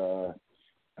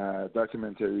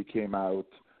came out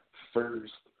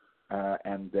first,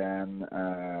 and then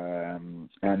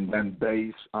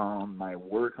based on my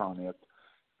work on it,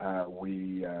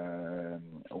 we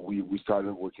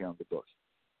started working on the book.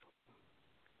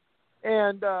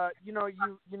 And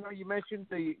you mentioned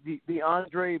the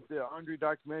Andre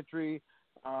documentary,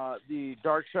 the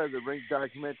Dark Side of the Ring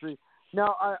documentary.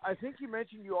 Now, I think you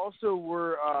mentioned you also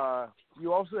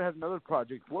had another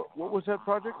project. What was that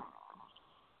project?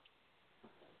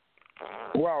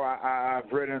 Well,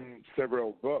 I've written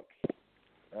several books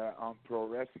on pro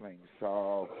wrestling,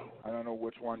 so I don't know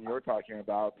which one you're talking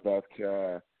about, but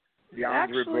the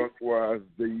Andre book was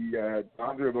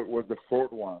the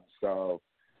fourth one. So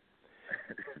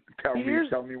tell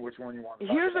me which one you want to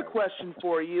talk Here's about. A question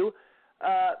for you.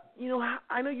 I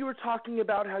know you were talking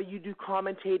about how you do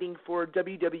commentating for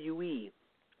WWE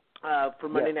for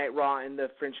Monday Night Raw in the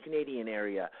French Canadian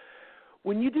area.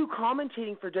 When you do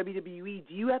commentating for WWE,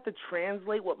 do you have to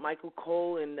translate what Michael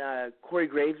Cole and Corey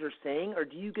Graves are saying, or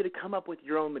do you get to come up with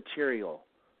your own material?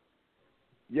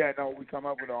 Yeah, no, we come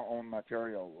up with our own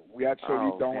material. We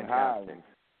actually don't have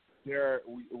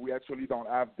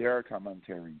their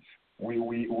commentaries.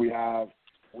 We have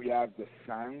the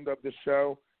sound of the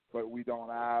show, but we don't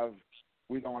have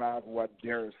what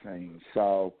they're saying.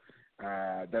 So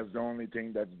that's the only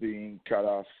thing that's being cut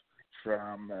off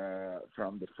from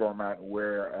the format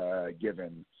we're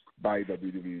given by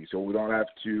WWE. So we don't have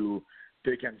to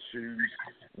pick and choose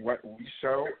what we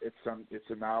show. It's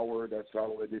an hour that's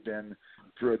already been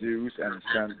produced and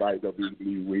sent by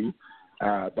WWE.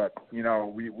 But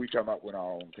we come up with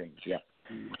our own things. Yeah.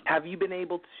 Have you been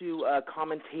able to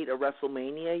commentate a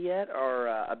WrestleMania yet, or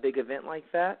a big event like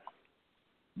that?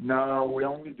 No, we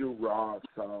only do Raw.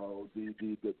 So the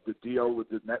deal with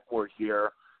the network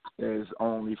here is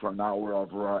only for an hour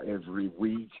of Raw every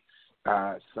week.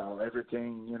 So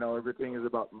everything is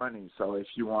about money. So if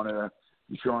you wanna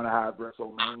have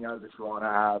WrestleMania, if you wanna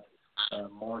have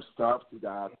more stuff to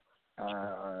that,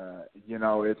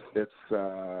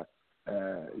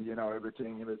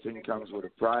 everything comes with a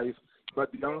price.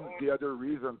 But the other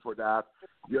reason for that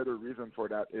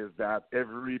is that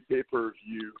every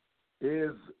pay-per-view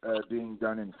is being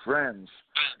done in French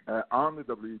on the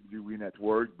WWE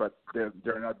network, but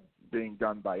they're not being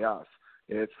done by us.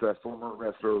 It's former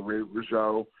wrestler Ray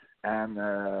Rougeau and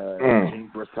Jean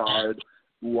Brassard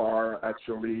who are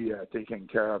actually taking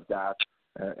care of that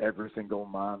every single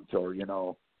month, or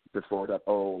before that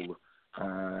whole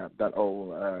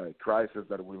crisis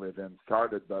that we live in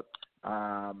started. But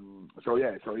so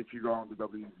if you go on the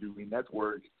WWE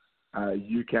network,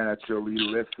 you can actually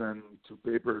listen to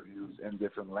pay-per-views in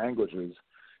different languages,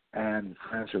 and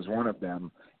French is one of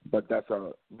them. But that's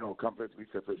a completely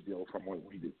separate deal from what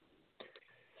we do.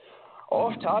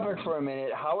 Off topic for a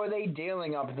minute, how are they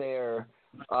dealing up there?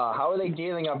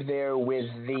 With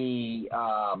the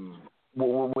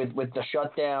with the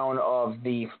shutdown of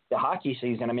the hockey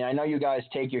season? I mean, I know you guys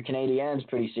take your Canadiens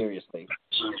pretty seriously.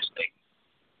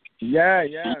 Yeah. I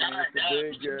mean,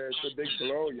 it's a big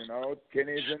blow.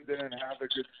 Canadiens didn't have a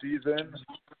good season,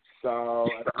 so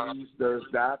at least there's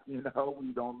that. We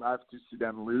don't have to see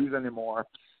them lose anymore.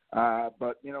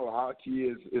 But hockey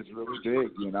is really big.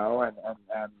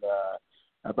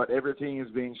 But everything is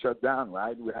being shut down,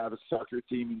 right? We have a soccer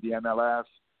team in the MLS.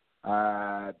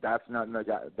 That's not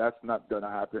going to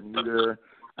happen either.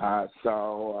 I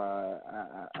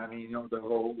mean, the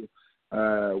whole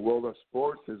world of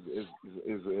sports is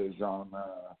on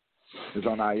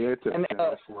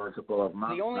hiatus for a couple of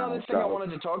months. The only other thing I wanted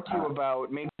to talk to you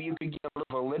about, maybe you could get a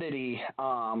little validity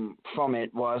from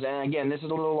it, was, and again, this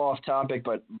is a little off topic,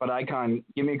 but Icon,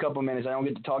 give me a couple minutes. I don't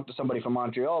get to talk to somebody from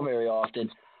Montreal very often.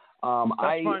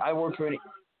 I work for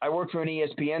an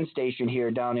ESPN station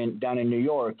here down in New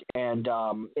York, and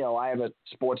I have a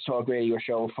sports talk radio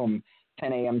show from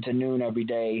 10 a.m. to noon every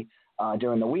day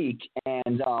during the week.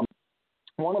 And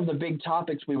one of the big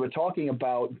topics we were talking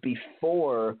about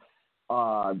before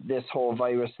this whole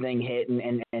virus thing hit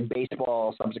and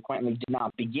baseball subsequently did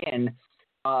not begin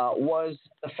was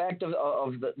the fact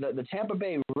of the Tampa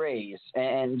Bay Rays.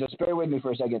 And just bear with me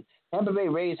for a second. Tampa Bay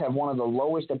Rays have one of the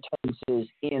lowest attendances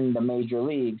in the major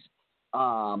leagues.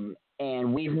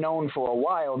 And we've known for a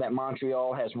while that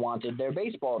Montreal has wanted their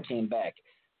baseball team back.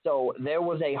 So there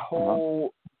was a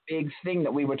whole big thing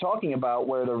that we were talking about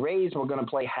where the Rays were going to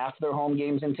play half their home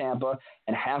games in Tampa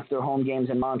and half their home games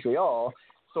in Montreal,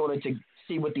 sort of to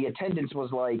see what the attendance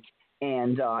was like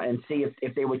and see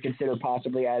if they would consider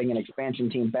possibly adding an expansion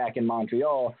team back in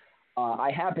Montreal.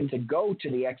 I happened to go to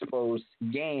the Expos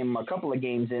game, a couple of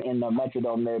games in the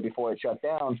Metrodome there before it shut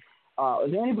down.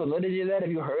 Is there any validity to that? Have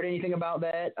you heard anything about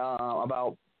that,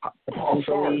 about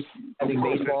potentially having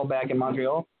baseball back in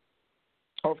Montreal?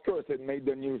 Of course, it made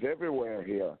the news everywhere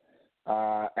here,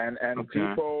 and okay.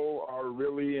 People are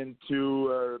really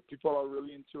into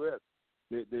it.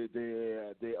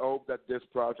 They hope that this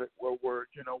project will work.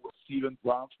 With Steven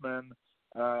Bronfman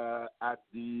at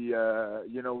the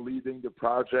leading the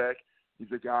project.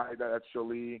 He's a guy that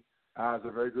actually has a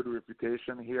very good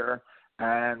reputation here,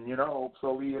 and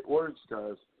hopefully it works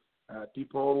because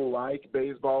people like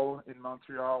baseball in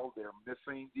Montreal. They're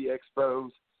missing the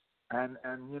Expos. And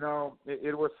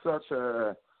it was such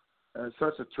a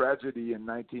tragedy in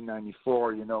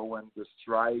 1994, when the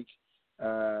strike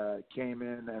came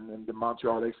in and the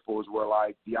Montreal Expos were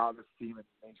like the hottest team in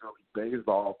Major League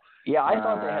Baseball. Yeah, I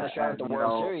thought they had a shot at the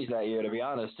World Series that year, to be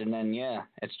honest. And then,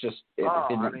 it's just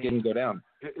didn't go down.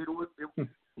 It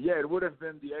would have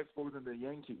been the Expos and the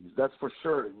Yankees. That's for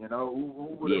sure.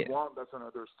 Who would have won? That's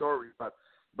another story. But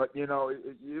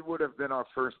it would have been our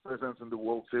first presence in the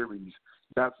World Series.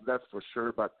 That's for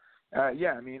sure. But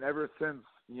ever since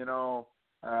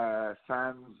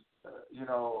fans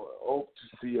hope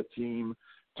to see a team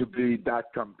to be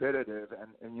that competitive, and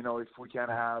if we can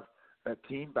have a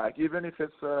team back, even if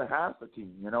it's half a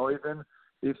team, even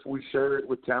if we share it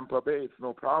with Tampa Bay, it's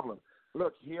no problem.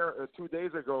 Look here, 2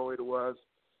 days ago it was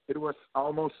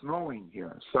almost snowing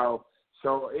here. So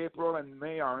April and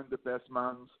May aren't the best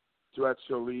months to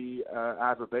actually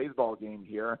have a baseball game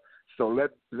here. So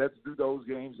let's do those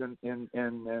games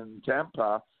in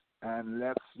Tampa, and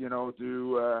let's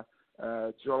do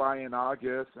July and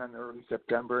August and early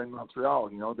September in Montreal.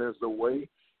 There's a way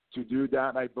to do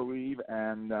that, I believe,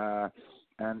 and I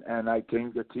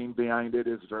think the team behind it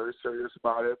is very serious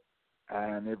about it.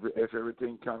 And if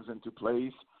everything comes into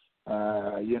place,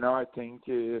 I think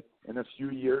in a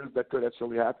few years that could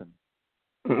actually happen.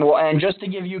 Well, and just to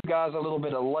give you guys a little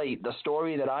bit of light, the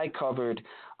story that I covered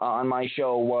on my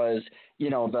show was,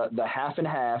 the half and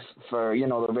half for,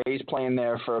 the Rays playing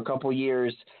there for a couple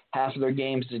years, half of their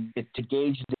games to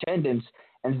gauge the attendance.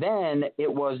 And then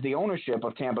it was the ownership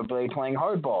of Tampa Bay playing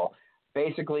hardball.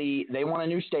 Basically, they want a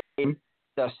new stadium,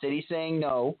 the city saying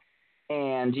no,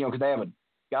 and, because they have a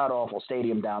god-awful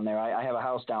stadium down there. I have a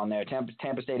house down there.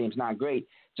 Tampa Stadium's not great.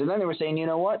 So then they were saying, you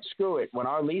know what, screw it. When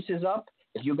our lease is up,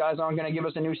 if you guys aren't going to give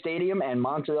us a new stadium and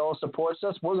Montreal supports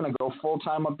us, we're going to go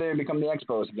full-time up there and become the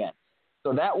Expos again.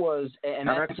 So that was – and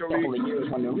that's a couple of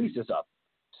years when the lease is up.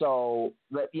 So,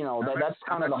 that's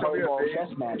kind of the hardball chess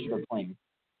match they're playing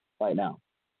right now.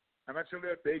 I'm actually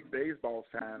a big baseball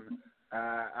fan.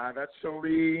 I've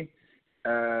actually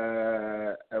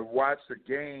watch the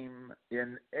game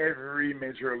in every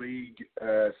major league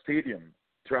stadium.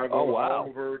 Travel all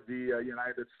over the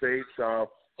United States.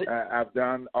 So I've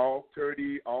done all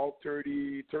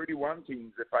 31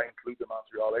 teams if I include the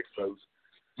Montreal Expos.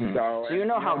 So you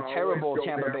know how terrible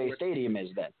Tampa Bay Stadium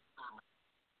is then.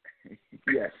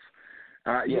 Yes.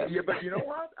 Yeah, but you know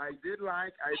what? I did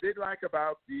like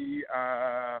about the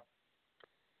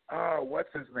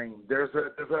what's his name? There's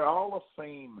a Hall of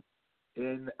Fame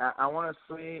in I want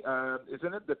to say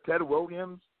isn't it the Ted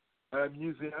Williams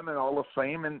Museum and Hall of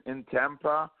Fame in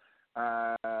Tampa?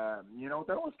 That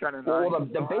was kind of nice. Well,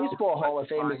 the Baseball Hall of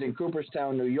Fame is in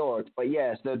Cooperstown, New York. But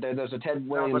yes, there's a Ted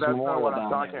Williams but that's memorial not what I'm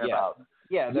talking there. about.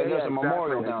 Yeah, there's a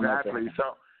memorial down there. Exactly.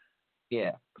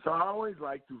 So I always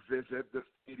like to visit the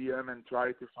stadium and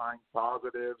try to find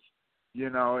positives,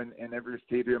 in every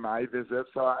stadium I visit.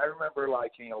 So I remember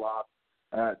liking a lot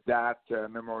that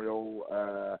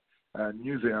memorial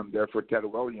museum there for Ted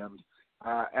Williams.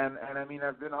 And I mean,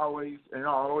 I've been always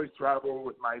travel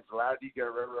with my Vladdy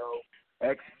Guerrero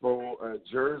Expo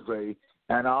jersey,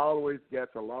 and I always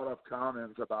get a lot of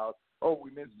comments about, oh, we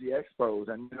missed the Expos,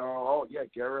 and oh yeah,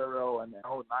 Guerrero, and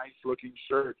oh, nice looking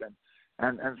shirt, and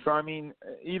so I mean,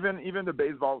 even the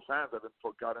baseball fans haven't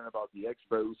forgotten about the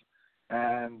Expos,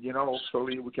 and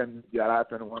hopefully we can make that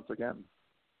happen once again.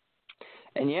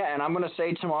 And I'm going to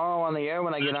say tomorrow on the air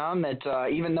when I get on that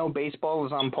even though baseball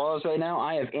is on pause right now,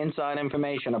 I have inside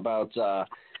information about the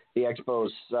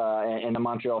Expos and the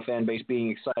Montreal fan base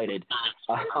being excited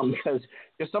because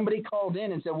somebody called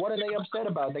in and said, what are they upset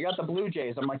about? They got the Blue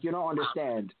Jays. I'm like, you don't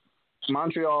understand.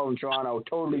 Montreal and Toronto,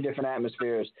 totally different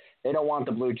atmospheres. They don't want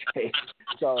the Blue Jays.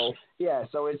 So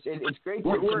it's great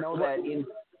to know that in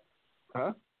 –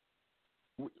 huh?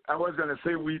 I was going to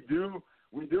say we do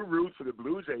root for the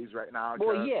Blue Jays right now.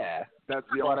 Well, yeah. That's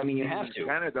the only team you have in to.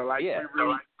 Canada.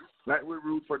 We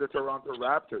root for the Toronto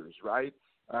Raptors, right?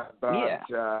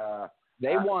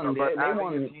 They won. But they having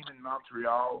won.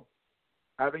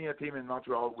 Having a team in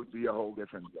Montreal would be a whole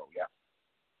different deal. Yeah.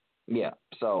 Yeah.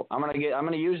 So I'm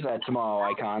gonna use that tomorrow,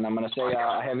 Icon. I'm gonna say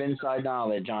I have inside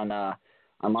knowledge on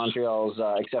Montreal's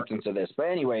acceptance of this. But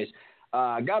anyways,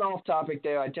 got off topic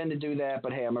there. I tend to do that,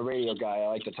 but hey, I'm a radio guy. I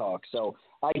like to talk. So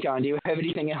Icon, do you have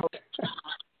anything else?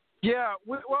 Yeah.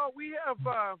 We have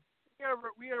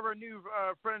our new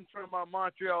friend from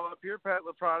Montreal up here, Pat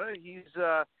LaPrada.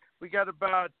 We got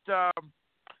about 8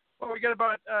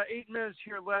 minutes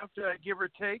here left, give or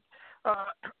take.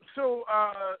 So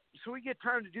we get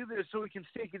time to do this, so we can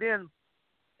stick it in.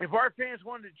 If our fans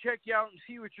wanted to check you out and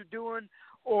see what you're doing,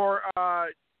 or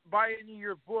buy any of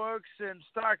your books and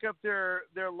stock up their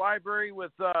library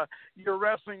with your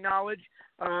wrestling knowledge,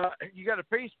 you got a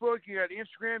Facebook, you got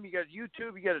Instagram, you got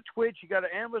YouTube, you got a Twitch, you got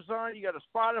an Amazon, you got a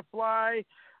Spotify.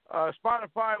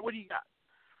 What do you got?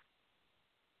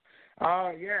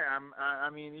 I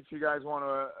mean, if you guys want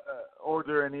to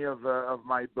order any of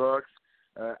my books,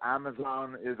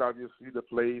 Amazon is obviously the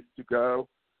place to go.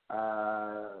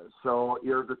 So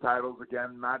here's the titles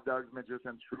again: Mad Dogs, Midgets,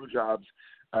 and True Jobs.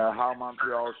 How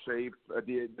Montreal shaped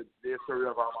the history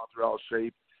of how Montreal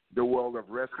shaped the world of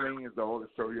wrestling is the whole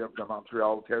story of the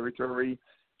Montreal territory.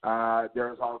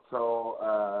 There's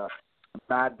also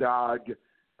Mad Dog,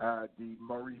 the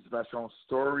Maurice Vachon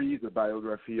story, the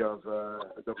biography of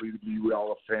WWE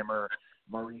Hall of Famer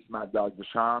Maurice Mad Dog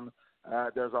Vachon.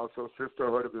 There's also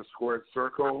Sisterhood of the Squared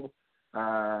Circle,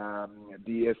 the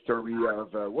history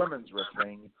of women's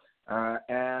wrestling,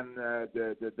 and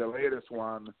the latest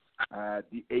one,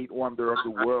 the Eighth Wonder of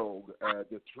the World,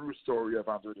 the true story of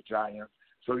Andre the Giant.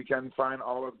 So you can find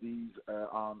all of these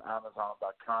on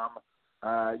Amazon.com.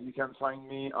 You can find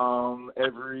me on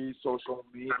every social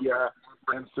media,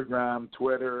 Instagram,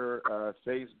 Twitter,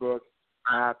 Facebook,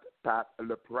 at Pat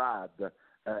LaPrade,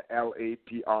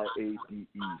 LAPRADE.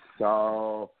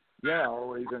 So, I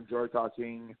always enjoy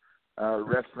talking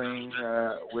wrestling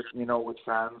with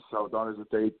fans, so don't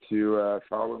hesitate to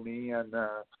follow me and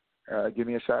give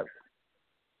me a shout.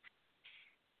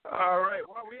 All right.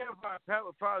 Well, we have Pat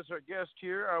LaPrade as our guest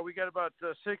here. We got about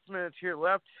 6 minutes here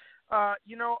left. I'll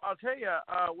tell you,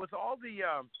 with all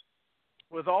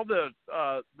the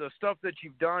stuff that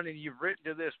you've done and you've written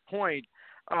to this point,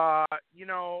 do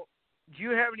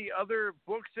you have any other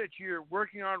books that you're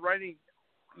working on writing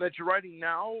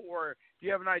now, or do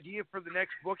you have an idea for the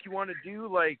next book you want to do?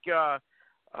 Like your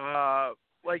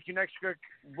next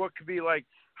book could be like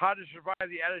How to Survive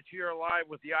the Attitude Era Live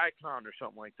with the Icon or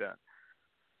something like that.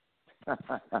 That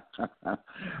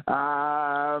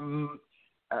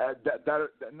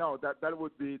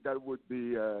would be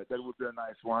a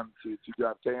nice one to do.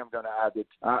 I'm going to add it.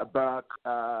 But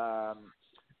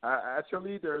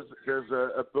Actually, there's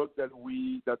a book that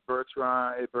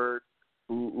Bertrand Ebert,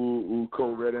 who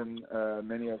co-written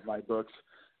many of my books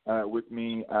with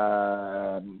me,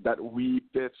 that we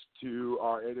pitched to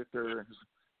our editors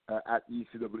at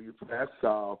ECW Press.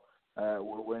 So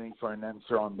we're waiting for an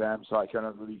answer on them. So I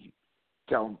cannot really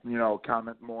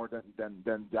comment more than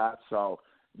that. So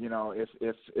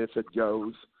if it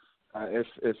goes.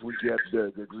 If we get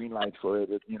the green light for it,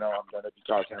 I'm going to be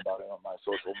talking about it on my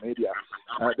social media.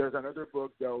 There's another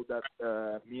book, though,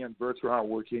 that me and Bertrand are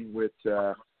working with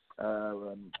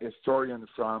historians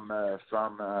from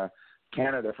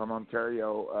Canada, from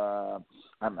Ontario.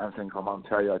 I'm thinking from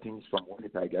Ontario. I think he's from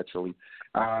Winnipeg, actually.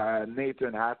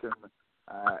 Nathan Hatton.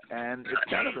 And it's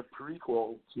kind of a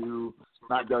prequel to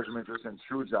Not Documentaries and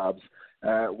Screwjobs,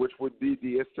 which would be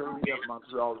the history of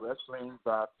Montreal wrestling,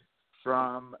 but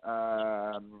from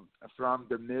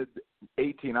the mid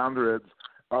 1800s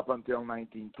up until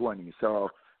 1920. So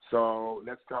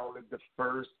let's call it the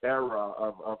first era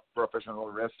of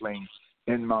professional wrestling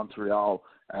in Montreal.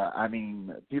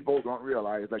 People don't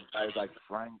realize that guys like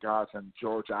Frank Goss and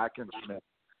George Hackenschmidt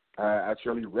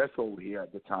actually wrestled here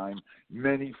at the time.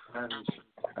 Many French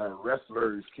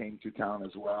wrestlers came to town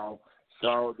as well.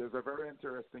 So there's a very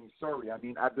interesting story. At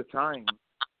the time,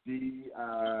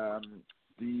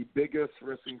 the biggest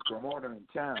wrestling promoter in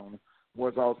town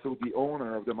was also the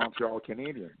owner of the Montreal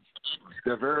Canadiens.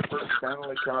 The very first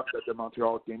Stanley Cup that the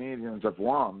Montreal Canadiens have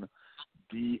won,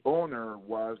 the owner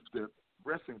was the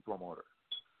wrestling promoter.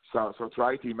 So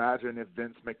try to imagine if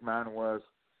Vince McMahon was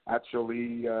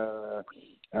actually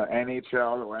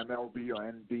NHL or MLB or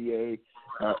NBA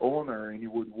owner, and he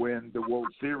would win the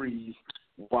World Series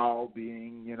while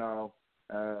being,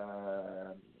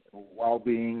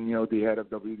 the head of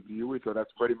WWE. So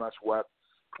that's pretty much what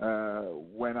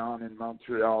went on in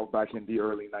Montreal back in the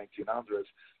early 1900s.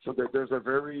 So there's a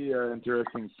very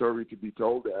interesting story to be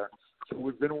told there. So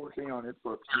we've been working on it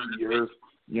for a few years,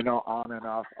 on and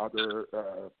off other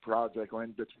projects, or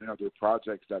in between other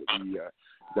projects that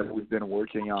we've been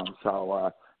working on.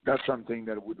 So that's something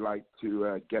that we'd like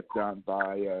to get done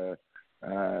by a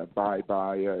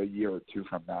year or two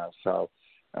from now. So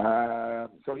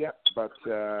yeah, but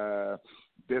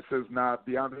this is not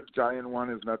the Under the Giant one.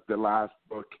 Is not the last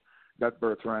book that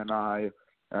Bertrand and I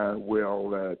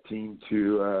will team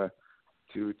to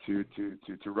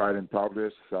write and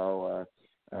publish. So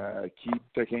keep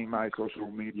checking my social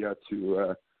media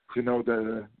to know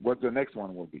what the next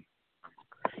one will be.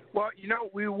 Well,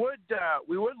 we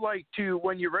would like to,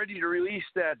 when you're ready to release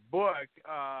that book,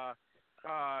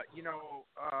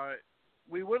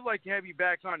 we would like to have you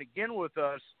back on again with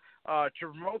us to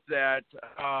promote that.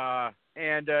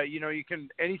 You can,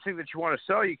 anything that you want to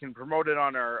sell, you can promote it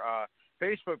on our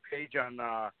Facebook page on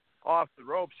Off the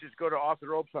Ropes. Just go to Off the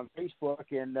Ropes on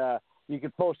Facebook, and you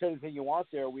can post anything you want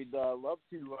there. We'd love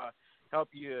to help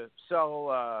you sell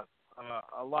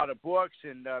a lot of books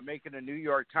and make it a New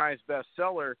York Times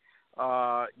bestseller.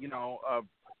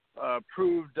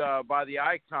 Approved by the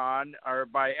Icon, or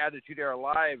by Attitude Era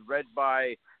Live, read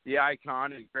by the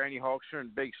Icon and Granny Hulkster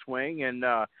and Big Swing, and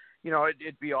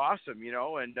it'd be awesome,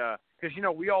 and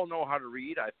because we all know how to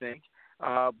read, I think,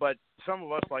 but some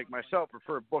of us, like myself,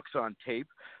 prefer books on tape.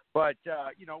 But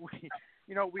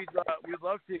we'd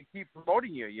love to keep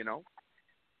promoting you.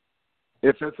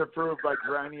 If it's approved by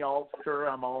Granny Hulkster,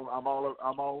 I'm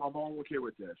all okay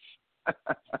with this.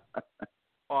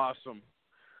 Awesome.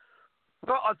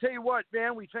 Well, I'll tell you what,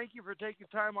 man, we thank you for taking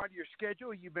time out of your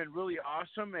schedule. You've been really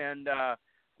awesome, and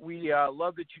we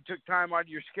love that you took time out of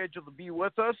your schedule to be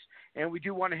with us, and we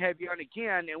do want to have you on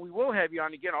again, and we will have you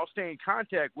on again. I'll stay in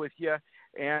contact with you,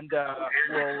 and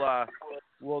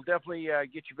we'll definitely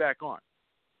get you back on.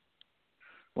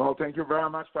 Well, thank you very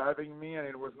much for having me, and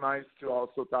it was nice to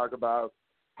also talk about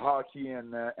hockey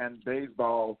and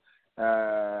baseball.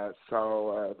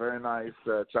 So very nice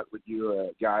chat with you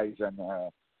guys, and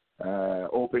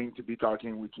hoping to be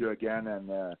talking with you again,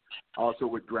 and also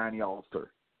with Granny Hulkster.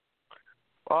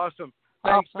 Awesome.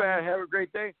 Thanks, man. Have a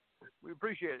great day. We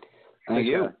appreciate it. Thank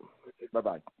you.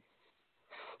 Bye-bye.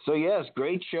 So, yes,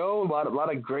 great show. A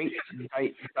lot of great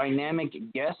dynamic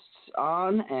guests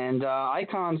on. And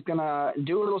Icon's going to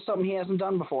do a little something he hasn't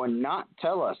done before, not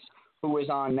tell us who is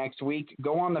on next week.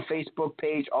 Go on the Facebook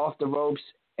page, Off the Ropes,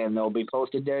 and they'll be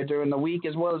posted there during the week,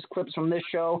 as well as clips from this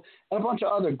show and a bunch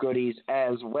of other goodies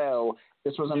as well.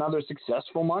 This was another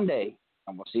successful Monday,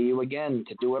 and we'll see you again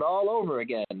to do it all over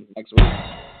again next week.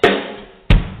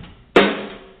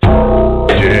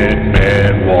 Dead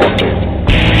man walking.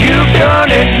 You've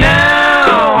done it now.